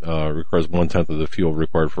 1/10 of the fuel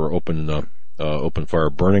required for open fire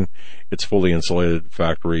burning. It's fully insulated,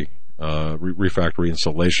 factory refractory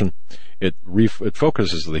insulation. It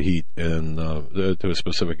focuses the heat to a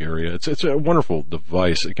specific area. It's a wonderful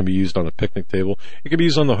device. It can be used on a picnic table. It can be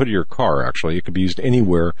used on the hood of your car. Actually, it can be used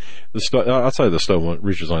anywhere. Outside of the stove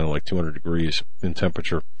reaches on like 200 degrees in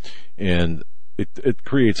temperature, and it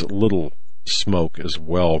creates little smoke as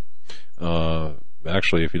well.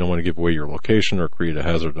 Actually, if you don't want to give away your location or create a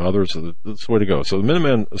hazard to others, that's the way to go. So the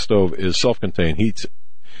Minuteman stove is self-contained, heats,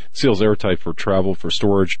 seals airtight for travel, for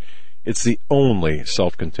storage. It's the only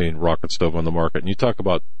self-contained rocket stove on the market. And you talk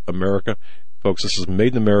about America, folks, this is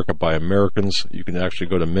made in America by Americans. You can actually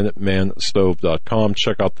go to MinutemanStove.com,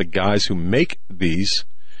 check out the guys who make these.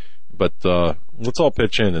 But let's all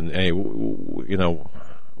pitch in, and hey, we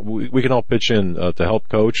can all pitch in to help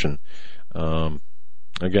Coach. And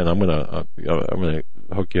again, I'm gonna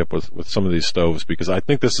hook you up with some of these stoves, because I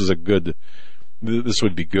think this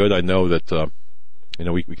would be good. I know that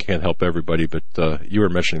we can't help everybody, but you were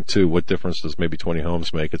mentioning too, what difference does maybe 20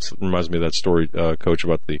 homes make? It reminds me of that story, Coach,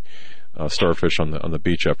 about the starfish on the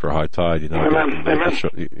beach after high tide. Amen.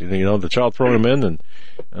 The child throwing them in, and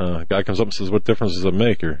a guy comes up and says, "What difference does it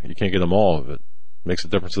make?" Or you can't get them all. It makes a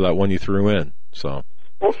difference to that one you threw in. So.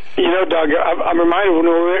 Well, Doug, I'm reminded when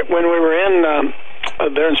we were in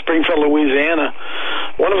there in Springfield, Louisiana,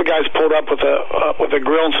 one of the guys pulled up with a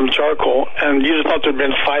grill and some charcoal, and you just thought there'd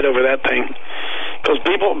been a fight over that thing. Because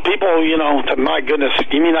people, said, my goodness,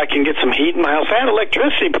 you mean I can get some heat in my house? I had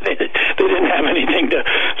electricity, but they didn't have anything to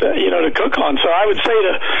cook on. So I would say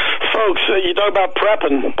to folks, you talk about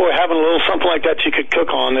prepping, boy, having a little something like that you could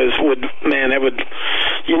cook on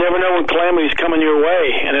you never know when calamity's coming your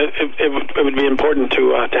way, and it would be important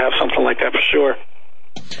to have something like that for sure.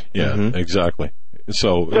 Yeah, exactly.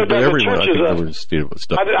 So everyone, I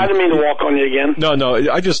didn't mean to walk on you again. No,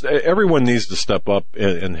 everyone needs to step up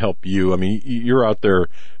and help you. I mean, you're out there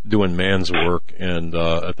doing man's work and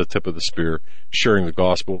at the tip of the spear, sharing the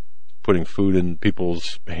gospel, putting food in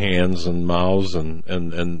people's hands and mouths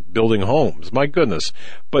and building homes. My goodness.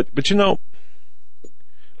 But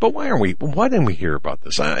why didn't we hear about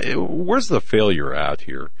this? Where's the failure at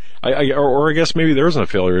here? Or I guess maybe there isn't a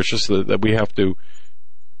failure. It's just that we have to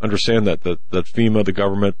understand that FEMA, the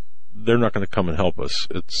government, they're not going to come and help us.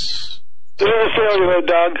 There is a failure, though,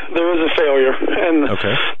 Doug. There is a failure, and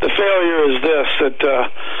the failure is this: that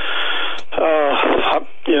I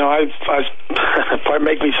probably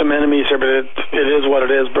make me some enemies here, but it is what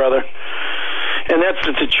it is, brother. And that's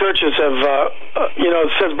that the churches have,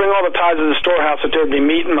 it says, bring all the tithes of the storehouse that there be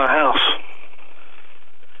meat in my house.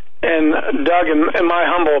 And Doug, in my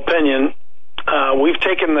humble opinion, we've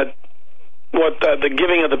taken the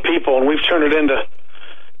giving of the people, and we've turned it into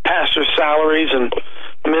pastor salaries and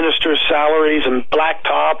minister salaries and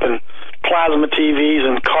blacktop and plasma TVs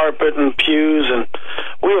and carpet and pews, and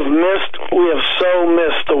we have so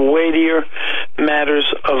missed the weightier matters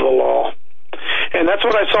of the law. And that's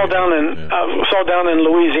what I saw down in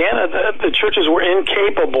Louisiana. The churches were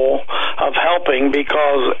incapable of helping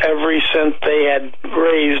because every cent they had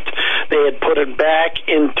raised, they had put it back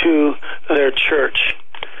into their church.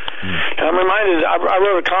 And I'm reminded, I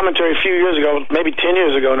wrote a commentary a few years ago, maybe 10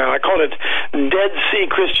 years ago now. I called it Dead Sea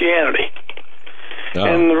Christianity. Oh.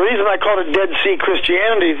 And the reason I called it Dead Sea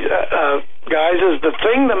Christianity, guys, is the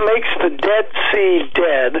thing that makes the Dead Sea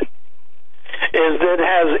dead is that it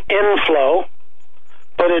has inflow,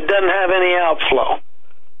 but it doesn't have any outflow.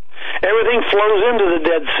 Everything flows into the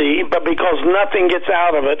Dead Sea, but because nothing gets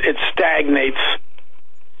out of it, it stagnates.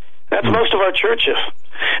 That's most of our churches.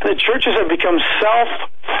 And the churches have become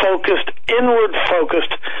self-focused,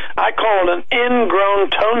 inward-focused. I call it an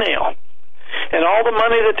ingrown toenail. And all the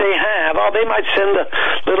money that they have, they might send a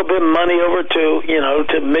little bit of money over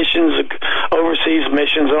to missions, overseas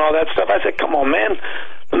missions and all that stuff. I said, come on, man.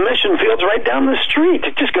 The mission field's right down the street.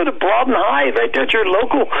 Just go to Broad and High, right there at your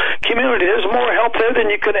local community. There's more help there than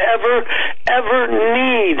you could ever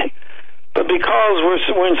need. But because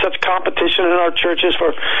we're in such competition in our churches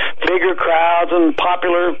for bigger crowds and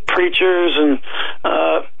popular preachers and,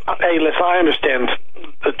 hey, listen, I understand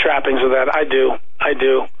the trappings of that. I do.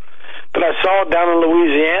 But I saw it down in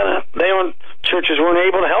Louisiana. Churches weren't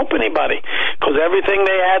able to help anybody because everything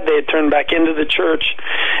they had turned back into the church,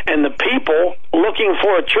 and the people looking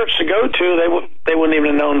for a church to go to, they wouldn't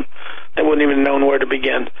even have known where to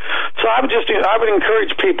begin. So I would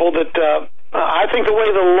encourage people that I think the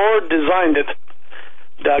way the Lord designed it,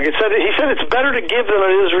 Doug, he said it's better to give than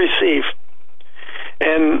it is receive.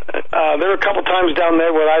 And there were a couple times down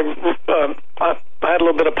there where I had a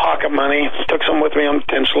little bit of pocket money, took some with me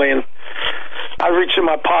unintentionally, and I reached in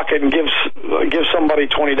my pocket and give somebody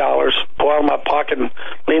 $20, pull out of my pocket and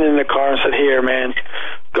lean in the car and said, here, man,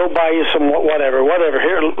 go buy you some whatever.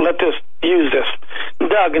 Here, use this.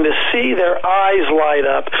 Doug, and to see their eyes light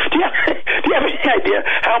up. Do you have any idea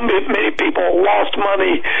how many people lost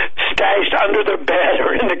money stashed under their bed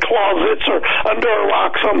or in the closets or under a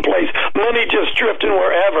rock someplace? Money just drifting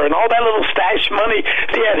wherever, and all that little stash money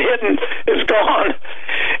they had hidden is gone.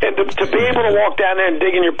 And to be able to walk down there and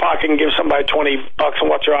dig in your pocket and give somebody $20 and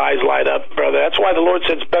watch your eyes light up, brother. That's why the Lord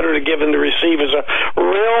said it's better to give than to receive. There's a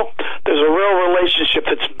real relationship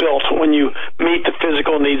that's built when you meet the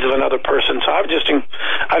physical needs of another person. So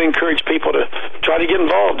I'd encourage people to try to get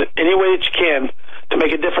involved any way that you can to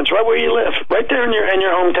make a difference right where you live, right there in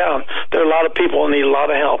your hometown. There are a lot of people who need a lot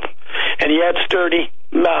of help. And yet sturdy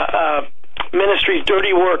ministry's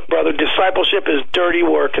dirty work, brother. Discipleship is dirty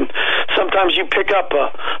work, and sometimes you pick up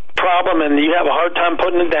a problem and you have a hard time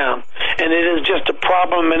putting it down, and it is just a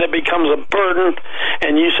problem and it becomes a burden,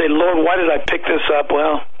 and you say, Lord, why did I pick this up?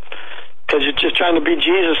 Well, because you're just trying to be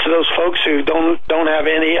Jesus to those folks who don't have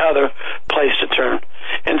any other place to turn.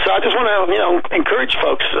 And so I just want to, encourage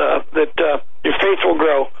folks that your faith will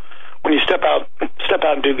grow when you step out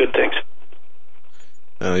and do good things.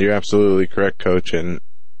 You're absolutely correct, Coach. And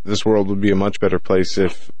this world would be a much better place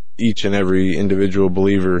if each and every individual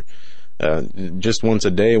believer just once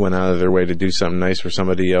a day went out of their way to do something nice for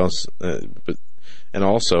somebody else. And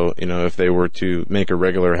also, if they were to make a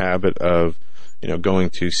regular habit of, going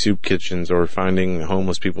to soup kitchens or finding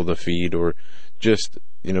homeless people to feed, or just,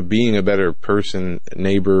 being a better person,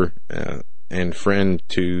 neighbor, and friend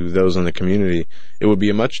to those in the community, it would be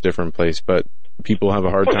a much different place. But people have a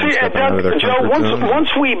hard time stepping out of their comfort zone. Once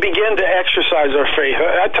we begin to exercise our faith,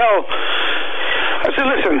 I say,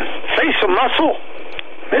 listen, faith's a muscle.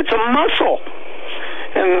 It's a muscle.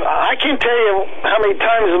 And I can't tell you how many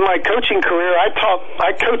times in my coaching career I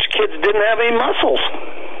coached kids that didn't have any muscles.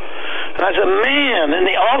 And I said, man, in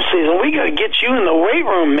the off season, we got to get you in the weight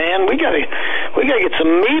room, man. We got to get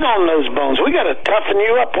some meat on those bones. We got to toughen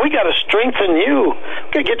you up. We got to strengthen you. We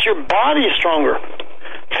got to get your body stronger.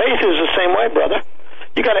 Faith is the same way, brother.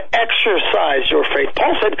 You got to exercise your faith.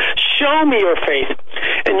 Paul said, show me your faith.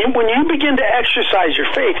 And when you begin to exercise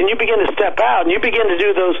your faith and you begin to step out and you begin to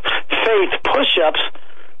do those faith push-ups,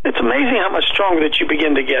 it's amazing how much stronger that you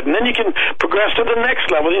begin to get. And then you can progress to the next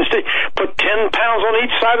level. You put 10 pounds on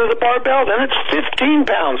each side of the barbell, then it's 15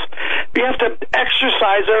 pounds. We have to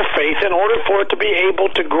exercise our faith in order for it to be able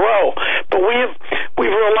to grow. But we've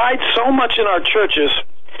relied so much in our churches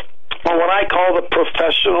on what I call the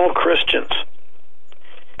professional Christians.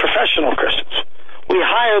 Professional Christians. We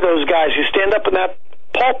hire those guys who stand up in that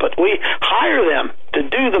pulpit. We hire them to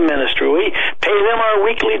do the ministry. We pay them our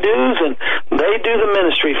weekly dues, and they do the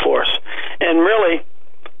ministry for us. And really,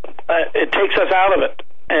 it takes us out of it.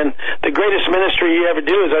 And the greatest ministry you ever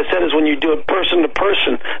do, as I said, is when you do it person to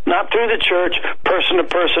person, not through the church, person to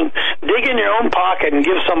person. Dig in your own pocket and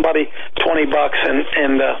give somebody $20,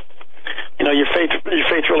 and your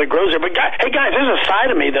faith really grows there. But hey guys, there's a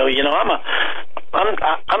side of me though.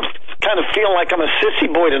 I'm kind of feeling like I'm a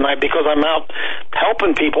sissy boy tonight because I'm out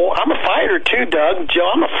helping people. I'm a fighter too, Doug. Joe,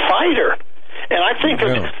 I'm a fighter. And I think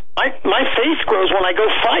that my faith grows when I go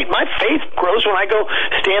fight. My faith grows when I go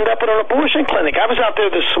stand up at an abortion clinic. I was out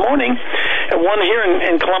there this morning at one here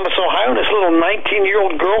in Columbus, Ohio, and this little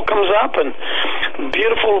 19-year-old girl comes up, and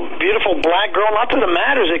beautiful, beautiful black girl. Not that it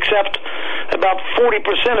matters, except about 40%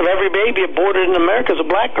 of every baby aborted in America is a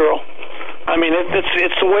black girl. I mean,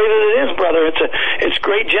 it's the way that it is, brother. It's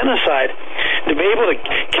great genocide. To be able to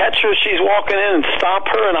catch her, she's walking in, and stop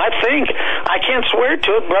her, and I can't swear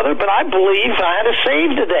to it, brother, but I believe I had a save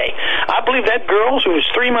today. I believe that girl who was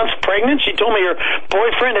 3 months pregnant, she told me her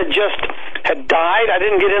boyfriend had died. I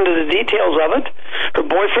didn't get into the details of it. Her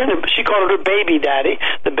boyfriend, she called it her baby daddy.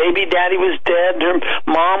 The baby daddy was dead. Her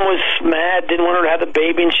mom was mad, didn't want her to have the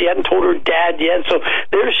baby, and she hadn't told her dad yet. So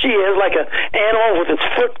there she is, like an animal with its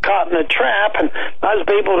foot caught in a trap. And I was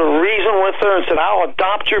able to reason with her and said, I'll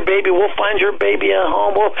adopt your baby. We'll find your baby a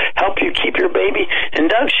home. We'll help you keep your baby. And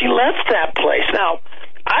Doug, she left that place. Now,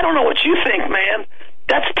 I don't know what you think, man.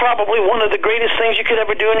 That's probably one of the greatest things you could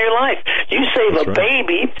ever do in your life. You save a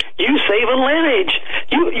baby, you save a lineage.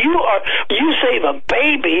 You save a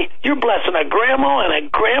baby, you're blessing a grandma and a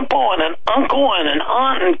grandpa and an uncle and an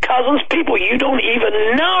aunt and cousins, people you don't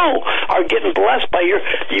even know are getting blessed by your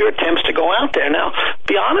attempts to go out there. Now,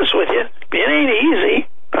 be honest with you, it ain't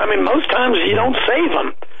easy. I mean, most times you don't save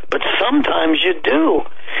them, but sometimes you do.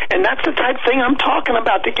 And that's the type of thing I'm talking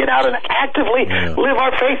about, to get out and actively live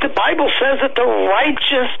our faith. The Bible says that the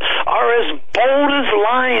righteous are as bold as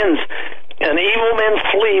lions, and evil men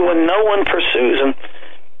flee when no one pursues. And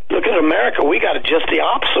look at America, we got it just the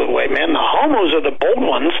opposite way, man. The homos are the bold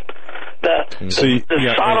ones. The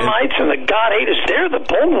sodomites and the God haters, they're the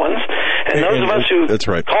bold ones. And those of us who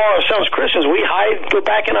call ourselves Christians, we go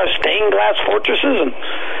back in our stained glass fortresses, and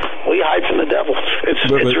we hide from the devil.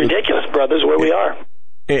 It's ridiculous, brothers, where we are.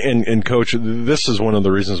 And Coach, this is one of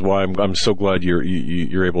the reasons why I'm so glad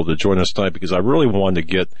you're able to join us tonight, because I really wanted to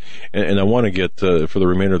get, and I want to get for the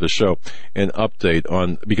remainder of the show, an update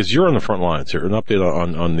on, because you're on the front lines here, an update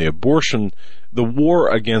on the abortion, the war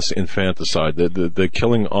against infanticide, the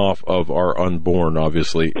killing off of our unborn.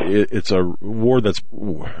 Obviously, it's a war that's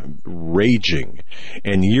raging,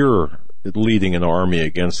 and you're leading an army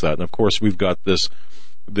against that. And of course, we've got this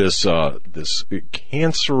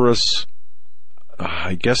cancerous,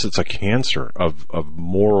 I guess it's a cancer of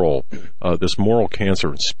moral, this moral cancer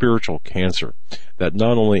and spiritual cancer that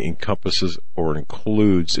not only encompasses or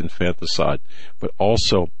includes infanticide, but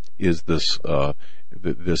also is this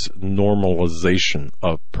normalization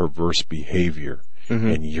of perverse behavior.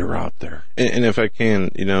 and you're out there. And if I can,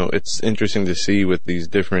 it's interesting to see with these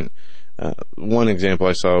different, one example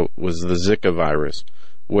I saw was the Zika virus,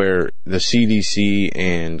 where the CDC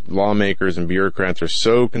and lawmakers and bureaucrats are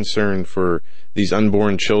so concerned for these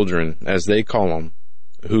unborn children, as they call them,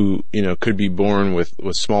 who, could be born with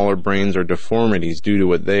smaller brains or deformities due to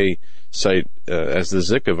what they cite as the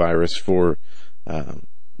Zika virus for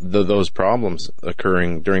those problems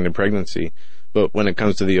occurring during the pregnancy. But when it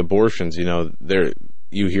comes to the abortions,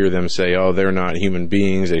 you hear them say, oh, they're not human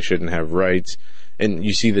beings, they shouldn't have rights, and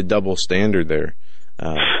you see the double standard there.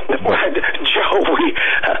 Joe,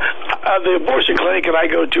 the abortion clinic that I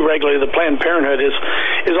go to regularly, the Planned Parenthood,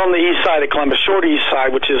 is on the east side of Columbus, short east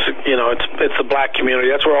side, which is, it's the black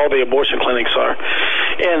community. That's where all the abortion clinics are.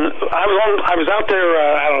 And I was out there,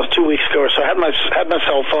 2 weeks ago or so. I had my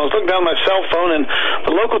cell phone. I was looking down my cell phone, and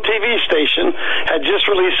the local TV station had just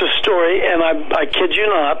released a story, and I kid you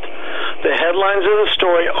not, the headlines of the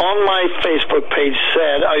story on my Facebook page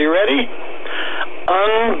said, are you ready?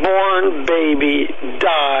 Unborn baby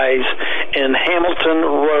dies in Hamilton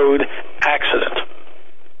Road accident.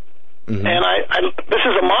 Mm-hmm. And this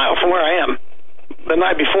is a mile from where I am. The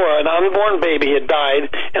night before, an unborn baby had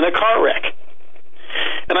died in a car wreck.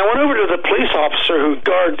 And I went over to the police officer who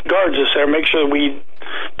guards us there, make sure we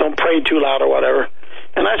don't pray too loud or whatever.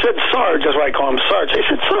 And I said, Sarge, that's what I call him, Sarge. He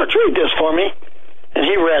said, Sarge, read this for me. And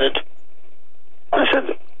he read it. I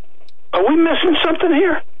said, are we missing something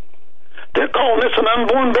here? They're calling this an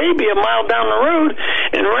unborn baby a mile down the road,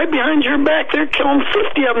 and right behind your back, they're killing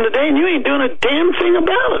 50 of them today, and you ain't doing a damn thing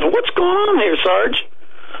about it. What's going on here, Sarge?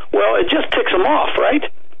 Well, it just ticks them off, right?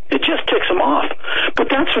 It just ticks them off. But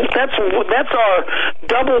that's our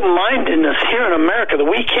double-mindedness here in America, that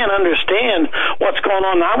we can't understand what's going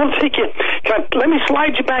on. Now, I want to take you, let me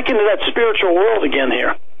slide you back into that spiritual world again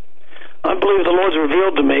here. I believe the Lord's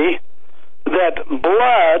revealed to me that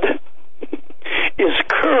blood is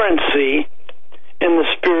currency in the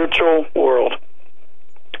spiritual world.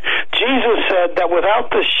 Jesus said that without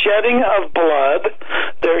the shedding of blood,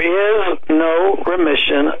 there is no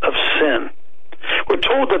remission of sin. We're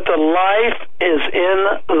told that the life is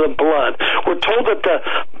in the blood. We're told that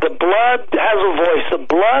the blood has a voice. The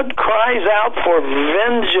blood cries out for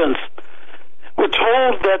vengeance. We're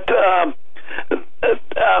told that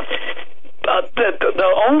that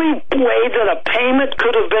the only way that a payment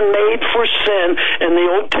could have been made for sin in the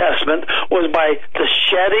Old Testament was by the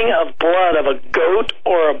shedding of blood of a goat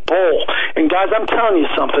or a bull. And guys, I'm telling you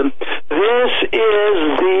something. This is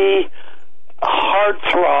the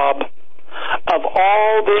heartthrob of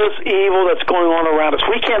all this evil that's going on around us.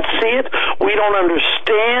 We can't see it. We don't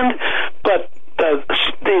understand. But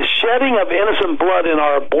the shedding of innocent blood in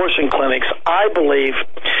our abortion clinics, I believe,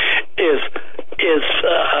 is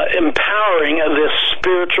empowering this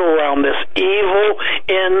spiritual realm, this evil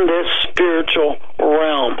in this spiritual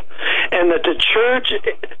realm. And that the church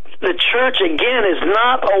again is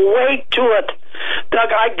not awake to it. Doug,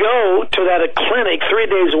 I go to that clinic 3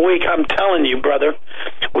 days a week. I'm telling you, brother,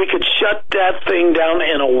 we could shut that thing down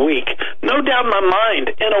in a week. No doubt in my mind,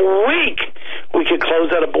 in a week, we could close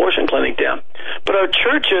that abortion clinic down. But our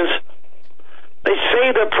churches, they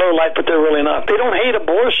say they're pro-life, but they're really not. They don't hate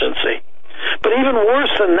abortion, see? But even worse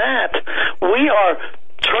than that, we are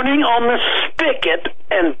turning on the spigot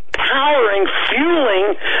and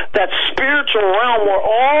fueling that spiritual realm where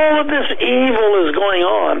all of this evil is going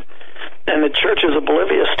on, and the church is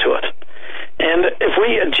oblivious to it. And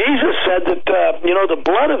Jesus said that, the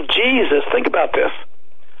blood of Jesus, think about this,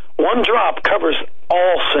 one drop covers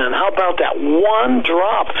all sin. How about that? One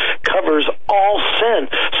drop covers all sin.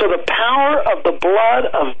 So the power of the blood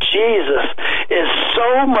of Jesus is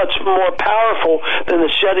so much more powerful than the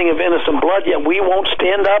shedding of innocent blood, yet we won't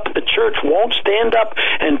stand up, the church won't stand up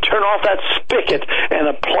and turn off that spigot and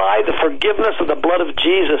apply the forgiveness of the blood of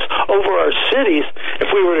Jesus over our cities. If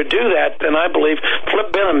we were to do that, then I believe,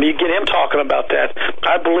 Flip Benham, you get him talking about that,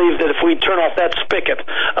 I believe that if we turn off that spigot,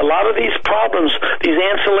 a lot of these problems, these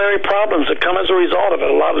ancillary problems that come as a result of it,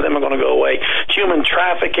 a lot of them are going to go away. Human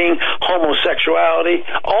trafficking, homosexuality,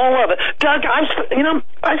 all of it. Doug, I was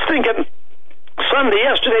thinking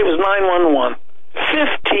yesterday was 9/11.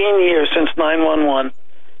 15 years since 9/11.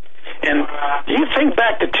 And you think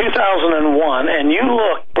back to 2001, and you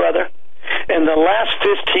look, brother, in the last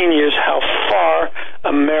 15 years, how far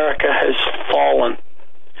America has fallen.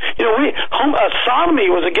 Sodomy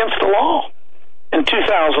was against the law in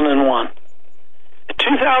 2001.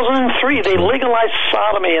 2003, they legalized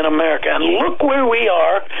sodomy in America, and look where we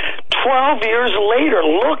are 12 years later,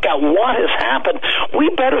 look at what has happened. We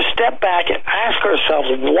better step back and ask ourselves,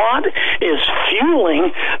 what is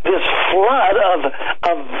fueling this flood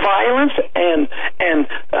of violence and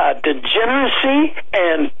degeneracy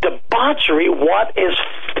and debauchery? What is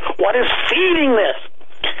feeding this?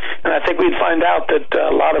 And I think we'd find out that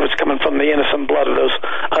a lot of it's coming from the innocent blood of those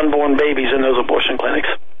unborn babies in those abortion clinics.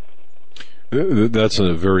 That's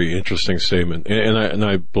a very interesting statement, and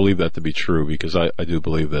I believe that to be true, because I do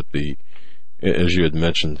believe that as you had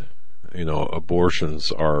mentioned,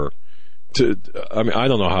 abortions are, I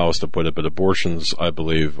don't know how else to put it, but abortions, I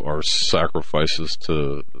believe, are sacrifices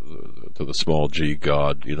to the small g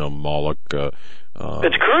god, Moloch. It's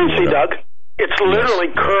currency, Doug. It's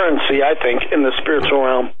literally currency, I think, in the spiritual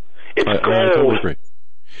realm. It's gold. I totally agree.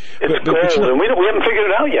 It's gold, and we haven't figured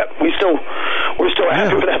it out yet. We're still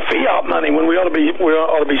happy with that fiat money when we ought to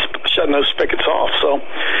be shutting those spigots off. So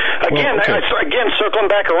again, circling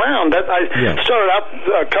back around, I started out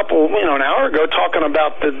an hour ago talking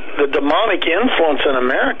about the demonic influence in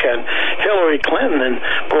America and Hillary Clinton and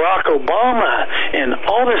Barack Obama and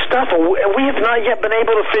all this stuff, and we have not yet been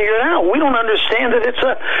able to figure it out. We don't understand that it's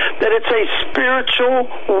a spiritual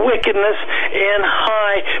wickedness in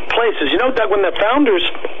high places. Doug, when the founders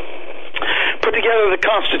put together the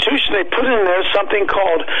Constitution, they put in there something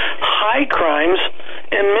called high crimes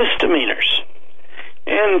and misdemeanors.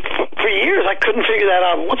 And for years, I couldn't figure that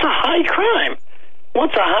out. What's a high crime?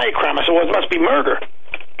 What's a high crime? I said, well, it must be murder.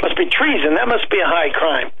 It must be treason. That must be a high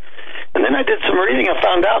crime. And then I did some reading and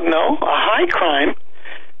found out, no, a high crime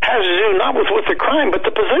has to do not with the crime, but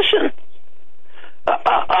the position. A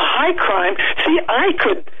high crime, see, I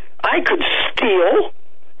could steal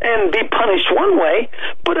and be punished one way,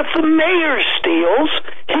 but if the mayor steals,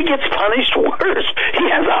 he gets punished worse. He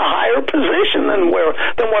has a higher position than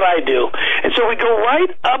what I do. And so we go right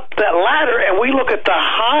up that ladder and we look at the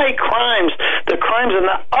high crimes, the crimes in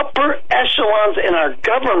the upper echelons in our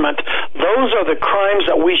government. Those are the crimes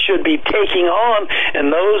that we should be taking on, and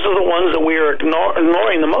those are the ones that we are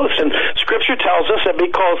ignoring the most. And Scripture tells us that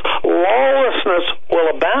because lawlessness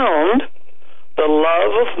will abound, the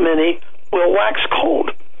love of many will wax cold.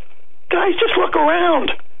 Guys, just look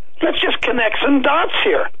around. Let's just connect some dots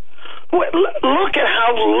here. Look at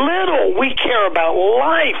how little we care about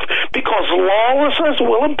life. Because lawlessness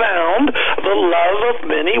will abound, the love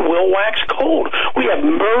of many will wax cold. We have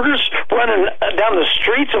murders running down the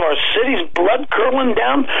streets of our cities, blood curdling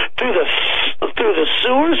down through the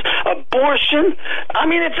sewers, abortion. I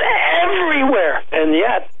mean, it's everywhere. And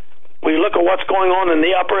yet, we look at what's going on in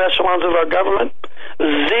the upper echelons of our government.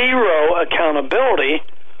 Zero accountability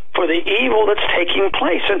for the evil that's taking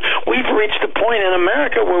place. And we've reached a point in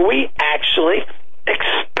America where we actually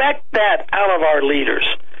expect that out of our leaders.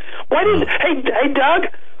 Hey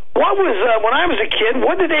Doug, what was when I was a kid,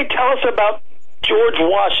 what did they tell us about George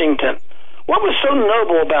Washington? What was so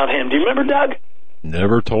noble about him? Do you remember, Doug?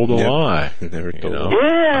 Never told a lie. Never told a lie.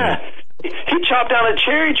 Yeah. He chopped down a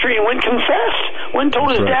cherry tree and went and confessed. Went and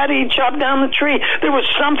told his daddy he chopped down the tree. There was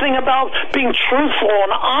something about being truthful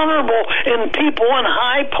and honorable in people in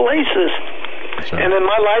high places. And in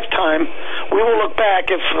my lifetime, we will look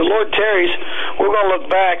back. If the Lord tarries, we're going to look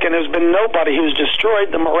back, and there's been nobody who's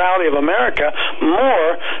destroyed the morality of America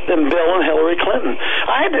more than Bill and Hillary Clinton.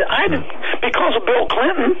 I had to, because of Bill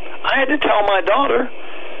Clinton, I had to tell my daughter,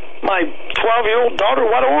 my 12-year-old daughter,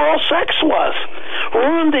 what oral sex was.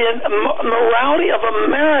 Ruined the morality of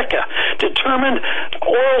America. Determined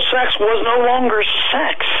oral sex was no longer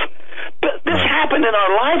sex. But this happened in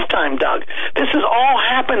our lifetime, Doug. This has all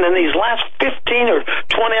happened in these last 15 or 20,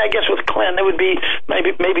 I guess with Clinton, it would be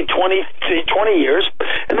maybe 20 years.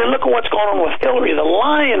 And then look at what's going on with Hillary, the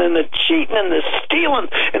lying and the cheating and the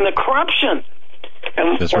stealing and the corruption.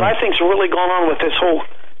 And what I think's really going on with this whole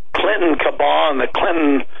Clinton cabal and the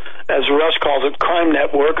Clinton, as Rush calls it, crime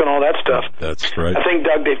network and all that stuff. That's right. I think,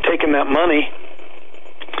 Doug, they've taken that money,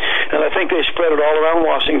 and I think they spread it all around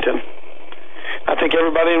Washington. I think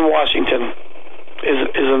everybody in Washington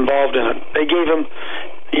is involved in it. They gave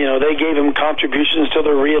him contributions to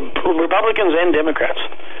the Republicans and Democrats,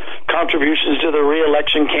 contributions to the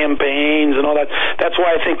re-election campaigns and all that. That's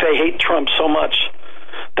why I think they hate Trump so much.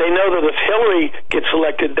 They know that if Hillary gets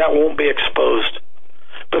elected, that won't be exposed.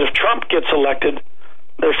 But if Trump gets elected,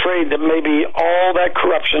 they're afraid that maybe all that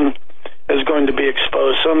corruption is going to be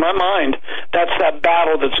exposed. So in my mind, that's that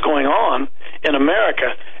battle that's going on in America,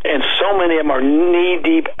 and so many of them are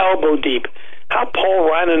knee-deep, elbow-deep. How Paul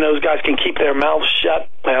Ryan and those guys can keep their mouths shut,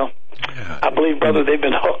 well, I believe, brother, they've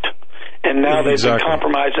been hooked. And now they've been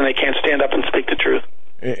compromised, and they can't stand up and speak the truth.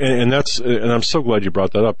 And I'm so glad you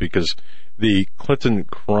brought that up, because the Clinton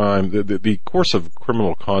crime, the course of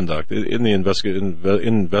criminal conduct in the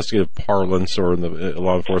investigative parlance or in the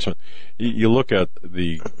law enforcement, you look at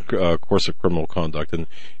the course of criminal conduct, and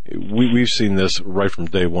we've seen this right from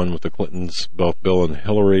day one with the Clintons, both Bill and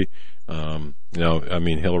Hillary.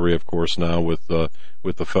 Hillary, of course, now with the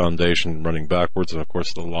foundation running backwards, and of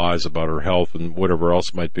course the lies about her health and whatever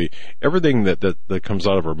else might be. Everything that comes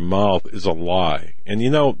out of her mouth is a lie. And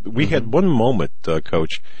we had one moment,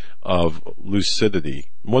 Coach, of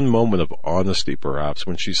lucidity, one moment of honesty, perhaps,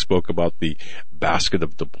 when she spoke about the basket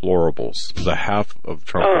of deplorables, the half of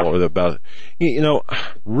Trump, or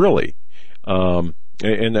really.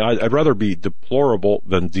 And I'd rather be deplorable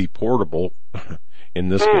than deportable. In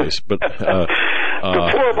this case, but deplorable is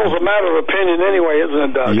a matter of opinion anyway, isn't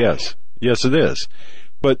it, Doug? Yes, it is.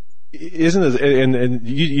 But isn't it? And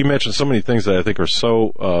you mentioned so many things that I think are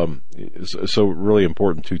so really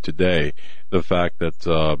important to today. The fact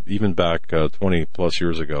that even back 20 plus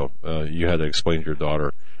years ago, you had to explain to your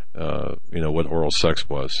daughter, what oral sex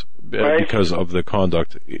was, right, because of the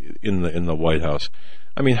conduct in the White House.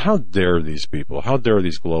 I mean, how dare these people, how dare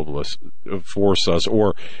these globalists force us,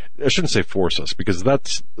 or I shouldn't say force us, because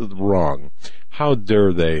that's wrong. How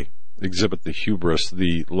dare they exhibit the hubris,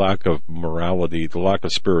 the lack of morality, the lack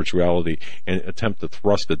of spirituality, and attempt to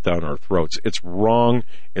thrust it down our throats? It's wrong.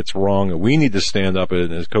 It's wrong. We need to stand up,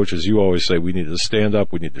 and as coaches, you always say, we need to stand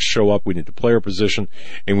up, we need to show up, we need to play our position,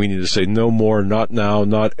 and we need to say no more, not now,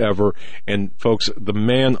 not ever. And folks, the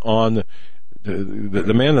man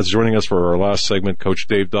that's joining us for our last segment, Coach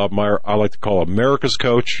Dave Dobmeyer, I like to call America's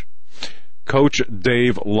coach,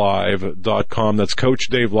 CoachDaveLive.com. That's Coach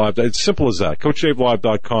Dave Live. It's simple as that,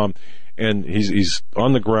 CoachDaveLive.com. And he's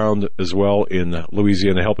on the ground as well in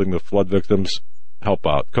Louisiana, helping the flood victims help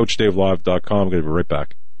out. CoachDaveLive.com. I'm going to be right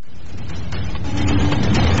back.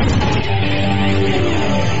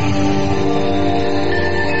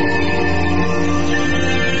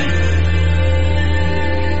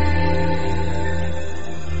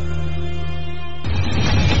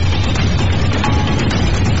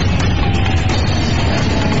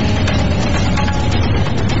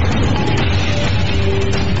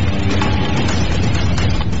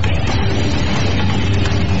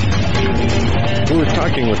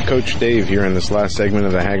 With Coach Dave here in this last segment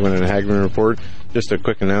of the Hagmann and Hagmann Report. Just a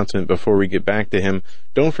quick announcement before we get back to him.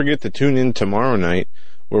 Don't forget to tune in tomorrow night,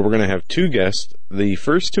 where we're going to have two guests. The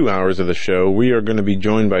first 2 hours of the show, we are going to be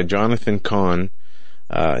joined by Jonathan Cahn.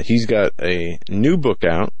 He's got a new book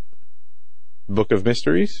out, Book of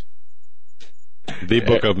Mysteries. The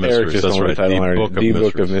Book of Mysteries. That's right. The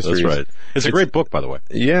Book of Mysteries. That's right. It's a great book, by the way.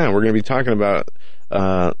 Yeah, we're going to be talking about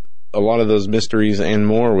a lot of those mysteries and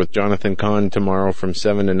more with Jonathan Cahn tomorrow from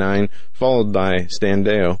 7 to 9, followed by Stan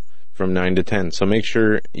Deo from 9 to 10. So make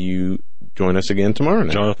sure you join us again tomorrow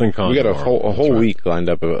night. Jonathan Cahn. We got a whole week lined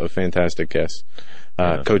up of fantastic guests.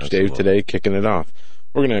 Coach Dave today kicking it off.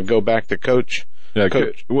 We're going to go back to Coach. Yeah,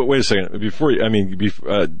 Coach. Wait a second.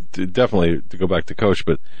 Definitely to go back to Coach,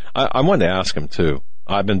 but I wanted to ask him too.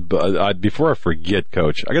 Before I forget,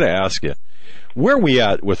 Coach, I got to ask you, where are we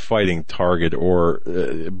at with fighting Target or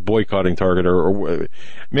boycotting Target or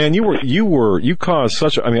man, you caused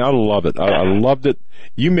such I love it. I loved it.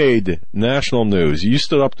 You made national news. You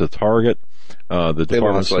stood up to Target, the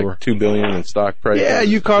department store. Like $2 billion in stock price. Yeah,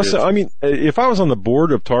 you caused, if I was on the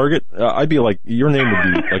board of Target, I'd be like, your name would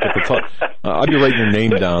be like at the top. I'd be writing your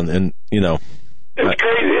name down and, It's crazy,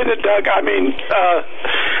 isn't it, Doug?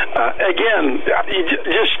 Again, you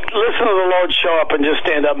just listen to the Lord show up and just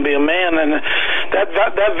stand up and be a man. And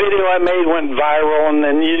that video I made went viral, and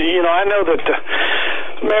I know that the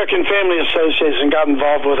American Family Association got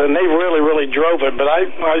involved with it, and they really, really drove it. But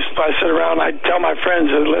I sit around, I tell my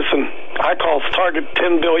friends, listen, I call Target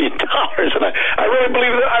 $10 billion, and I really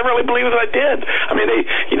believe that. I really believe that I did.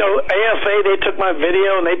 AFA, they took my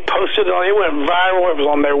video and they posted it on. It went viral. It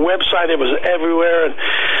was on their website. It was everywhere. And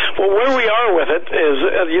where we are with it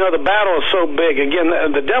is, the battle is so big. Again,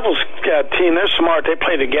 the Devils team, they're smart. They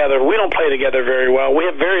play together. We don't play together very well. We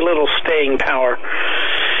have very little staying power.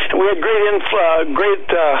 And we had we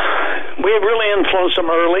really influenced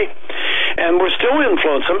them early, and we're still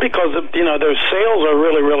influencing them because their sales are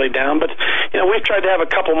really, really down. But we've tried to have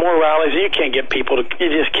a couple more rallies. You just can't get people to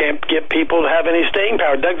have any staying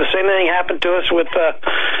power. Doug, the same thing happened to us with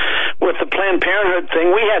the Planned Parenthood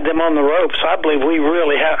thing. We had them on the ropes. I believe we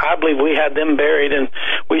had them buried, and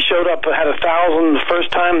we showed up, had 1,000 the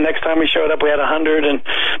first time. Next time we showed up, we had 100, and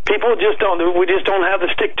we just don't have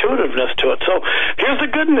the stick-to-itiveness to it. So here's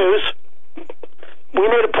the good news. we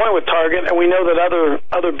made a point with Target, and we know that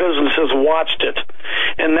other businesses watched it.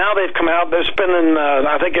 And now they've come out, they're spending,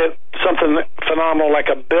 I think something phenomenal like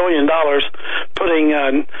 $1 billion putting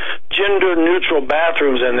gender-neutral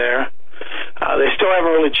bathrooms in there. They still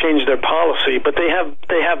haven't really changed their policy, but they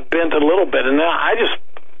have bent a little bit. And now I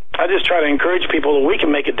just try to encourage people that we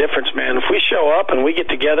can make a difference, man. If we show up and we get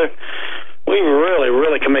together, we really,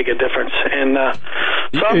 really can make a difference. And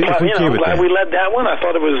so I'm glad we led that one. I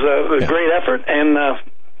thought it was a great effort, and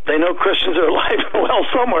they know Christians are alive and well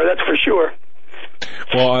somewhere, that's for sure.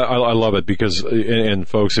 Well, I love it because, and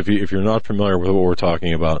folks, if you're not familiar with what we're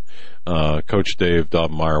talking about, Coach Dave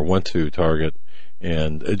Dobmeyer went to Target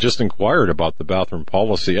and just inquired about the bathroom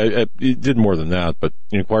policy. He did more than that, but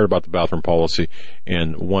he inquired about the bathroom policy,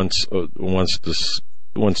 and once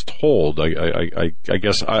told, I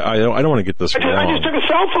guess I don't want to get this wrong. I just took a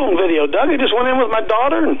cell phone video, Doug. I just went in with my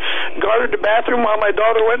daughter and guarded the bathroom while my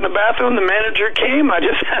daughter went in the bathroom. The manager came. I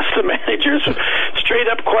just asked the managers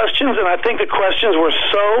straight up questions, and I think the questions were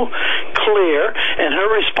so clear and her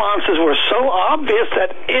responses were so obvious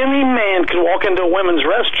that any man could walk into a women's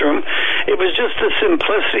restroom. It was just the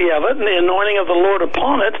simplicity of it and the anointing of the Lord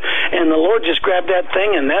upon it, and the Lord just grabbed that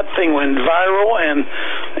thing, and that thing went viral.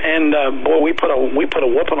 And boy, we put a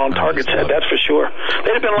whooping on Target's head, that's for sure.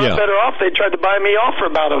 They'd have been a lot better off. They tried to buy me off for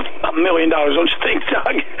about $1 million, don't you think,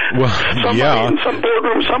 Doug? Well, Somebody in some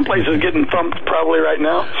boardroom, someplace is getting thumped probably right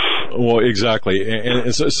now. Well, exactly.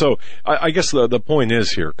 And so I guess the point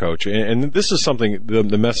is here, Coach, and this is something,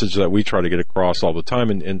 the message that we try to get across all the time,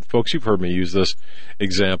 and folks, you've heard me use this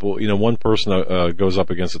example. One person goes up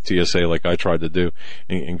against the TSA like I tried to do,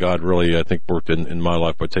 and God really, I think, worked in my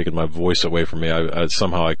life by taking my voice away from me.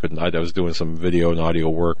 Somehow I couldn't, I was doing some video and audio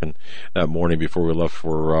work, and that morning before we left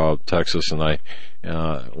for Texas, and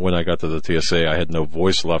when I got to the TSA, I had no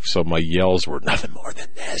voice left, so my yells were nothing more than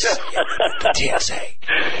this. The TSA,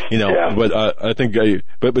 But I think,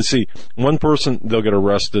 but see, one person, they'll get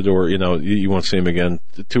arrested, or you won't see him again.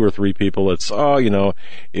 2 or 3 people, it's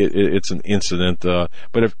it's an incident.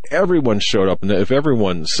 But if everyone showed up, and if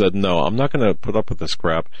everyone said, no, I'm not going to put up with this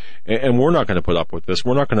crap, and we're not going to put up with this,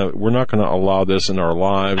 we're not going to allow this in our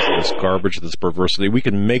lives, this garbage, this perversity. We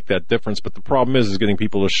can make that difference, but the problem is getting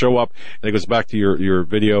people to show up. And it goes back to your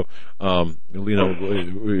video,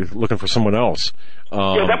 looking for someone else.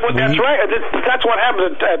 That's right. That's what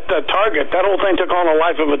happened at Target. That whole thing took on a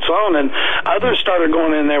life of its own, and others started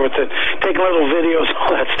going in there with it, taking little videos,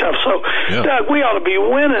 all that stuff. So, Doug, we ought to be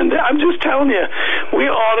winning. I'm just telling you, we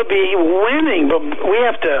ought to be winning, but we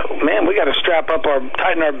have to, we got to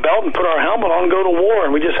tighten our belt and put our helmet on and go to war,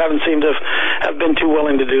 and we just haven't seemed to have been too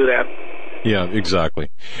willing to do that. Yeah, exactly.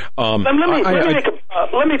 Let me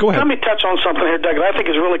touch on something here, Doug, that I think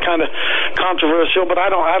is really kind of controversial, but I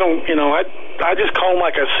just call them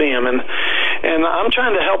like I see them, and I'm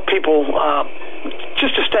trying to help people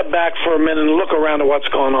just to step back for a minute and look around at what's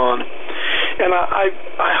going on. And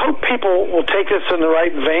I hope people will take this in the right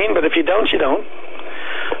vein, but if you don't, you don't.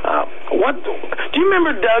 Do you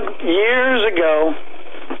remember, Doug, years ago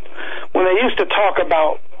when they used to talk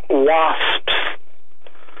about WASPs?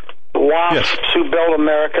 WASPs who built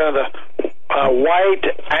America, the white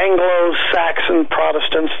Anglo-Saxon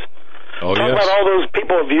Protestants. Talk about all those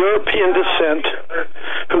people of European descent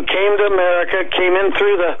who came to America, came in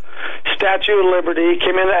through the Statue of Liberty,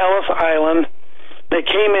 came into Ellis Island. They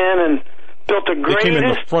came in and built the greatest... They came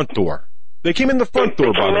in the front door. They came in the front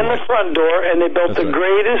door, by the way. They came in the front door, and they built the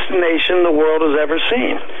greatest nation the world has ever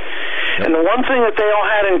seen. Yep. And the one thing that they all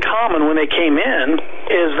had in common when they came in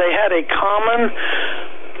is they had a common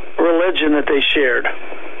religion that they shared,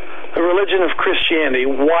 the religion of Christianity.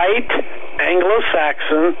 White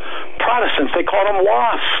Anglo-Saxon Protestants, they called them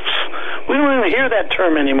WASPs. We don't even hear that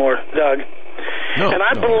term anymore, Doug. And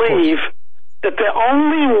I believe that the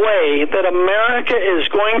only way that America is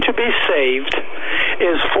going to be saved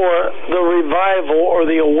is for the revival or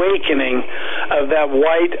the awakening of that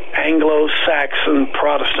white Anglo-Saxon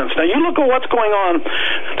Protestants. Now, you look at what's going on.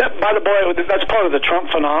 That, by the way, that's part of the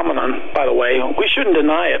Trump phenomenon, by the way. We shouldn't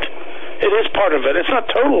deny it. It is part of it. It's not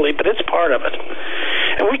totally, but it's part of it.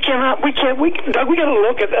 And Doug, we got to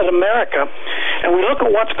look at America, and we look at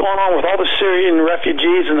what's going on with all the Syrian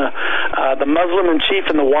refugees and the Muslim in chief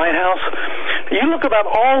in the White House. You look about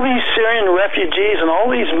all these Syrian refugees and all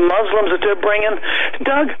these Muslims that they're bringing.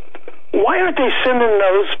 Doug, why aren't they sending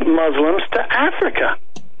those Muslims to Africa?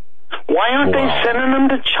 Why aren't they sending them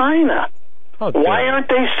to China? Why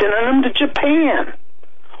aren't they sending them to Japan?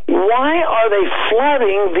 Why are they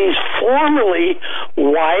flooding these formerly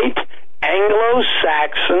white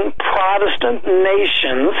Anglo-Saxon Protestant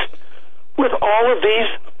nations with all of these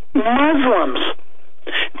Muslims?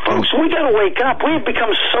 Folks, we got to wake up. We have become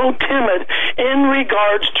so timid in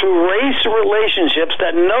regards to race relationships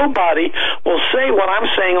that nobody will say what I'm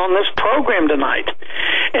saying on this program tonight.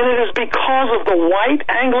 And it is because of the white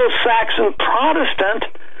Anglo-Saxon Protestant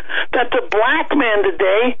that the black man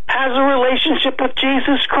today has a relationship with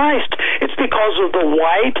Jesus Christ. It's because of the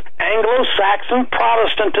white Anglo-Saxon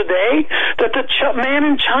Protestant today that the man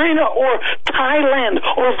in China or Thailand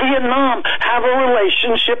or Vietnam have a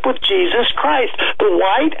relationship with Jesus Christ. The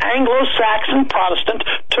white Anglo-Saxon Protestant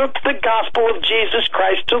took the gospel of Jesus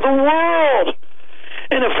Christ to the world.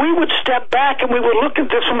 And if we would step back and we would look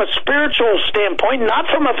at this from a spiritual standpoint,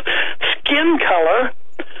 not from a skin color,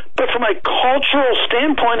 but from a cultural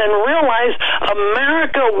standpoint, and realize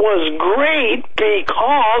America was great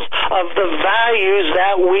because of the values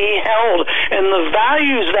that we held. And the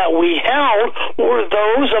values that we held were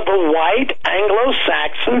those of the white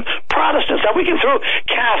Anglo-Saxon Protestants. Now, we can throw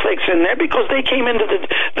Catholics in there because they came into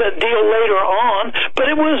the deal later on,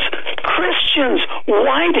 but it was Christians,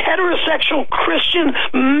 white heterosexual Christian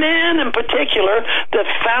men in particular, that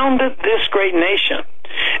founded this great nation.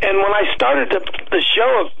 And when I started the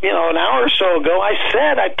show, an hour or so ago,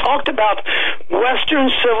 I talked about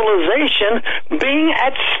Western civilization being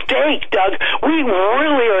at stake, Doug. We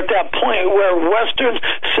really are at that point where Western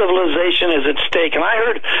civilization is at stake. And I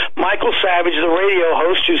heard Michael Savage, the radio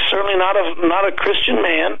host, who's certainly not a Christian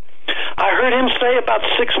man, I heard him say about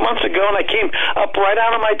 6 months ago, and I came up right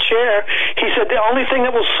out of my chair, he said the only thing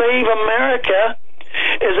that will save America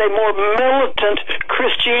is a more militant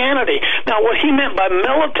Christianity. Now, what he meant by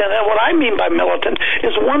militant, and what I mean by militant,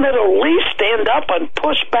 is one that will at least stand up and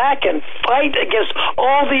push back and fight against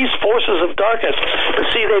all these forces of darkness. But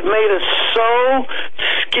see, they've made us so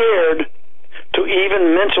scared to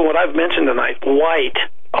even mention what I've mentioned tonight, white.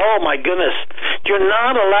 Oh, my goodness. You're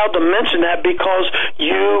not allowed to mention that because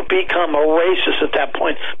you become a racist at that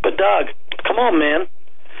point. But, Doug, come on, man.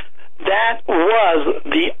 That was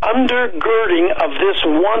the undergirding of this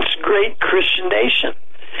once great Christian nation.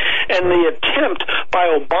 And the attempt by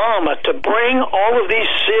Obama to bring all of these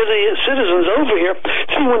citizens over here.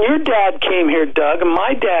 See, when your dad came here, Doug, and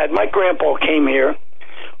my grandpa came here,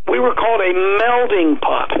 we were called a melding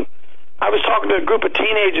pot. I was talking to a group of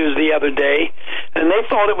teenagers the other day, and they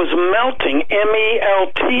thought it was melting,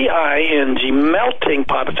 melting, melting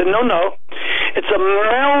pot. I said, no, it's a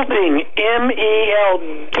melding,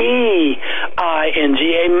 melding,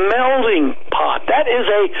 a melding pot. That's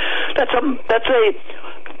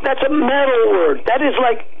a metal word. That is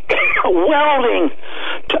like welding.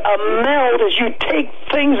 A meld is you take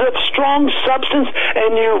things of strong substance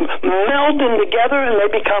and you meld them together and they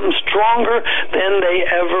become stronger than they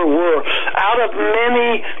ever were. Out of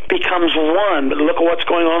many becomes one. But look at what's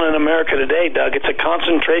going on in America today, Doug. It's a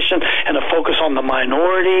concentration and a focus on the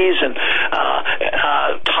minorities and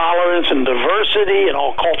tolerance and diversity, and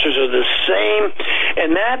all cultures are the same.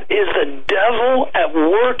 And that is the devil at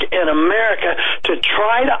work in America to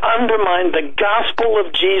try to undermine the gospel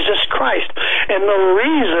of Jesus Christ. And the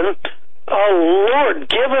reason, oh Lord,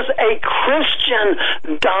 give us a Christian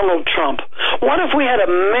Donald Trump. What if we had a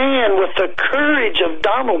man with the courage of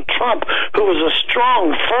Donald Trump, who was a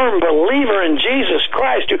strong, firm believer in Jesus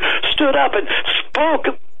Christ, who stood up and spoke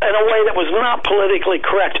in a way that was not politically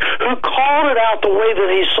correct, who called it out the way that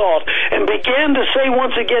he saw it, and began to say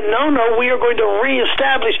once again, no, we are going to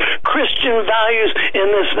reestablish Christian values in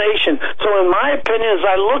this nation. So in my opinion, as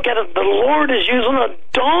I look at it, the Lord is using a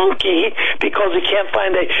donkey because he can't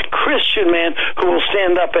find a Christian man who will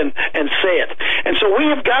stand up and say it. And so we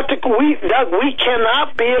have got to, Doug, we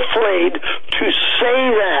cannot be afraid to say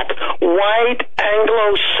that. White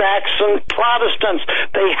Anglo-Saxon Protestants,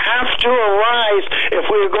 they have to arise if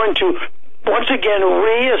we are going to once again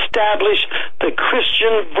reestablish the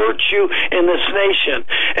Christian virtue in this nation.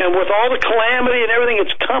 And with all the calamity and everything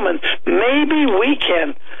that's coming, maybe we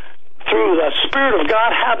can, through the Spirit of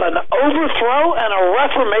God, have an overthrow and a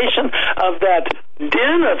reformation of that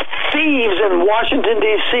den of thieves in Washington,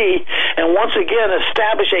 D.C., and once again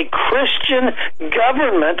establish a Christian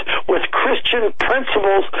government with Christian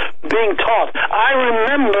principles being taught. I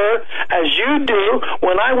remember, as you do,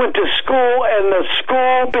 when I went to school and the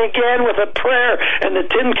school began with a prayer and the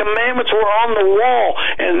Ten Commandments were on the wall.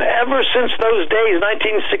 And ever since those days,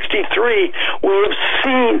 1963, we have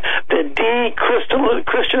seen the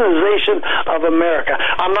de-Christianization of America.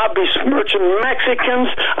 I'm not besmirching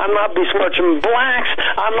Mexicans. I'm not besmirching blacks.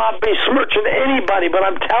 I'm not besmirching anybody, but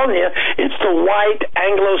I'm telling you, it's the white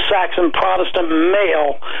Anglo-Saxon Protestant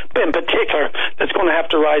male in particular that's going to have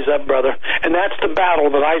to rise up, brother. And that's the battle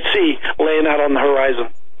that I see laying out on the horizon.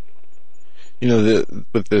 You know,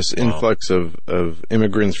 with this influx of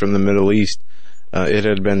immigrants from the Middle East, it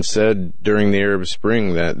had been said during the Arab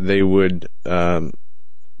Spring that they would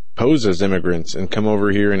pose as immigrants and come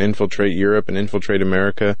over here and infiltrate Europe and infiltrate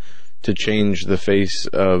America to change the face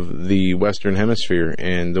of the Western Hemisphere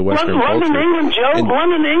and the Western London, culture. England, Joe.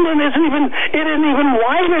 London, England isn't even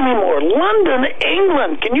white anymore. London,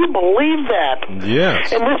 England. Can you believe that? Yes.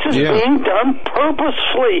 And this is being done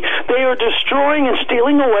purposefully. They are destroying and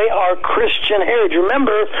stealing away our Christian heritage.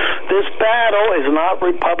 Remember, this battle is not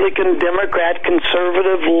Republican, Democrat,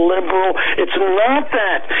 conservative, liberal. It's not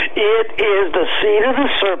that. It is the seed of the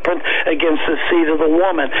serpent against the seed of the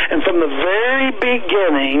woman. And from the very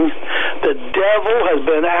beginning, the devil has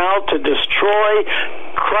been out to destroy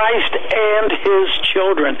Christ and his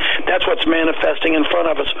children. That's what's manifesting in front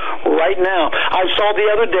of us right now. I saw the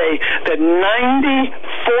other day that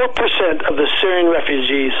 94% of the Syrian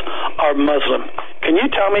refugees are Muslim. Can you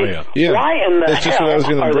tell me why in the hell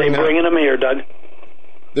are they bringing them here, Doug?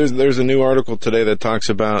 There's a new article today that talks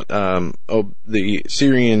about the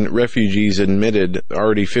Syrian refugees admitted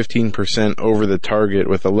already 15% over the target,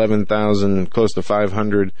 with 11,000, close to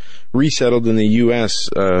 500 resettled in the U.S.,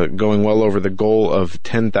 going well over the goal of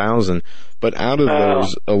 10,000. But out of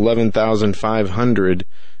those 11,500,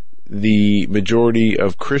 the majority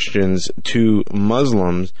of Christians to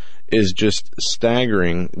Muslims is just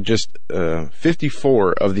staggering. Just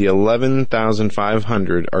 54 of the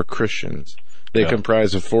 11,500 are Christians. They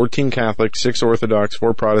comprise of 14 Catholics, 6 Orthodox,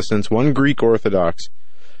 4 Protestants, 1 Greek Orthodox,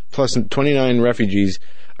 plus 29 refugees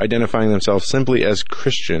identifying themselves simply as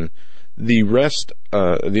Christian. The rest,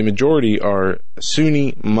 the majority, are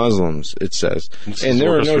Sunni Muslims, it says. And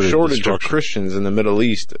there are no shortage of Christians in the Middle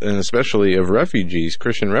East, and especially of refugees,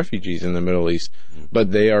 Christian refugees in the Middle East.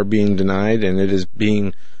 But they are being denied, and it is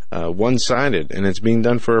being one-sided, and it's being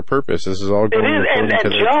done for a purpose. This is all going according to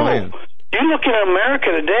their plan. You look at America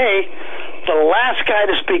today, the last guy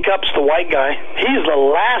to speak up is the white guy. He's the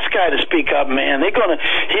last guy to speak up, man. He's gonna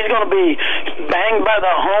be banged by the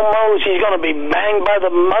homos. He's gonna be banged by the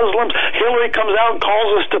Muslims. Hillary comes out and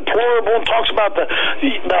calls us deplorable and talks about the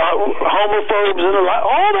homophobes and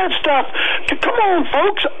all that stuff. Come on,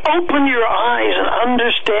 folks, open your eyes and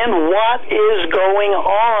understand what is going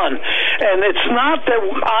on. And it's not that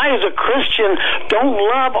I, as a Christian, don't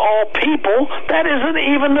love all people. That isn't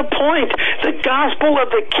even the point. The gospel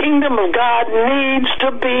of the kingdom of God needs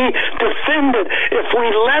to be defended. If we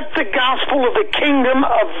let the gospel of the kingdom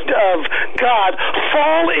of God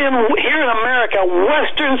fall in here in America,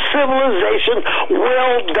 Western civilization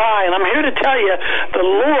will die. And I'm here to tell you, the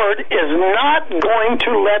Lord is not going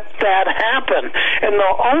to let that happen. And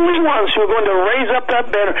the only ones who are going to raise up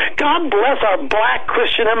that banner, God bless our black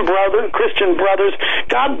Christian brothers.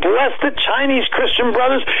 God bless the Chinese Christian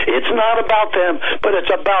brothers. It's not about them, but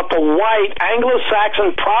it's about the white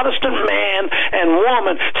Anglo-Saxon Protestant man and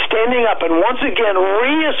woman standing up and once again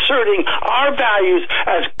reasserting our values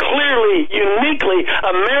as clearly, uniquely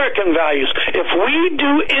American values. If we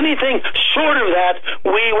do anything short of that,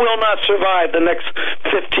 we will not survive the next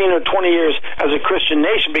 15 or 20 years as a Christian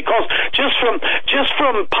nation, because just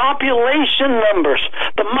from population numbers,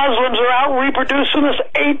 the Muslims are out reproducing us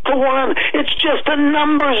 8-1. It's just a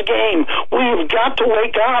numbers game. We've got to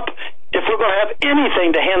wake up if we're going to have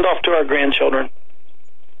anything to hand off to our grandchildren.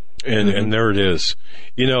 And there it is.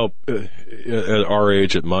 You know, at our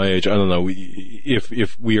age, at my age, I don't know,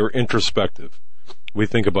 if we are introspective, we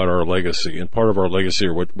think about our legacy, and part of our legacy,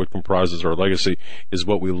 or what comprises our legacy, is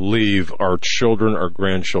what we leave our children, our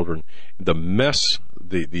grandchildren. The mess,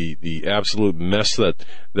 the absolute mess that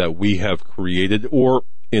we have created, or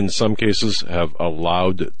in some cases have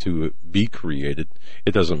allowed to be created.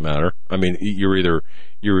 It doesn't matter. I mean, you're either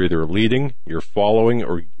leading, you're following,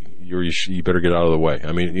 or you better get out of the way.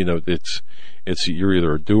 I mean, you know, it's you're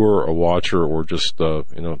either a doer, a watcher, or just a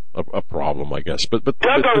problem, I guess. But Doug,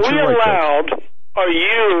 are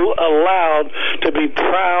you allowed to be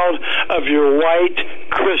proud of your white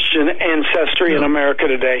Christian ancestry in America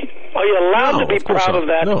today? Are you allowed to be proud of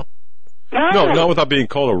that? No, not without being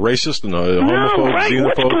called a racist and a homophobe, right.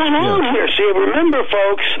 xenophobe. What's going on here? See, remember,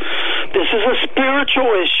 folks, this is a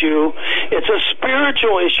spiritual issue. It's a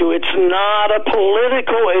spiritual issue. It's not a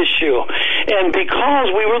political issue. And because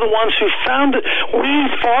we were the ones who founded, we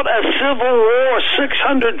fought a civil war.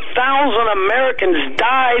 600,000 Americans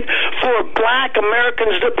died for black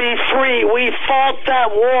Americans to be free. We fought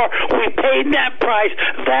that war. We paid that price.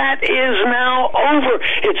 That is now over.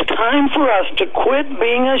 It's time for us to quit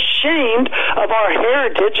being ashamed of our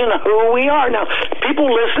heritage and who we are. Now, people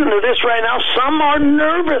listening to this right now, some are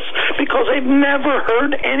nervous because they've never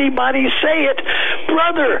heard anybody say it.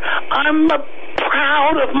 Brother, I'm a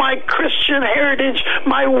proud of my Christian heritage,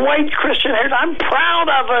 my white Christian heritage. I'm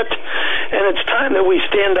proud of it. And it's time that we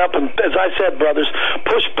stand up and, as I said, brothers,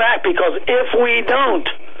 push back, because if we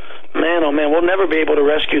don't, man, oh man, we'll never be able to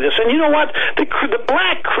rescue this. And you know what? The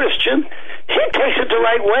black Christian, he takes it the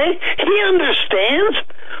right way. He understands.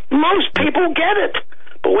 Most people get it.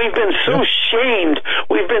 But we've been so shamed.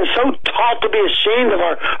 We've been so taught to be ashamed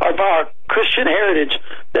of our Christian heritage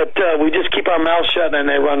that we just keep our mouths shut and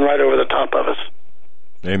they run right over the top of us.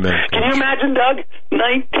 Amen. Can you imagine, Doug?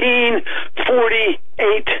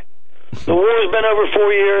 1948. The war's been over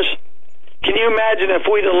 4 years. Can you imagine if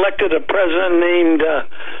we'd elected a president named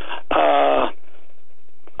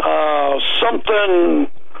something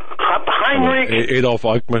Heinrich Adolf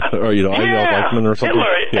Eichmann, or Adolf Eichmann or something.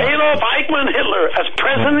 Adolf Eichmann Hitler as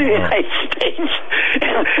president of the United States,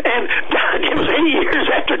 and it was 8 years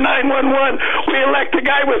after 9/11. We elect a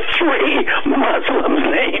guy with 3 Muslim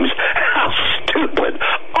names. How stupid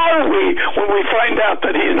are we when we find out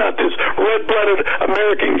that he's not this red-blooded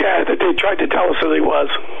American guy that they tried to tell us that he was?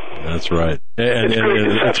 That's right. It's great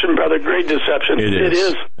deception, brother. Great deception. It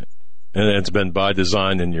is. And it's been by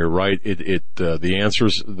design, and you're right. The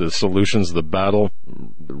answers, the solutions, the battle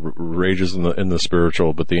rages in the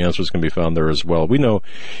spiritual, but the answers can be found there as well. We know,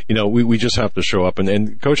 we just have to show up.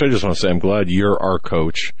 And Coach, I just want to say, I'm glad you're our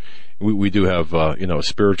coach. We do have,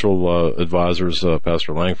 spiritual advisors,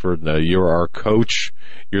 Pastor Langford. You're our coach.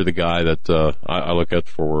 You're the guy that I look at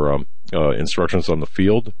for instructions on the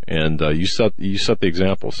field, and you set the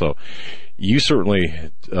example. So you certainly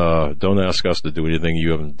don't ask us to do anything you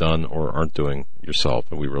haven't done or aren't doing yourself,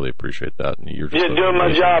 and we really appreciate that. And you're just doing my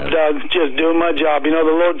job, Doug. Just doing my job. The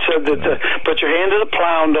Lord said that put your hand to the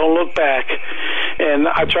plow and don't look back. And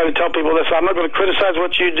I try to tell people this: I'm not going to criticize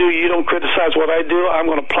what you do. You don't criticize what I do. I'm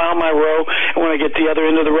going to plow my row, and when I get to the other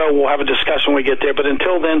end of the row, we'll have a discussion when we get there. But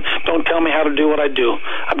until then, don't tell me how to do what I do.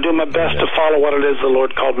 I'm doing my best to follow what it is the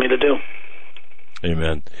Lord called me to do.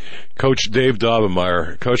 Amen. Coach Dave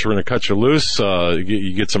Daubenmire. Coach, we're going to cut you loose.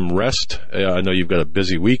 You get some rest. I know you've got a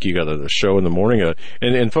busy week. You got a show in the morning.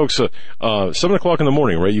 And folks, 7 o'clock in the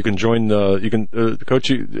morning, right? You can join,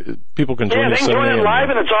 Coach, people can join they can join it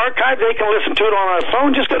live, and it's archived. They can listen to it on our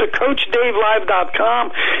phone. Just go to CoachDaveLive.com.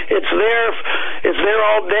 It's there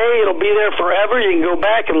all day. It'll be there forever. You can go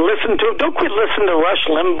back and listen to it. Don't quit listening to Rush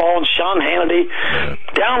Limbaugh and Sean Hannity. Yeah.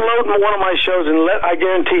 Download one of my shows, and I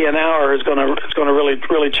guarantee an hour is going to really,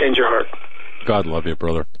 really change your heart. God love you,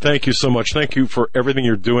 brother. Thank you so much. Thank you for everything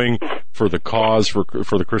you're doing for the cause, for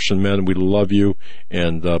the Christian men. We love you,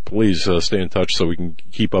 and please stay in touch so we can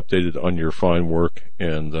keep updated on your fine work.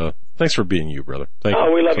 And thanks for being you, brother. Thank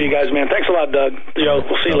you. We love you guys, man. Thanks a lot, Doug. Joe,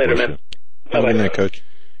 we'll see you later, man. Bye-bye. Good night, Coach.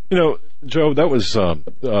 Joe, that was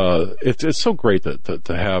it's so great to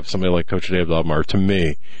have somebody like Coach Dave Daubenmire. To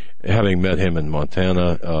me, having met him in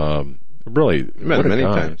Montana, really met him many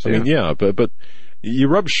times. Yeah. But you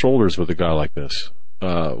rub shoulders with a guy like this,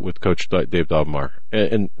 with Coach Dave Daubenmire,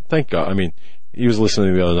 and thank God. I mean, he was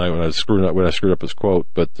listening the other night when I screwed up his quote,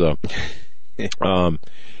 but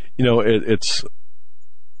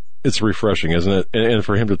it's refreshing, isn't it? And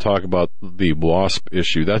for him to talk about the WASP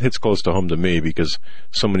issue, that hits close to home to me, because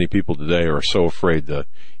so many people today are so afraid to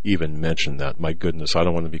even mention that. My goodness, I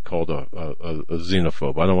don't want to be called a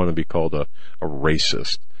xenophobe. I don't want to be called a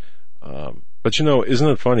racist. But isn't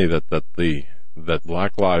it funny that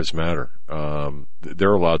Black Lives Matter,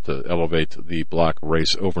 they're allowed to elevate the black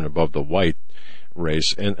race over and above the white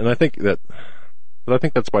race, and I think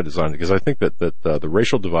that's by design, because I think that the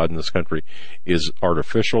racial divide in this country is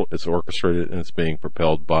artificial, it's orchestrated, and it's being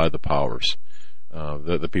propelled by the powers,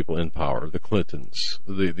 the people in power, the Clintons,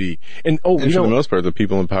 for the most part, the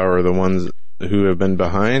people in power are the ones who have been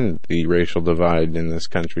behind the racial divide in this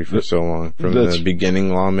country for so long, from the beginning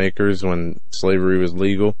lawmakers when slavery was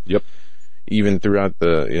legal. Yep. Even throughout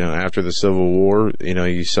after the Civil War,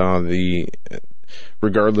 you saw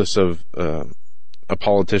regardless of a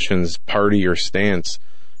politician's party or stance,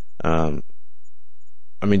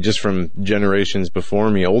 just from generations before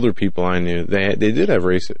me, older people I knew, they did have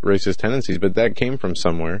racist tendencies, but that came from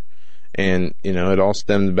somewhere, and it all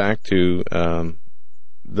stemmed back to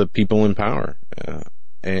the people in power,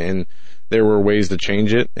 and there were ways to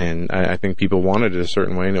change it, and I think people wanted it a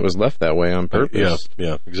certain way, and it was left that way on purpose.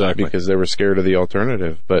 Yeah, exactly. Because they were scared of the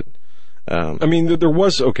alternative. But there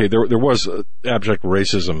was abject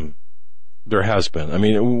racism. There has been.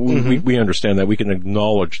 We understand that. We can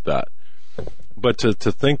acknowledge that. But to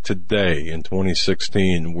think today, in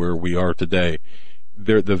 2016, where we are today,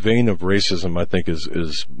 the vein of racism, I think,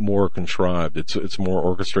 is more contrived. It's more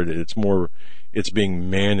orchestrated. It's being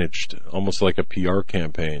managed, almost like a PR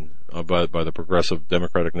campaign. by the progressive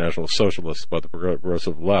Democratic National Socialists, by the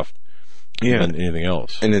progressive left, than anything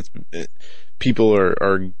else. And people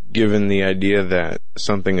are given the idea that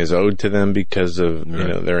something is owed to them because of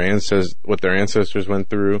their ancestors, what their ancestors went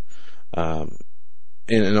through,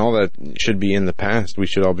 and all that should be in the past. We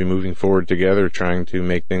should all be moving forward together, trying to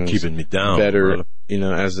make things keeping me down better,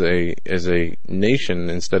 as a nation,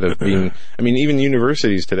 instead of being. I mean, even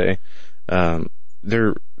universities today,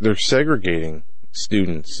 they're segregating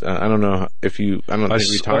students. I don't know if you. I don't think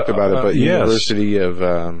we talked about it, but University of.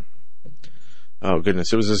 Oh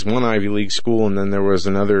goodness! It was this one Ivy League school, and then there was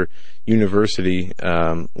another university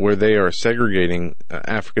where they are segregating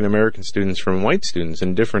African American students from white students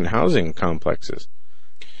in different housing complexes.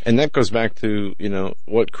 And that goes back to,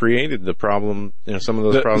 what created the problem, some of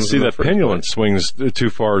those problems. See, that pendulum swings too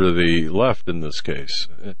far to the left in this case.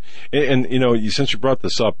 And since you brought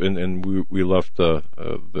this up, and we left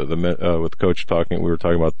with Coach talking, we were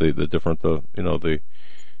talking about the different,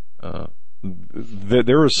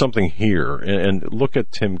 there is something here. And look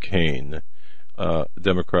at Tim Kaine,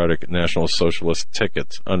 Democratic National Socialist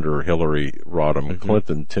ticket under Hillary Rodham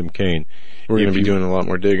Clinton. Tim Kaine. We're going to be doing a lot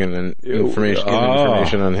more digging and information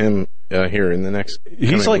on him here in the next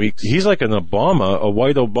coming weeks. He's like an Obama, a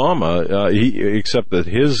white Obama, except that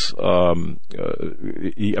his,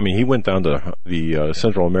 he went down to the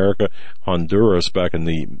Central America, Honduras back in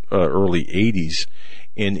the early 80s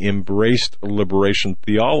and embraced liberation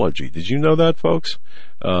theology. Did you know that, folks?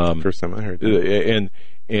 First time I heard that.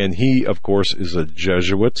 And he, of course, is a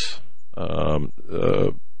Jesuit.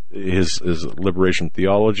 His liberation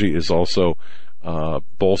theology is also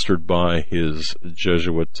bolstered by his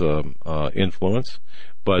Jesuit influence,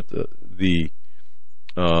 but the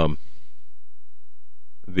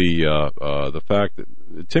fact that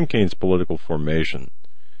Tim Kaine's political formation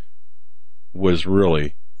was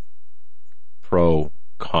really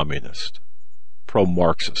pro-communist,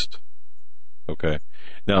 pro-Marxist. Okay,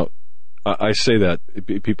 now. I say that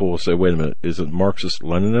people will say, wait a minute, is it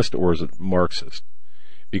Marxist-Leninist or is it Marxist?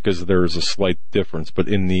 Because there is a slight difference, but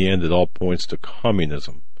in the end it all points to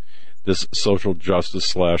communism. This social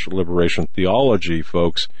justice / liberation theology,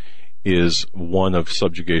 folks, is one of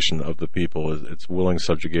subjugation of the people. It's willing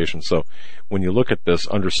subjugation. So when you look at this,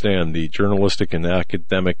 understand the journalistic and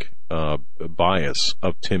academic bias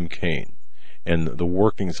of Tim Kaine and the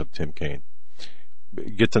workings of Tim Kaine.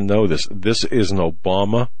 Get to know this. This is an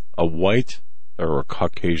Obama, a white, or a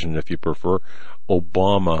Caucasian if you prefer,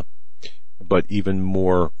 Obama, but even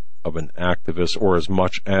more of an activist, or as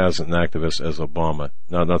much as an activist as Obama.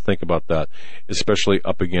 Now think about that, especially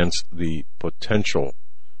up against the potential,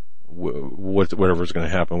 whatever's going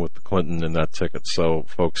to happen with Clinton and that ticket. So,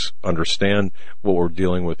 folks, understand what we're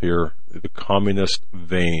dealing with here, the communist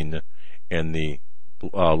vein and the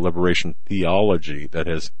liberation theology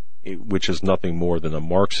which is nothing more than a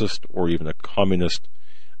Marxist or even a communist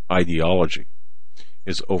ideology,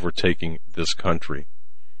 is overtaking this country.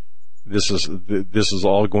 This is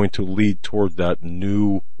all going to lead toward that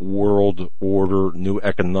new world order, new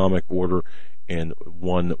economic order, and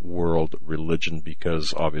one world religion,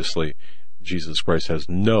 because obviously Jesus Christ has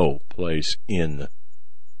no place in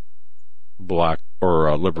black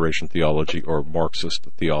or liberation theology or Marxist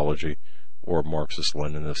theology or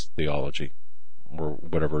Marxist-Leninist theology or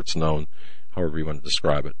whatever it's known, however you want to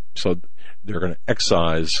describe it. So they're going to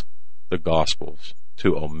excise the Gospels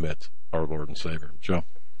to omit our Lord and Savior. Joe?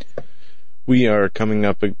 We are coming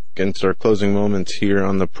up against our closing moments here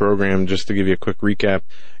on the program. Just to give you a quick recap,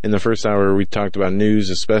 in the first hour we talked about news,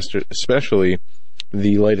 especially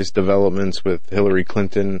the latest developments with Hillary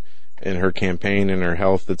Clinton and her campaign and her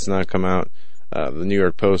health that's not come out. The New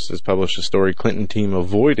York Post has published a story. Clinton team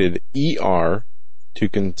avoided ER to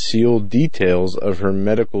conceal details of her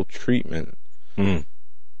medical treatment.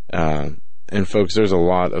 And folks, there's a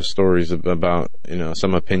lot of stories about,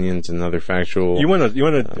 some opinions and other factual. You want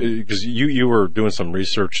to, because you were doing some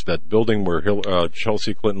research, that building where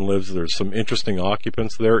Chelsea Clinton lives, there's some interesting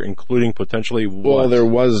occupants there, including potentially what? Well, there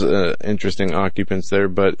was interesting occupants there,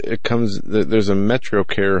 but there's a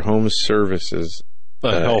MetroCare Home Services,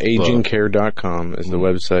 agingcare.com is the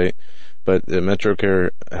website, but the MetroCare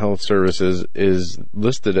Health Services is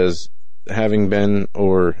listed as having been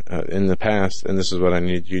or in the past, and this is what I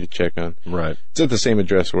need you to check on. Right. It's at the same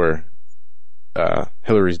address where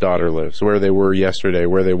Hillary's daughter lives, where they were yesterday,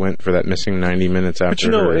 where they went for that missing 90 minutes after.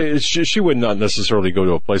 But she would not necessarily go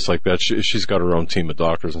to a place like that. She's got her own team of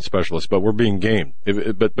doctors and specialists, but we're being gamed.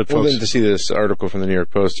 But folks, well, then to see this article from the New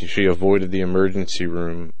York Post, she avoided the emergency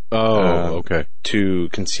room. Okay. To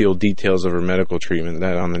conceal details of her medical treatment.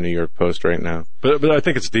 That on the New York Post right now. But I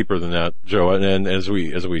think it's deeper than that, Joe. And as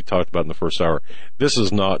we talked about in the first hour, this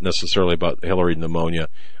is not necessarily about Hillary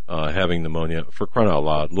having pneumonia. For crying out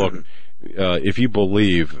loud, look. If you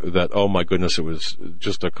believe that, oh my goodness, it was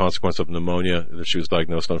just a consequence of pneumonia that she was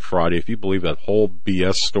diagnosed on Friday, if you believe that whole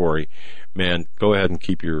BS story, man, go ahead and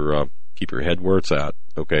keep your head where it's at,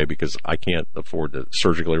 okay? Because I can't afford to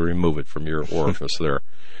surgically remove it from your orifice there.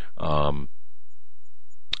 Look,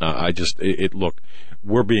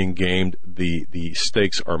 we're being gamed. The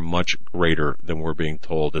stakes are much greater than we're being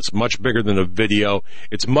told. It's much bigger than a video.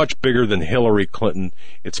 It's much bigger than Hillary Clinton.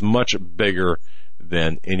 It's much bigger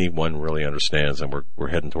than anyone really understands, and we're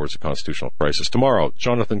heading towards a constitutional crisis. Tomorrow,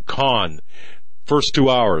 Jonathan Cahn, first 2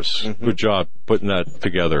 hours. Mm-hmm. Good job putting that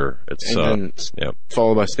together. It's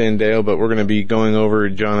followed by Stan Dale, but we're going to be going over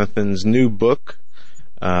Jonathan's new book.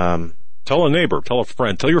 Tell a neighbor, tell a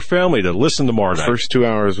friend, tell your family to listen tomorrow night. First 2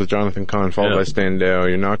 hours with Jonathan Cahn, followed by Stan Dale.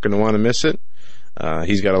 You're not going to want to miss it.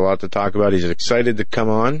 He's got a lot to talk about. He's excited to come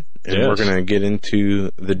on, and we're going to get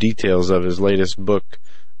into the details of his latest book.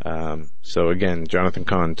 So again, Jonathan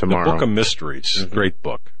Cahn tomorrow. The Book of Mysteries. Mm-hmm. Great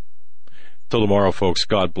book. Till tomorrow, folks,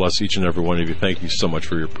 God bless each and every one of you. Thank you so much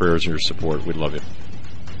for your prayers and your support. We love you.